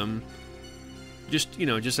playing them. Just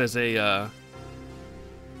as a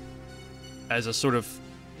sort of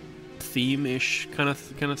theme-ish kind of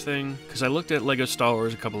thing. Because I looked at Lego Star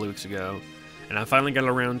Wars a couple of weeks ago, and I finally got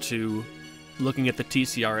around to looking at the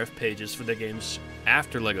TCRF pages for the games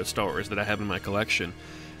after Lego Star Wars that I have in my collection.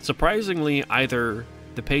 Surprisingly, either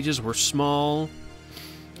the pages were small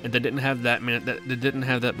and they didn't have that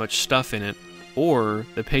much stuff in it, or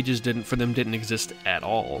the pages didn't exist at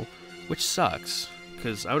all, which sucks.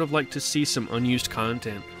 Because I would have liked to see some unused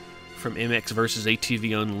content from MX vs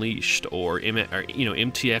ATV Unleashed or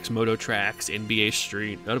MTX Moto Tracks, NBA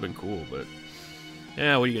Street. That would have been cool, but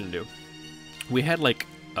yeah, what are you gonna do? We had like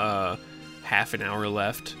half an hour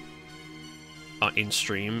left in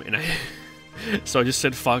stream, and so I just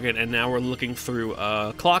said fuck it, and now we're looking through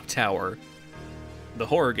Clock Tower, the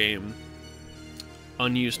horror game,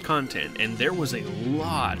 unused content, and there was a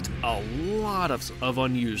lot of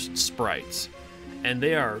unused sprites, and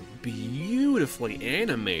they are beautifully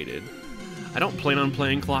animated. I don't plan on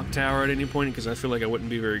playing Clock Tower at any point because I feel like I wouldn't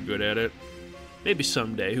be very good at it. Maybe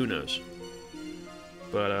someday, who knows.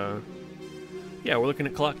 But yeah, we're looking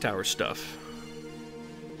at Clock Tower stuff.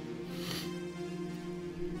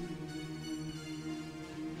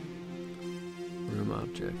 Room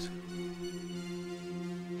object.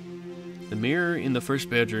 The mirror in the first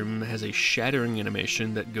bedroom has a shattering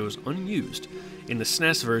animation that goes unused in the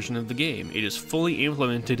SNES version of the game. It is fully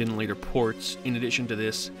implemented in later ports. In addition to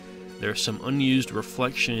this, there are some unused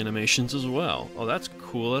reflection animations as well. Oh, that's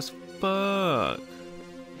cool as fuck.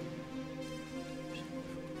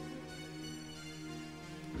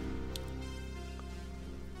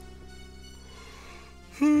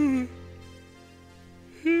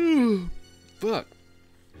 Fuck.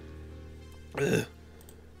 Ugh.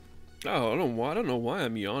 Oh, I don't know why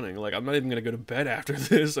I'm yawning. Like, I'm not even gonna go to bed after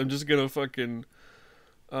this. I'm just gonna fucking,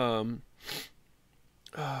 I'm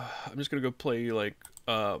just gonna go play like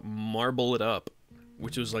Marble It Up,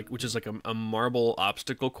 which is like a marble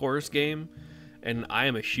obstacle course game, and I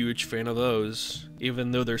am a huge fan of those, even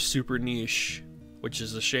though they're super niche, which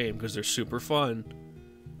is a shame because they're super fun.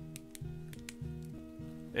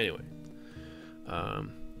 Anyway, but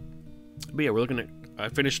yeah, I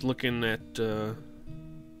finished looking at the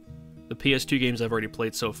PS2 games I've already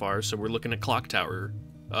played so far, so we're looking at Clock Tower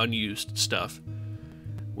unused stuff,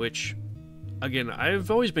 which, again,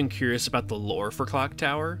 I've always been curious about the lore for Clock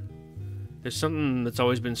Tower. There's something that's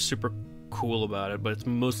always been super cool about it, but it's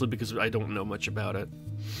mostly because I don't know much about it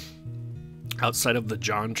outside of the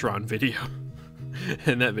JonTron video.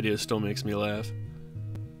 And that video still makes me laugh.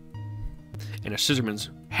 And a Scissorman's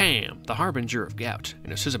Ham, the harbinger of gout,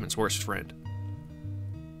 and a Scissorman's worst friend.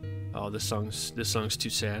 Oh, this song's too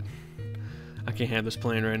sad. I can't have this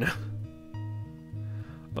playing right now.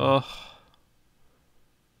 Oh.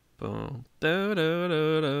 Boom. Da da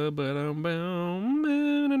da da ba boom.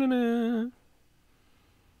 Na na na.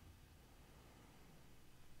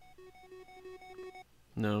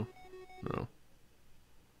 No. No.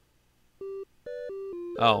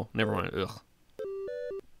 Oh, never mind. Ugh.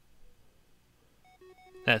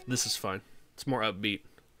 This is fine. It's more upbeat.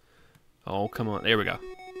 Oh, come on. There we go.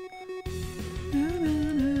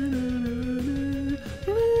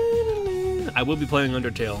 I will be playing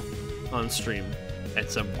Undertale on stream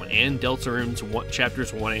at some point, and Deltarune's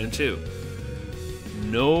chapters 1 and 2.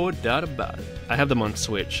 No doubt about it. I have them on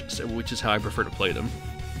Switch, which is how I prefer to play them,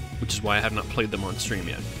 which is why I have not played them on stream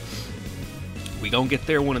yet. We gonna get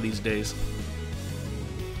there one of these days.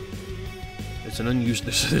 There's an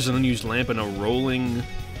unused lamp and a rolling...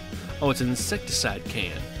 Oh, it's an insecticide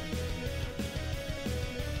can.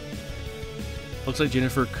 Looks like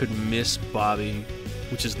Jennifer could miss Bobby,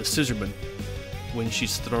 which is the Scissorman, when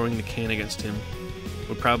she's throwing the can against him.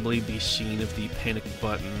 Would probably be seen if the panic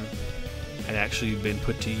button had actually been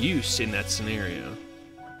put to use in that scenario.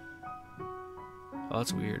 Oh,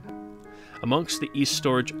 that's weird. Amongst the East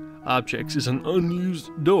storage objects is an unused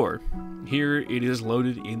door. Here it is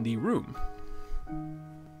loaded in the room.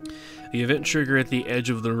 The event trigger at the edge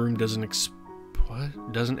of the room doesn't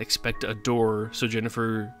expect a door, so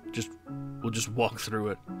Jennifer will just walk through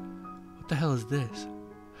it. What the hell is this?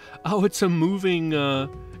 Oh, it's a moving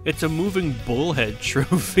bullhead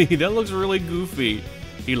trophy. That looks really goofy.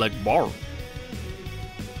 He like bar.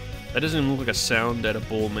 That doesn't even look like a sound that a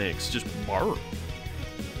bull makes. Just bar.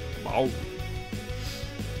 Bar.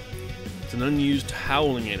 It's an unused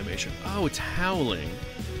howling animation. Oh, it's howling.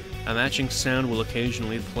 A matching sound will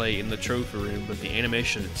occasionally play in the trophy room, but the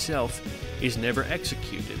animation itself is never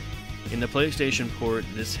executed. In the PlayStation port,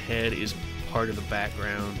 this head is part of the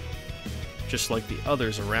background, just like the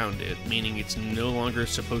others around it, meaning it's no longer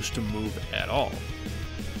supposed to move at all.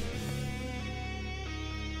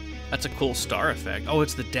 That's a cool star effect. Oh,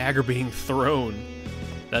 it's the dagger being thrown.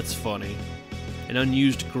 That's funny. An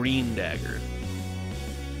unused green dagger.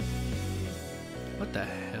 What the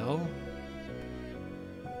hell?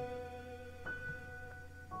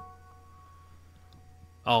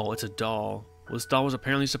 Oh, it's a doll. Well, this doll was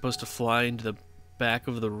apparently supposed to fly into the back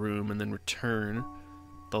of the room and then return.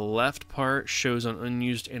 The left part shows an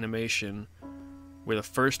unused animation where the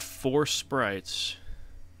first 4 sprites...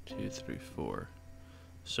 2, 3, 4.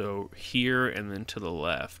 So here and then to the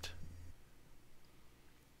left.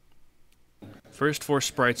 First 4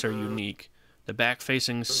 sprites are unique. The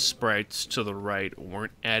back-facing sprites to the right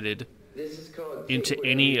weren't added into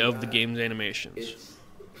any of the game's animations. It's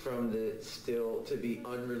from the still to be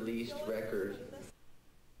unreleased record.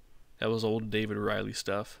 That was old David Riley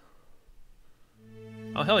stuff.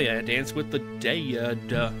 Oh hell yeah, Dance with the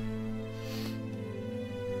Dead.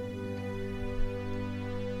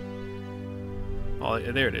 Oh,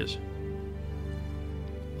 there it is.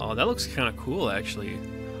 Oh, that looks kind of cool actually.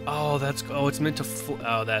 Oh, it's meant to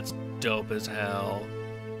oh, that's dope as hell.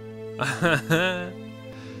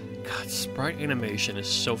 God, sprite animation is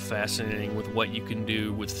so fascinating with what you can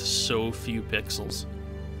do with so few pixels.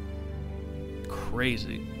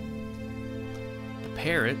 Crazy. The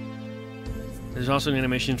parrot. There's also an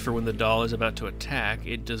animation for when the doll is about to attack.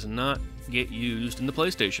 It does not get used in the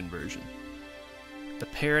PlayStation version. The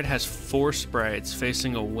parrot has 4 sprites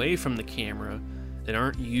facing away from the camera that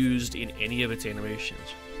aren't used in any of its animations.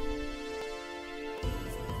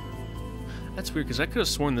 That's weird, because I could have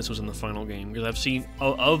sworn this was in the final game, because I've seen,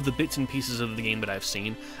 of the bits and pieces of the game that I've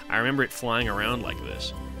seen, I remember it flying around like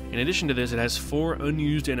this. In addition to this, it has 4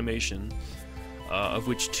 unused animations, of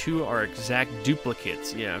which 2 are exact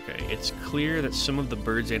duplicates. Yeah, okay. It's clear that some of the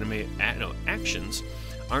bird's actions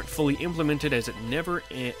aren't fully implemented, as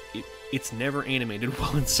it's never animated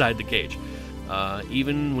while inside the cage,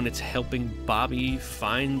 even when it's helping Bobby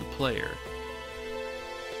find the player.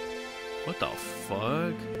 What the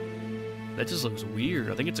fuck? That just looks weird.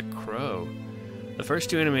 I think it's a crow. The first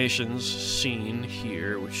 2 animations seen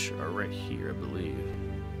here, which are right here, I believe.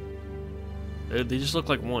 They just look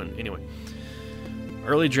like one. Anyway.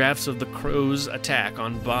 Early drafts of the crow's attack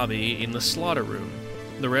on Bobby in the slaughter room.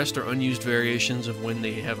 The rest are unused variations of when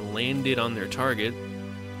they have landed on their target.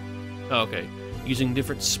 Oh, okay. Using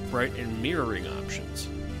different sprite and mirroring options.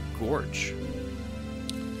 Gorge.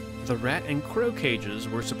 The rat and crow cages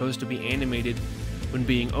were supposed to be animated when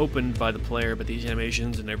being opened by the player, but these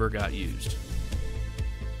animations never got used.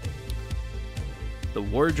 The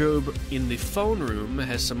wardrobe in the phone room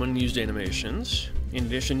has some unused animations. In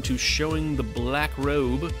addition to showing the black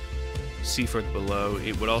robe, see further below,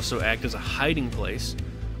 it would also act as a hiding place.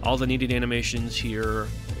 All the needed animations here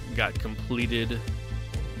got completed,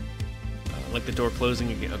 like the door closing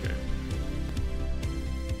again. Okay.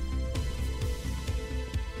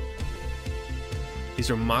 These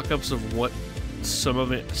are mock-ups of what some of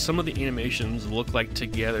the animations look like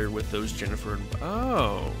together with those Jennifer and...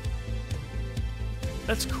 Oh.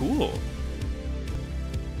 That's cool.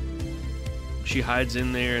 She hides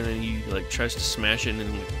in there and then he like tries to smash it and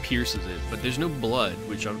then like, pierces it. But there's no blood,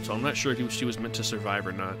 so I'm not sure if she was meant to survive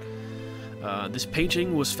or not. This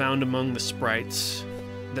painting was found among the sprites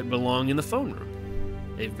that belong in the phone room.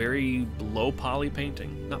 A very low poly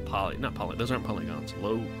painting. Not poly, those aren't polygons.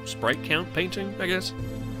 Low sprite count painting, I guess.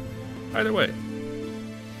 Either way.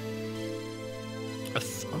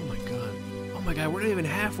 Oh my god, we're not even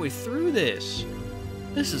halfway through this.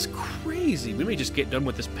 This is crazy. We may just get done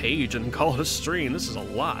with this page and call it a stream. This is a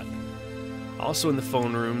lot. Also in the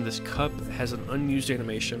phone room, this cup has an unused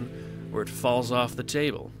animation where it falls off the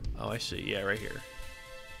table. Oh, I see. Yeah, right here.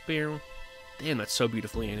 Damn, that's so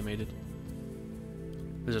beautifully animated.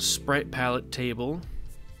 There's a sprite palette table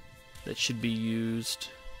that should be used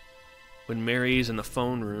when Mary is in the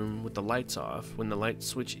phone room with the lights off. When the light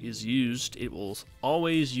switch is used, it will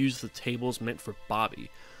always use the tables meant for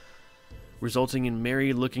Bobby, resulting in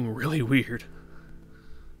Mary looking really weird.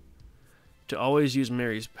 To always use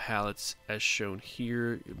Mary's palettes as shown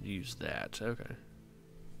here, use that. Okay.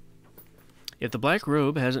 If the black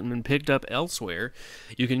robe hasn't been picked up elsewhere,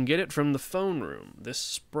 you can get it from the phone room. This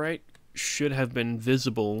sprite should have been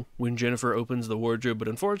visible when Jennifer opens the wardrobe, but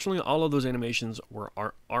unfortunately all of those animations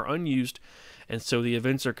are unused, and so the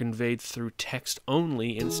events are conveyed through text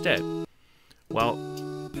only instead. Well,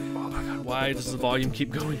 oh my god, why does the volume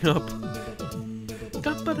keep going up?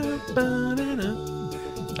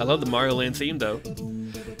 I love the Mario Land theme though.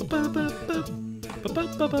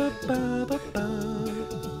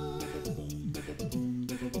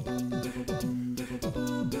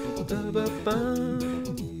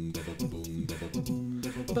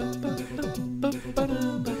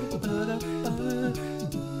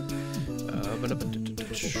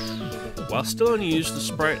 While still unused, the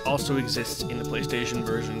sprite also exists in the PlayStation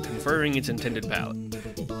version, conferring its intended palette.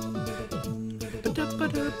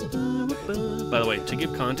 By the way, to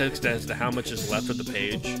give context as to how much is left of the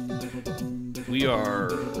page, we are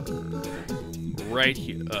right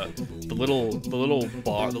here. The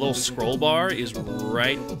little scroll bar is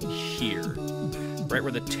right here, right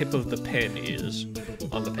where the tip of the pen is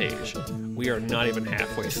on the page. We are not even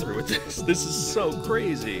halfway through with this. This is so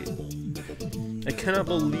crazy. I cannot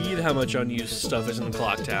believe how much unused stuff is in the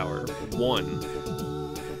clock tower. 1.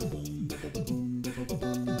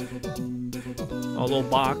 A little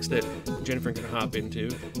box that Jennifer can hop into.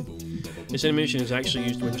 This animation is actually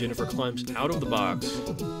used when Jennifer climbs out of the box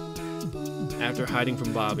after hiding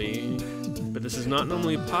from Bobby, but this is not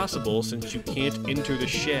normally possible since you can't enter the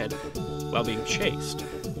shed while being chased.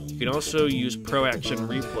 You can also use Pro Action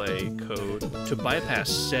Replay code to bypass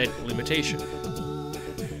said limitation.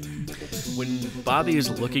 When Bobby is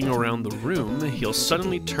looking around the room, he'll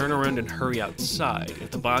suddenly turn around and hurry outside. If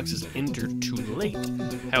the box is entered too late,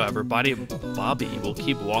 however, Bobby will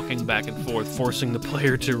keep walking back and forth, forcing the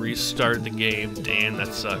player to restart the game. Damn,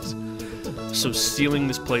 that sucks. so sealing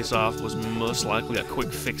this place off was most likely a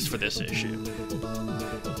quick fix for this issue.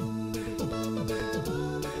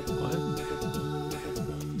 What?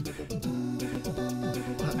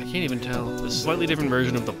 I can't even tell. This is a slightly different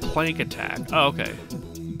version of the plank attack. Oh, okay.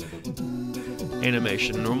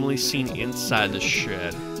 Animation, normally seen inside the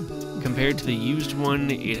shed. Compared to the used one,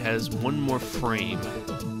 it has one more frame,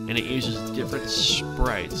 and it uses different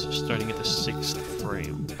sprites starting at the 6th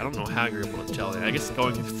frame. I don't know how you're able to tell it. I guess it's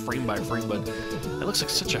going frame by frame, but that looks like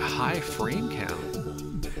such a high frame count.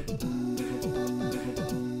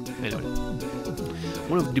 Anyway,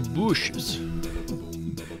 one of the bushes.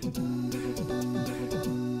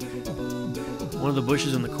 One of the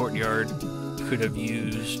bushes in the courtyard could have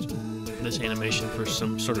used this animation for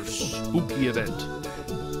some sort of spooky event.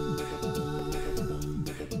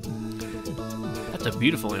 That's a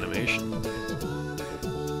beautiful animation.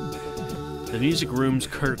 The music room's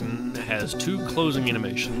curtain has 2 closing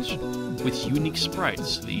animations with unique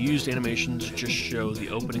sprites. The used animations just show the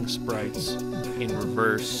opening sprites in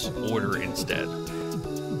reverse order instead.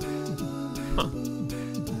 Huh.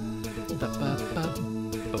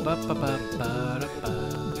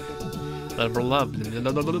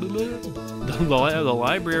 The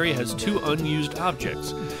library has 2 unused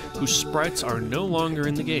objects whose sprites are no longer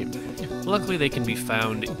in the game. Luckily, they can be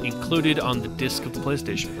found included on the disc of the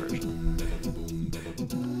PlayStation version.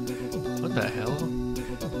 What the hell?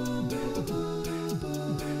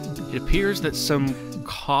 It appears that some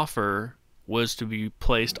coffer was to be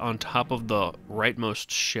placed on top of the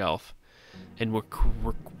rightmost shelf and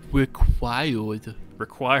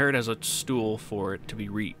required as a stool for it to be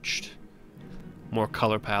reached. More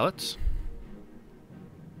color palettes.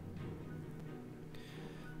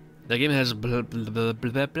 The game has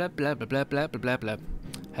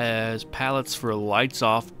has palettes for a lights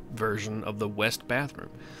off version of the west bathroom.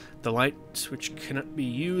 The light switch cannot be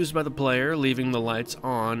used by the player, leaving the lights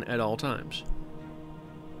on at all times.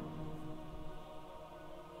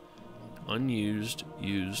 Unused,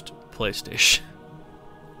 used PlayStation.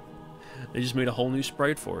 They just made a whole new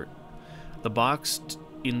sprite for it. The box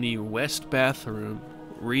in the west bathroom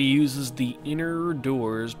reuses the inner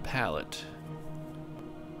doors palette,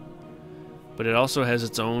 but it also has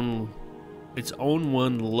its own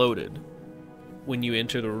one loaded when you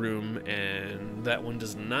enter the room, and that one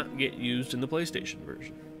does not get used in the PlayStation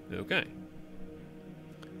version. Okay.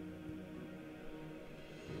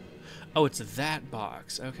 Oh, it's that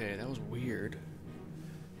box. Okay, that was weird.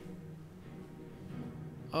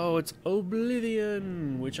 Oh, it's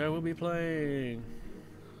Oblivion, which I will be playing,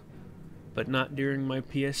 but not during my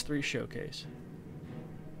PS3 showcase.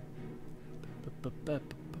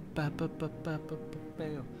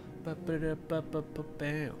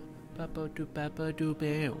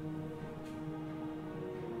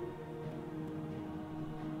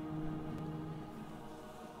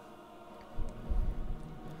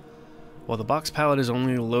 While the box palette is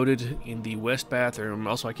only loaded in the west bathroom,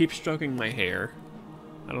 also I keep stroking my hair.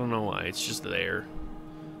 I don't know why, it's just there.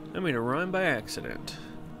 I made a rhyme by accident.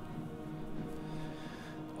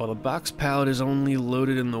 While the box palette is only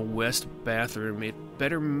loaded in the west bathroom, it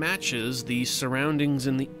better matches the surroundings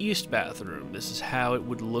in the east bathroom. This is how it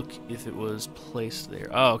would look if it was placed there.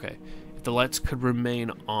 Oh, okay. If the lights could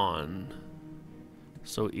remain on.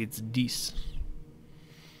 So it's this.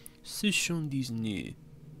 Ce sont Disney.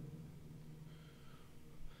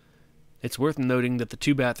 It's worth noting that the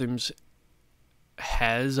 2 bathrooms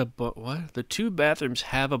the 2 bathrooms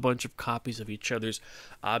have a bunch of copies of each other's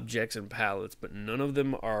objects and palettes, but none of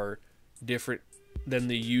them are different than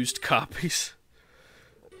the used copies.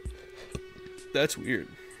 That's weird.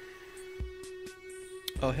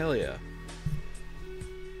 Oh, hell yeah.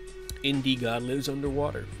 Indie God Lives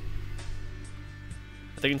Underwater.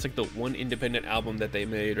 I think it's like the one independent album that they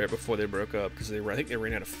made right before they broke up, because I think they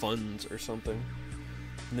ran out of funds or something.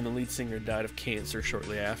 And then the lead singer died of cancer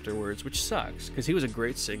shortly afterwards, which sucks, because he was a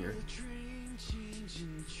great singer.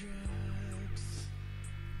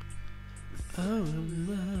 Oh,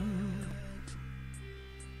 no.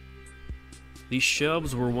 These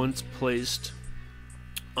shelves were once placed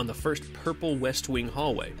on the first purple West Wing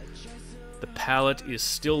hallway. The palette is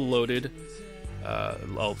still loaded,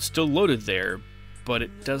 there, but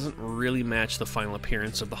it doesn't really match the final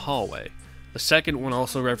appearance of the hallway. The second one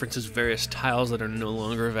also references various tiles that are no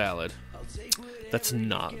longer valid. That's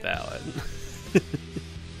not valid.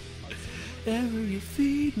 Ever you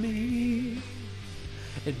feed me,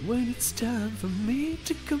 and when it's time for me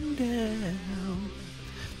to come down,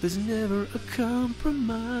 there's never a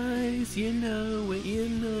compromise, you know it, you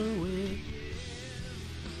know it.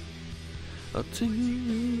 I'll take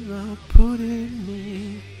you, I'll put in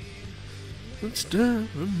me. It's time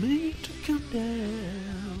for me to come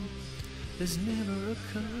down. There's never a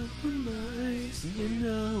compromise. You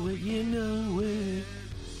know it, you know it.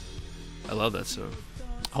 I love that song.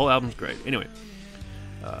 The whole album's great. Anyway,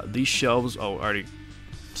 these shelves. Oh, I already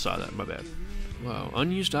saw that. My bad. Wow.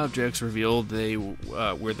 Unused objects revealed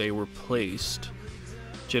where they were placed.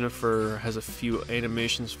 Jennifer has a few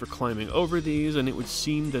animations for climbing over these, and it would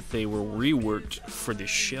seem that they were reworked for the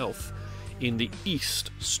shelf in the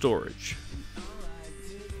east storage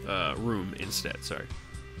room instead. Sorry.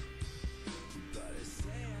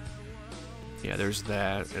 Yeah, there's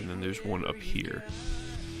that, and then there's one up here.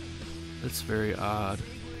 That's very odd.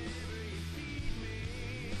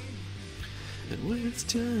 And when it's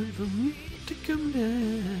time for me to come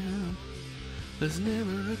down, there's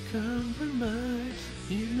never a compromise.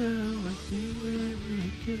 You know I do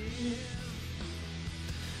every day.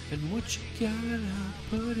 And what you got, I'll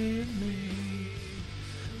put in me.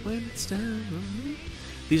 When it's time for me.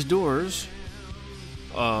 These doors.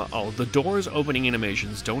 The doors opening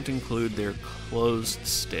animations don't include their closed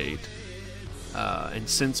state. And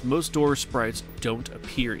since most door sprites don't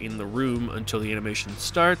appear in the room until the animation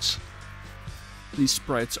starts, these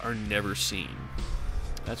sprites are never seen.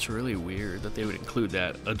 That's really weird that they would include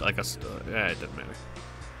that. It doesn't matter.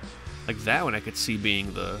 Like that one I could see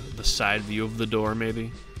being the side view of the door,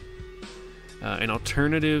 maybe. An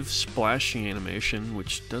alternative splashing animation,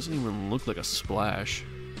 which doesn't even look like a splash,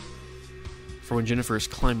 for when Jennifer is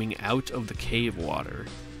climbing out of the cave water.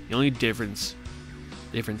 The only differences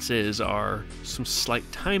are some slight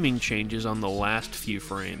timing changes on the last few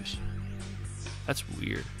frames. That's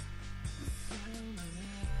weird.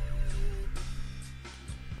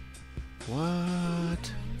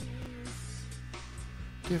 What?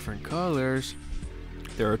 Different colors.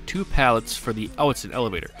 There are two pallets for the... Oh, it's an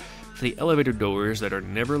elevator. For the elevator doors that are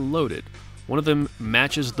never loaded. One of them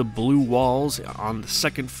matches the blue walls on the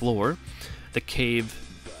second floor. The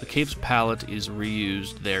cave's pallet is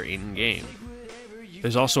reused there in-game.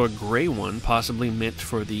 There's also a gray one, possibly meant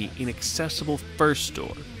for the inaccessible first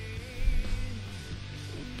door.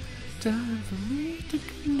 Time for me to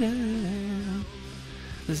come down.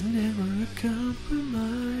 There's never a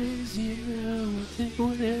compromise, you know, take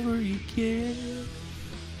whatever you can.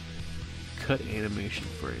 Cut animation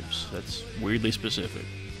frames. That's weirdly specific.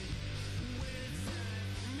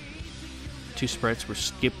 Two sprites were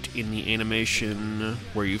skipped in the animation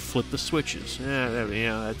where you flip the switches.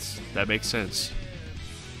 Yeah, that makes sense.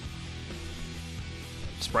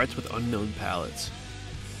 Sprites with unknown palettes.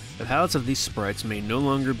 The palettes of these sprites may no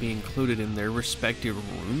longer be included in their respective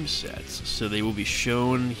room sets, so they will be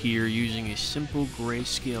shown here using a simple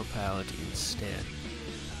grayscale palette instead.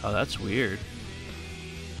 Oh, that's weird.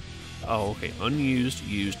 Oh, okay. Unused,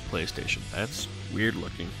 used PlayStation. That's weird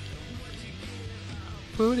looking.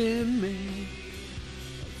 Put in me.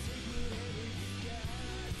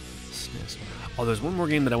 SNES. Oh, there's one more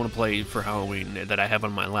game that I want to play for Halloween that I have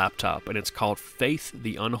on my laptop, and it's called Faith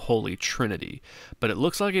the Unholy Trinity. But it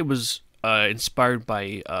looks like it was inspired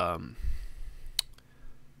by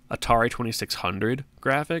Atari 2600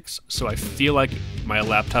 graphics, so I feel like my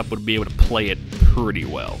laptop would be able to play it pretty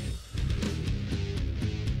well.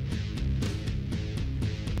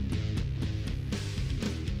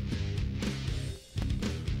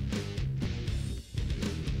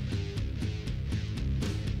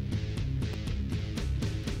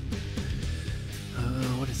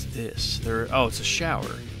 This. Oh, it's a shower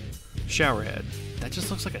head. That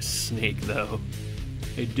just looks like a snake, though.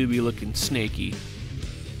 It do be looking snaky.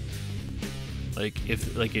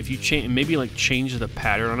 If you change the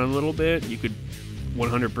pattern on it a little bit, you could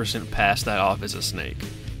 100% pass that off as a snake.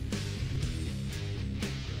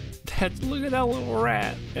 Look at that little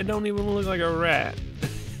rat. It don't even look like a rat.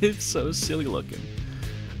 It's so silly looking.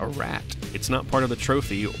 A rat. It's not part of the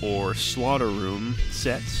trophy or slaughter room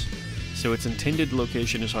sets, so its intended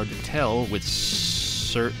location is hard to tell with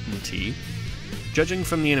certainty. Judging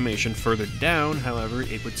from the animation further down, however,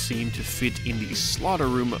 it would seem to fit in the slaughter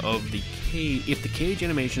room of the cage if the cage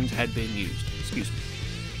animations had been used. Excuse me.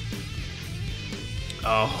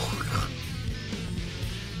 Oh.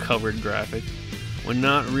 Covered graphic. While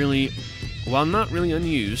not really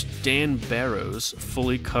unused, Dan Barrows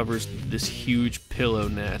fully covers this huge pillow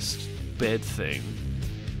nest bed thing.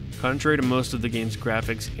 Contrary to most of the game's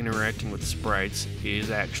graphics, interacting with sprites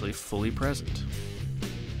is actually fully present.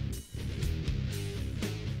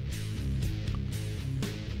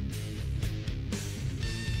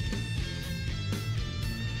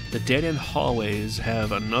 The dead-end hallways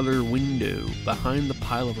have another window behind the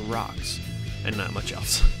pile of rocks, and not much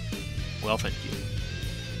else. Well, thank you.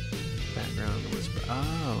 Background whisper.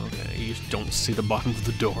 Oh, okay. You just don't see the bottom of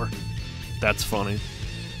the door. That's funny.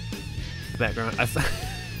 Background.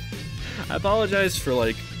 I apologize for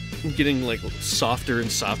like getting like softer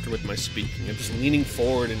and softer with my speaking. I'm just leaning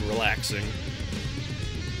forward and relaxing.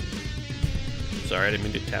 Sorry, I didn't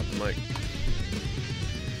mean to tap the mic.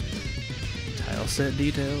 Tile set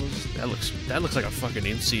details. That looks like a fucking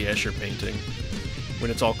N.C. Escher painting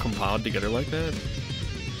when it's all compiled together like that.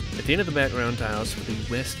 At the end of the background tiles for the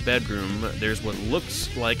west bedroom, there's what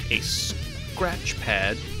looks like a scratch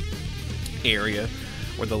pad area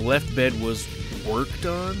where the left bed was worked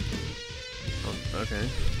on. Oh, okay.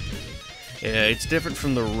 Yeah, it's different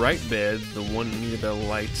from the right bed, the one near the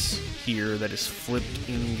lights here that is flipped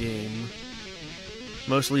in-game.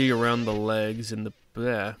 Mostly around the legs and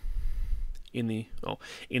the... In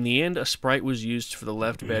the end, a sprite was used for the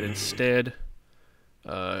left bed instead,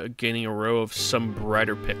 gaining a row of some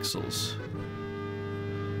brighter pixels.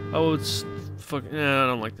 Oh, it's fucking... I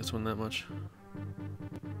don't like this one that much.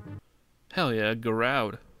 Hell yeah,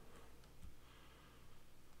 Garoud.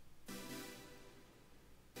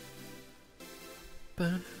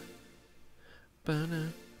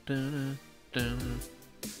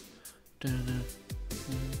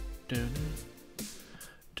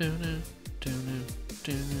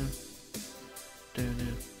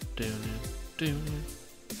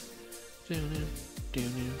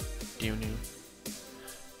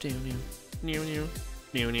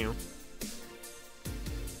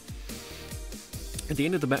 At the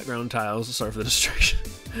end of the background tiles, sorry for the distraction.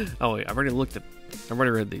 Oh wait, I've already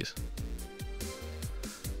read these.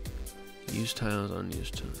 Used tiles,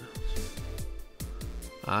 unused tiles.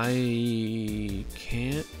 I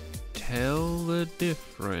can't tell the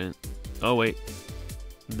difference. Oh wait,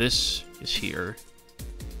 this is here.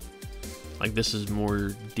 Like this is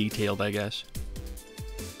more detailed, I guess.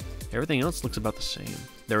 Everything else looks about the same.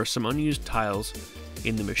 There are some unused tiles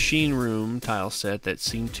in the machine room tile set that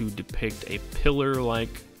seem to depict a pillar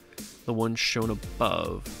like the one shown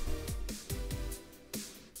above.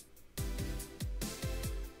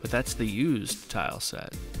 But that's the used tile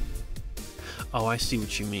set. Oh, I see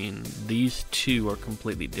what you mean. These two are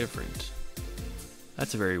completely different.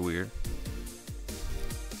 That's very weird.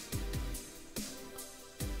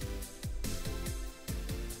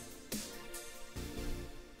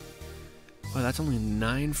 Oh, that's only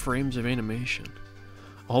 9 frames of animation.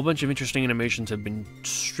 A whole bunch of interesting animations have been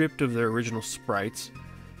stripped of their original sprites,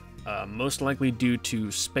 most likely due to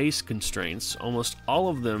space constraints. Almost all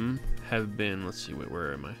of them have been... Let's see, wait,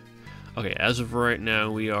 where am I? Okay, as of right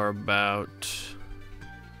now, we are about...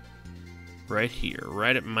 right here,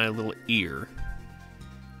 right at my little ear.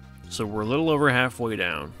 So we're a little over halfway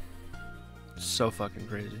down. So fucking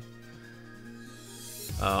crazy.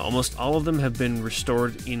 Almost all of them have been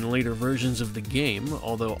restored in later versions of the game,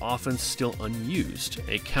 although often still unused.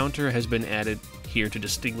 A counter has been added here to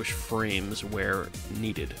distinguish frames where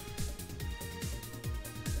needed.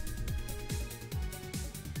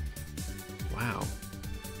 Wow.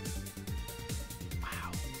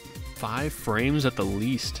 Wow. 5 frames at the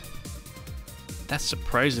least. That's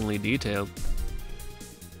surprisingly detailed.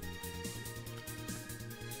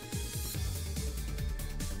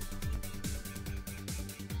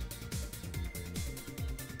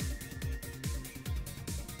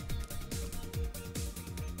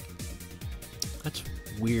 That's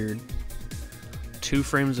weird. 2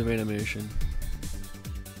 frames of animation.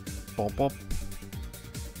 Bop, bop.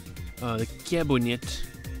 The cabinet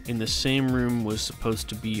in the same room was supposed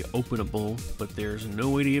to be openable, but there's no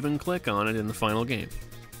way to even click on it in the final game.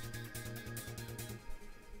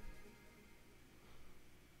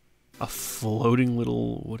 A floating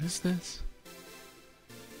little... what is this?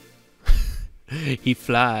 He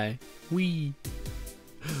fly. Wee.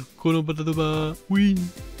 Wee.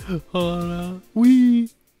 Wee.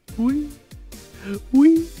 Wee.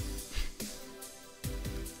 Wee.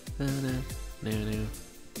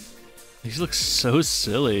 These look so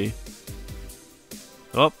silly.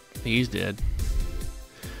 Oh, he's dead.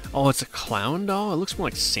 Oh, it's a clown doll? It looks more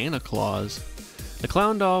like Santa Claus. The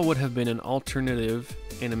clown doll would have been an alternative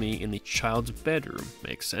enemy in the child's bedroom.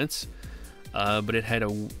 Makes sense. But it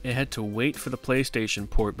had to wait for the PlayStation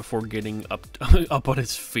port before getting up up on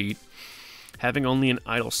its feet, having only an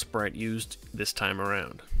idle sprite used this time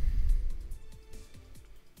around.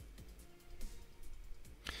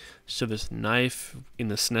 So this knife in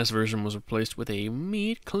the SNES version was replaced with a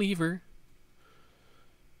meat cleaver.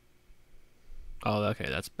 Oh, okay,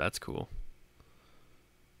 that's cool.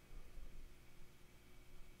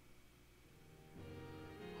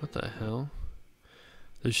 What the hell?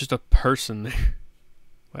 There's just a person there.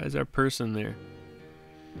 Why is there a person there?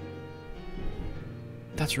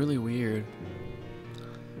 That's really weird.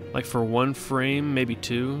 Like for 1 frame, maybe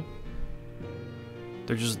 2.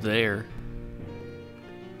 They're just there.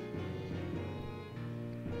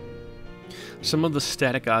 Some of the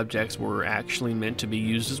static objects were actually meant to be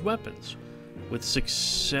used as weapons, with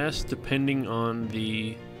success depending on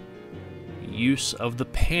the use of the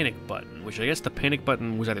panic button, which I guess the panic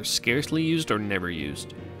button was either scarcely used or never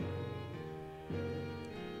used.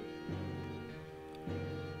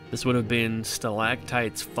 This would have been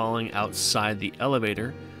stalactites falling outside the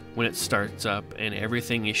elevator when it starts up and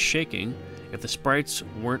everything is shaking. If the sprites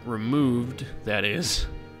weren't removed, that is.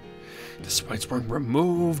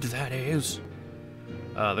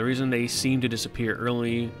 The reason they seem to disappear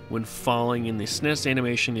early when falling in the SNES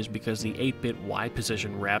animation is because the 8-bit Y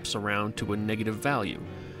position wraps around to a negative value.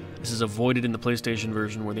 This is avoided in the PlayStation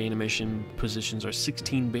version where the animation positions are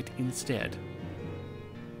 16-bit instead.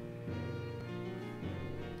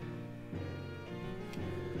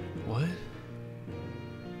 What?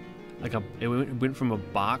 Like it went from a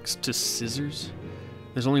box to scissors?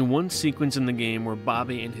 There's only one sequence in the game where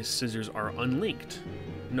Bobby and his scissors are unlinked,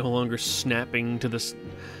 no longer snapping in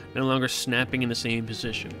the same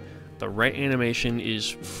position. The right animation is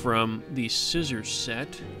from the scissors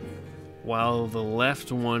set, while the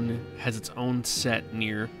left one has its own set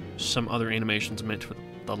near some other animations meant for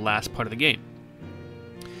the last part of the game.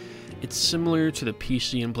 It's similar to the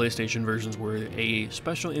PC and PlayStation versions where a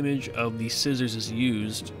special image of the scissors is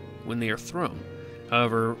used when they are thrown,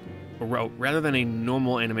 however, rather than a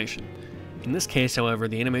normal animation. In this case, however,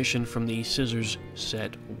 the animation from the scissors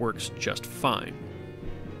set works just fine.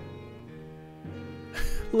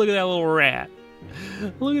 Look at that little rat.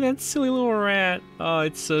 Look at that silly little rat. Oh,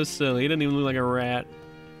 it's so silly. He doesn't even look like a rat.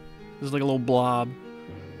 It's like a little blob.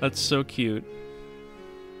 That's so cute.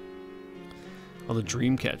 Oh, the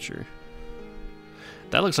Dreamcatcher.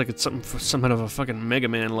 That looks like it's something for some kind of a fucking Mega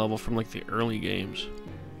Man level from like the early games.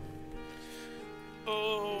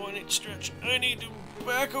 Oh, I need to stretch. I need to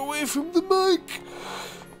back away from the mic.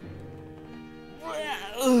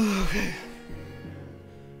 Okay.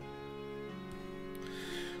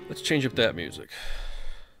 Let's change up that music.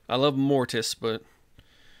 I love Mortis, but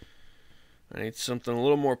I need something a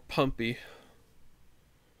little more pumpy.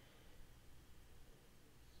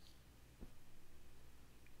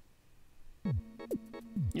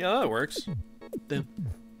 Yeah, that works.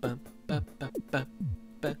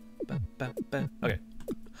 Okay.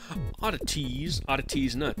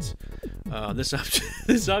 Oddities nuts.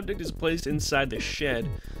 This object is placed inside the shed,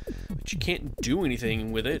 but you can't do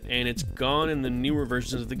anything with it, and it's gone in the newer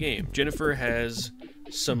versions of the game. Jennifer has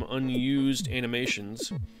some unused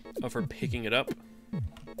animations of her picking it up.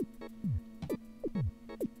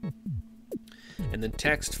 And the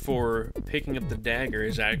text for picking up the dagger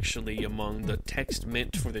is actually among the text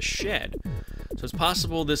meant for the shed. So it's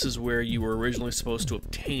possible this is where you were originally supposed to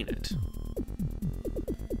obtain it.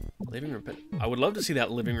 Living room I would love to see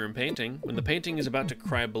that living room painting. When the painting is about to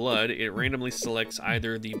cry blood, it randomly selects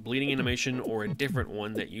either the bleeding animation or a different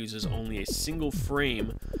one that uses only a single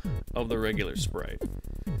frame of the regular sprite.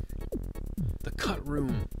 The cut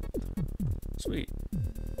room. Sweet.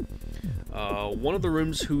 One of the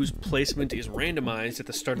rooms whose placement is randomized at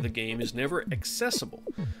the start of the game is never accessible.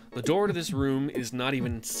 The door to this room is not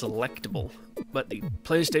even selectable, but the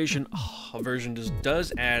PlayStation version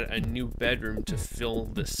does add a new bedroom to fill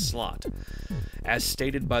this slot. As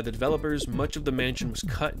stated by the developers, much of the mansion was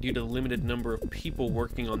cut due to the limited number of people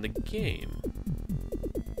working on the game.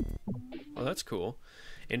 Oh, that's cool.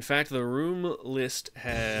 In fact, the room list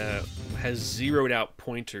has zeroed out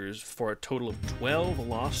pointers for a total of 12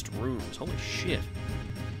 lost rooms. Holy shit.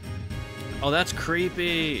 Oh, that's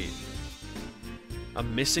creepy. A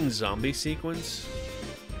missing zombie sequence?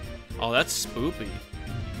 Oh, that's spoopy.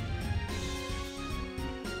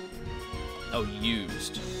 Oh,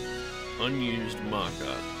 used. Unused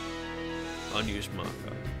mock-up. Unused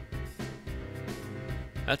mock-up.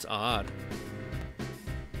 That's odd.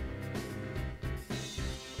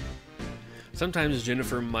 Sometimes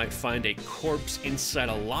Jennifer might find a corpse inside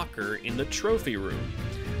a locker in the trophy room.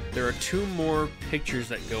 There are 2 more pictures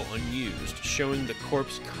that go unused, showing the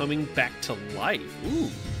corpse coming back to life.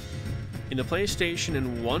 Ooh. In the PlayStation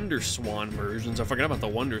and Wonder Swan versions, I forgot about the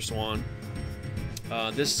Wonder Swan,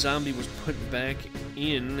 this zombie was put back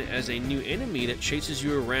in as a new enemy that chases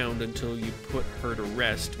you around until you put her to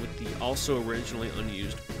rest with the also originally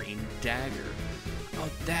unused green dagger. Oh,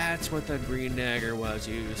 that's what the green dagger was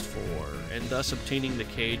used for, and thus obtaining the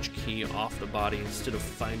cage key off the body instead of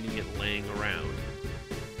finding it laying around.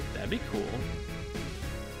 That'd be cool.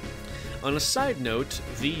 On a side note,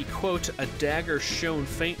 the, quote, a dagger shown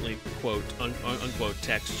faintly, quote, unquote,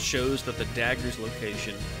 text shows that the dagger's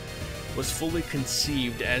location was fully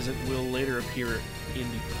conceived as it will later appear in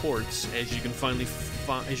the ports, as you can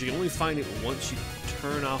only find it once you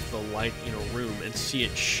turn off the light in a room and see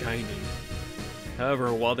it shining.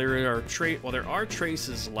 However, while there are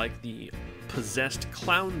traces like the possessed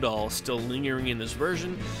clown doll still lingering in this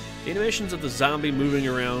version, the animations of the zombie moving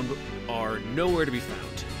around are nowhere to be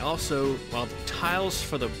found. Also, while the tiles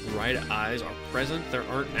for the bright eyes are present, there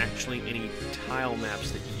aren't actually any tile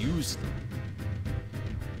maps that use them.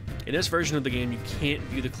 In this version of the game, you can't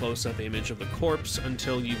view the close-up image of the corpse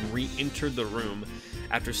until you've re-entered the room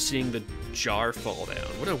after seeing the jar fall down.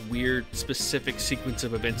 What a weird, specific sequence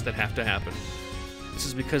of events that have to happen. This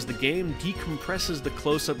is because the game decompresses the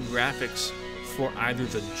close-up graphics for either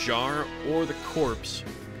the jar or the corpse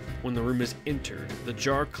when the room is entered. The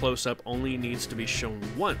jar close-up only needs to be shown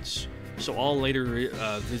once, so all later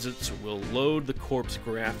visits will load the corpse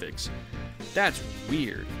graphics. That's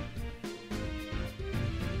weird.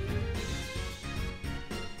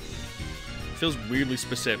 Feels weirdly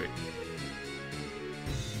specific.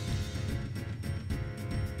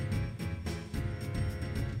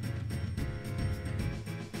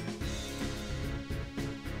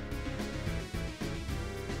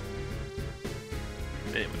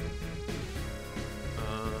 Anyway.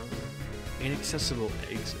 Inaccessible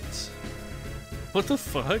exits. What the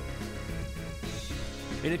fuck?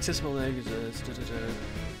 Inaccessible exits.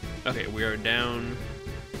 Okay, we are down.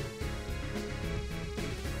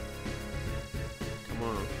 Come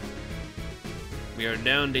on. We are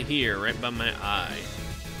down to here, right by my eye.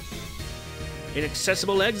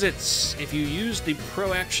 Inaccessible exits. If you use the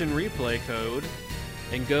Pro Action Replay code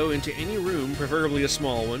and go into any room, preferably a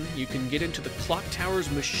small one, you can get into the Clock Tower's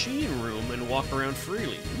machine room and walk around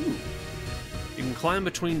freely. Ooh. You can climb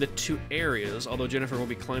between the two areas, although Jennifer will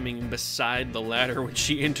be climbing beside the ladder when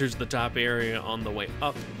she enters the top area on the way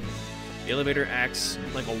up. The elevator acts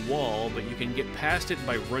like a wall, but you can get past it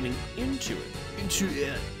by running into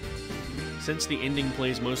it. Since the ending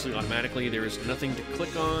plays mostly automatically, there is nothing to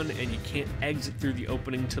click on, and you can't exit through the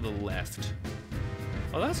opening to the left.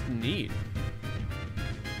 Oh, that's neat.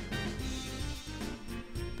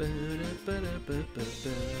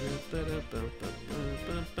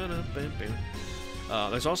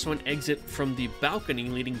 There's also an exit from the balcony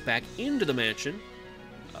leading back into the mansion.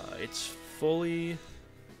 It's fully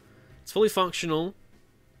functional,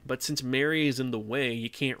 but since Mary is in the way, you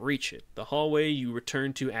can't reach it. The hallway you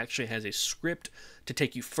return to actually has a script to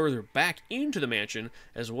take you further back into the mansion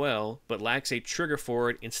as well, but lacks a trigger for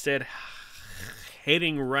it. Instead,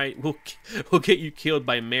 heading right will get you killed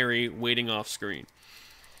by Mary waiting off screen.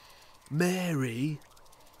 Mary.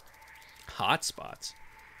 Hotspots.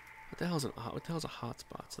 What the hell is a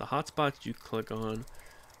hotspot? The hotspots you click on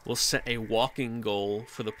will set a walking goal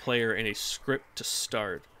for the player and a script to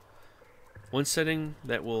start. One setting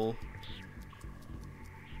that will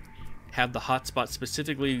have the hotspot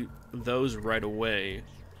specifically those right away,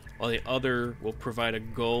 while the other will provide a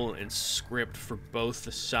goal and script for both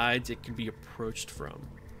the sides it can be approached from.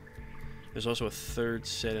 There's also a third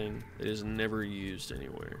setting that is never used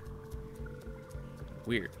anywhere.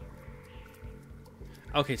 Weird.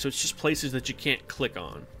 Okay, so it's just places that you can't click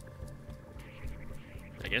on.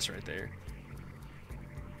 I guess right there.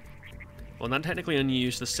 Well, not technically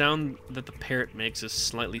unused, the sound that the parrot makes is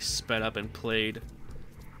slightly sped up and played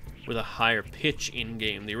with a higher pitch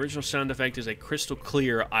in-game. The original sound effect is a crystal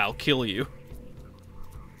clear, "I'll kill you."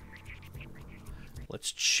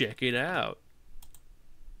 Let's check it out.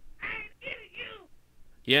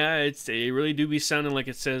 Yeah, they really do be sounding like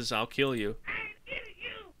it says, "I'll kill you."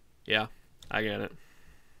 Yeah, I get it.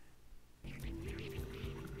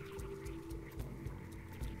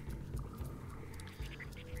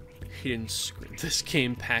 Hidden script. This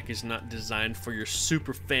game pack is not designed for your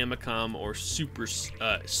Super Famicom or Super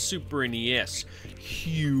NES.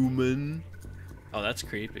 Human. Oh, that's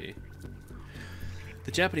creepy.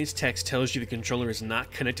 The Japanese text tells you the controller is not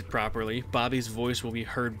connected properly. Bobby's voice will be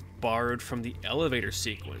heard borrowed from the elevator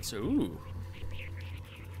sequence. Ooh.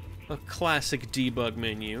 A classic debug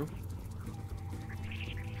menu.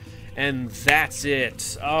 And that's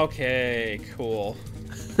it. Okay, cool.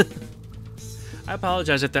 I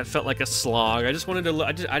apologize if that felt like a slog. I just wanted to.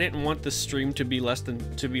 I didn't want the stream to be less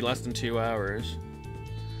than 2 hours.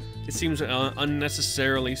 It seems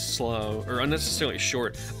unnecessarily slow or unnecessarily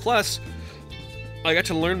short. Plus, I got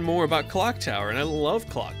to learn more about Clock Tower, and I love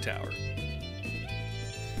Clock Tower.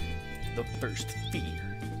 The First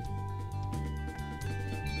Fear.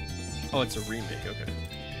 Oh, it's a remake. Okay.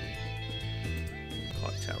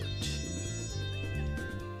 Clock Tower 2.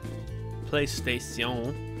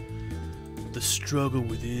 PlayStation. The struggle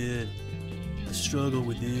within. The struggle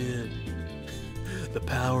within. The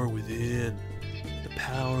power within. The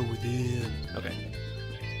power within. Okay.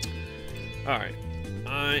 Alright.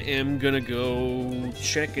 I am gonna go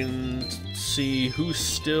check and see who's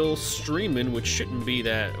still streaming, which should be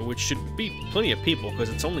plenty of people, because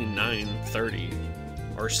it's only 9:30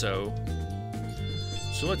 or so.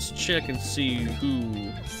 So let's check and see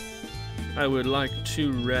who I would like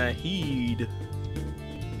to raid.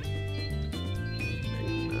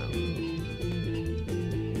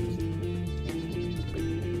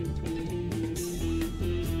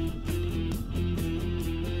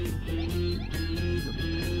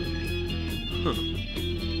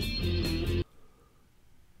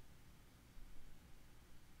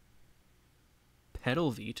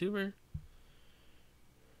 Pedal VTuber?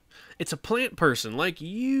 It's a plant person like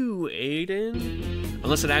you, Aiden.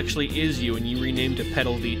 Unless it actually is you and you renamed to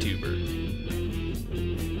Pedal VTuber.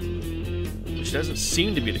 Which doesn't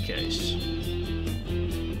seem to be the case.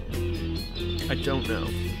 I don't know.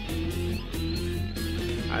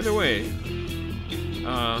 Either way.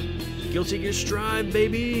 Guilty Gear Strive,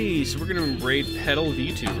 baby! So we're gonna raid Pedal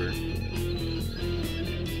VTuber.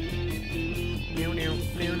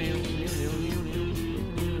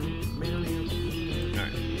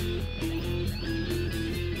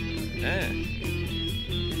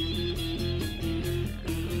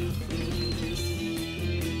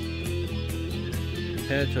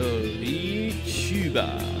 Pedal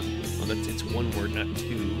VTuber. Oh, it's one word, not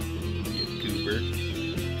two. You goober.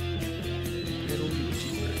 Pedal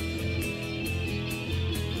VTuber.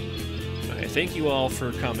 Alright, thank you all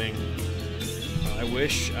for coming. I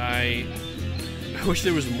wish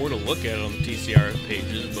there was more to look at on the TCRF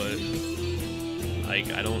pages, but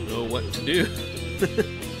like I don't know what to do.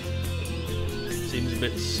 Seems a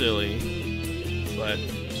bit silly, but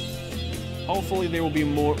hopefully there will be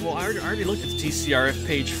more. Well, I already looked at the TCRF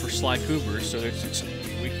page for Sly Cooper, so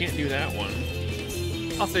we can't do that one.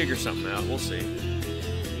 I'll figure something out. We'll see.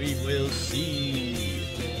 We will see.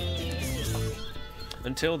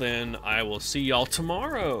 Until then, I will see y'all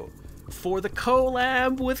tomorrow for the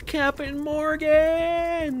collab with Captain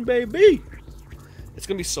Morgan, baby. It's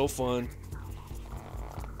gonna be so fun.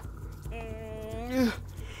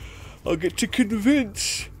 I'll get to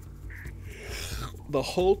convince the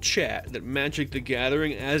whole chat that Magic the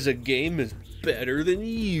Gathering as a game is better than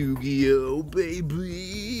Yu-Gi-Oh,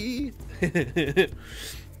 baby.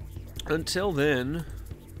 Until then,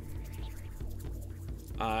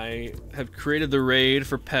 I have created the raid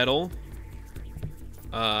for Pedal.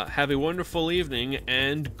 Have a wonderful evening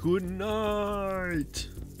and good night.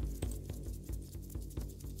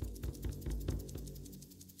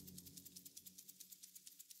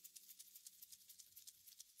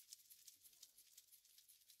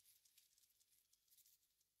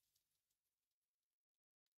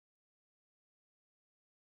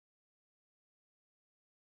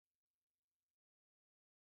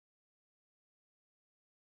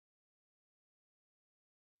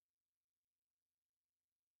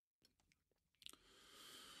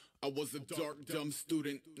 I was a dark, dumb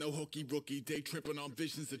student, no hooky rookie, day tripping on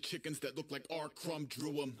visions of chickens that look like our crumb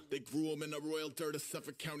drew them. They grew them in the royal dirt of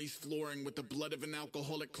Suffolk County's flooring with the blood of an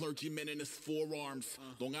alcoholic clergyman in his forearms.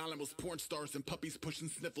 Long Island was porn stars and puppies pushing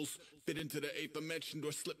sniffles, fit into the eighth dimension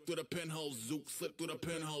or slip through the pinholes. Zook slipped through the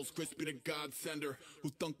pinholes, Crispy the God sender, who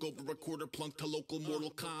thunk over a quarter plunk to local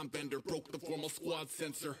Mortal Kombat bender, broke the formal squad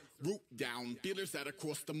sensor. Root down, dealers out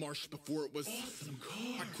across the marsh before it was awesome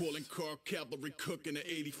cars. I call in car cavalry cook in the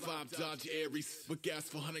 85 Dodge Aries with gas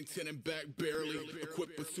for Huntington and back barely.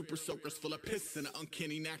 Equipped with super soakers full of piss and an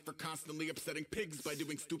uncanny knack for constantly upsetting pigs by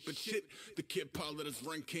doing stupid shit. The kid pilot is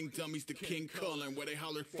Rank King dummies to King Cullen, where they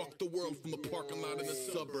holler fuck the world from a parking lot in the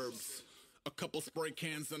suburbs. A couple spray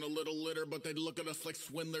cans and a little litter, but they look at us like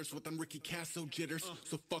swindlers with them Ricky Casso jitters.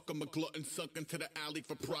 So fuck 'em, a glutton sunk into the alley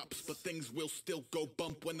for props, but things will still go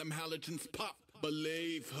bump when them halogens pop.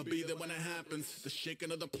 Believe, I'll be there when it happens. The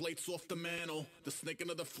shaking of the plates off the mantle, the snaking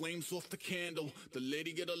of the flames off the candle, the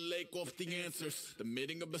lady get a lake off the answers, the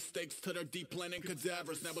meeting of mistakes to their deep planning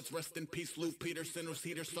cadavers. Now it's rest in peace, Lou Peterson, whose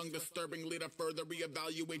heater sung disturbingly to further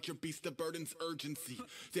reevaluate your beast of burden's urgency.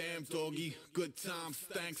 Damn doggy, good times,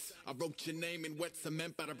 thanks. I wrote your name in wet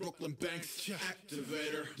cement by the Brooklyn banks.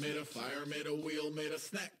 Activator, made a fire, made a wheel, made a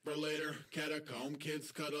snack for later. Catacomb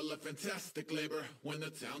kids cuddle a fantastic labor when the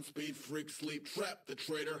townspeed freaks sleep. trap the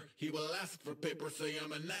traitor. He will ask for paper, say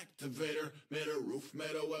I'm an activator. Made a roof,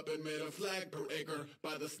 made a weapon, made a flag per acre.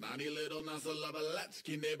 By the snotty little nozzle of a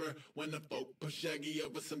latchkey neighbor. When the folk push Shaggy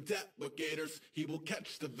over some gators, he will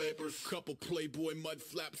catch the vapors. Couple Playboy mud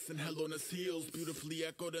flaps and hell on his heels, beautifully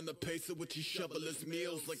echoed in the pace at which he shovel his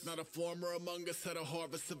meals. Like not a farmer among us had a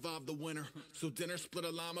harvest survive the winter. So dinner split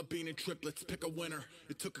a llama bean and triplets, pick a winner.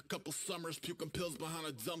 It took a couple summers puking pills behind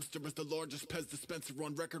a dumpster as the largest Pez dispenser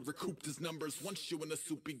on record recouped his numbers. One shoe in a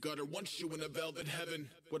soupy gutter, one shoe in a velvet heaven.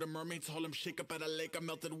 Where the mermaids haul him shake up at a lake of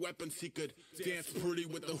melted weapons. He could dance pretty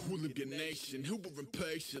with the hooligan nation, who were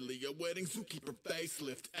impatiently awaiting zookeeper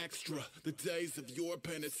facelift extra. The days of your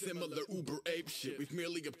pen is similar uber ape shit. We've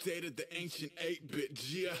merely updated the ancient 8-bit.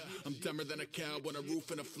 Yeah, I'm dumber than a cow on a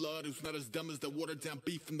roof in a flood, who's not as dumb as the watered down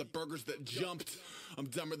beef from the burgers that jumped. I'm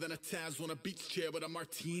dumber than a Taz on a beach chair with a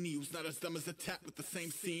martini, who's not as dumb as a tap with the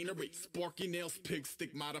same scenery. Sparky nails, pig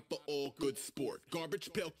stigmata for all good sport.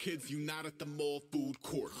 Garbage pail kids unite at the mall food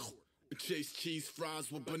court. Chase cheese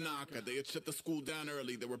fries with Banaka. They had shut the school down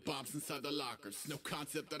early. There were bombs inside the lockers. No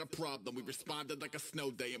concept of a problem. We responded like a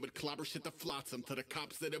snow day and would clobber shit to flotsam till the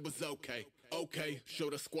cops said it was okay. Okay,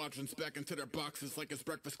 showed the squadrons back into their boxes like his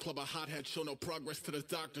breakfast club. A hothead show no progress to the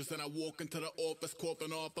doctors. And I walk into the office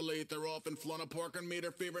coughing awfully. They're off and flaunt a parking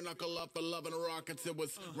meter. Fever knuckle up for loving rockets. It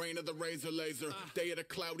was rain of the razor laser. Day of the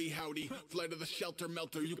cloudy howdy. Flight of the shelter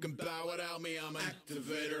melter. You can bow without me. I'm an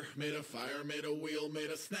activator. Made a fire, made a wheel, made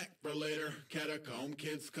a snack for later. Catacomb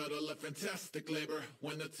kids cuddle a fantastic labor.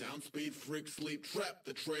 When the town speed freaks sleep trap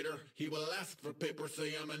the traitor. He will ask for paper,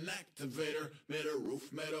 say I'm an activator. Made a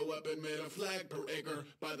roof, made a weapon, made a flag per acre.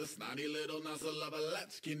 By the snotty little nozzle of a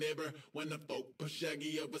latchkey neighbor. When the folk push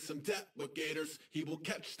Shaggy over some gators, he will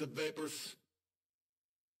catch the vapors.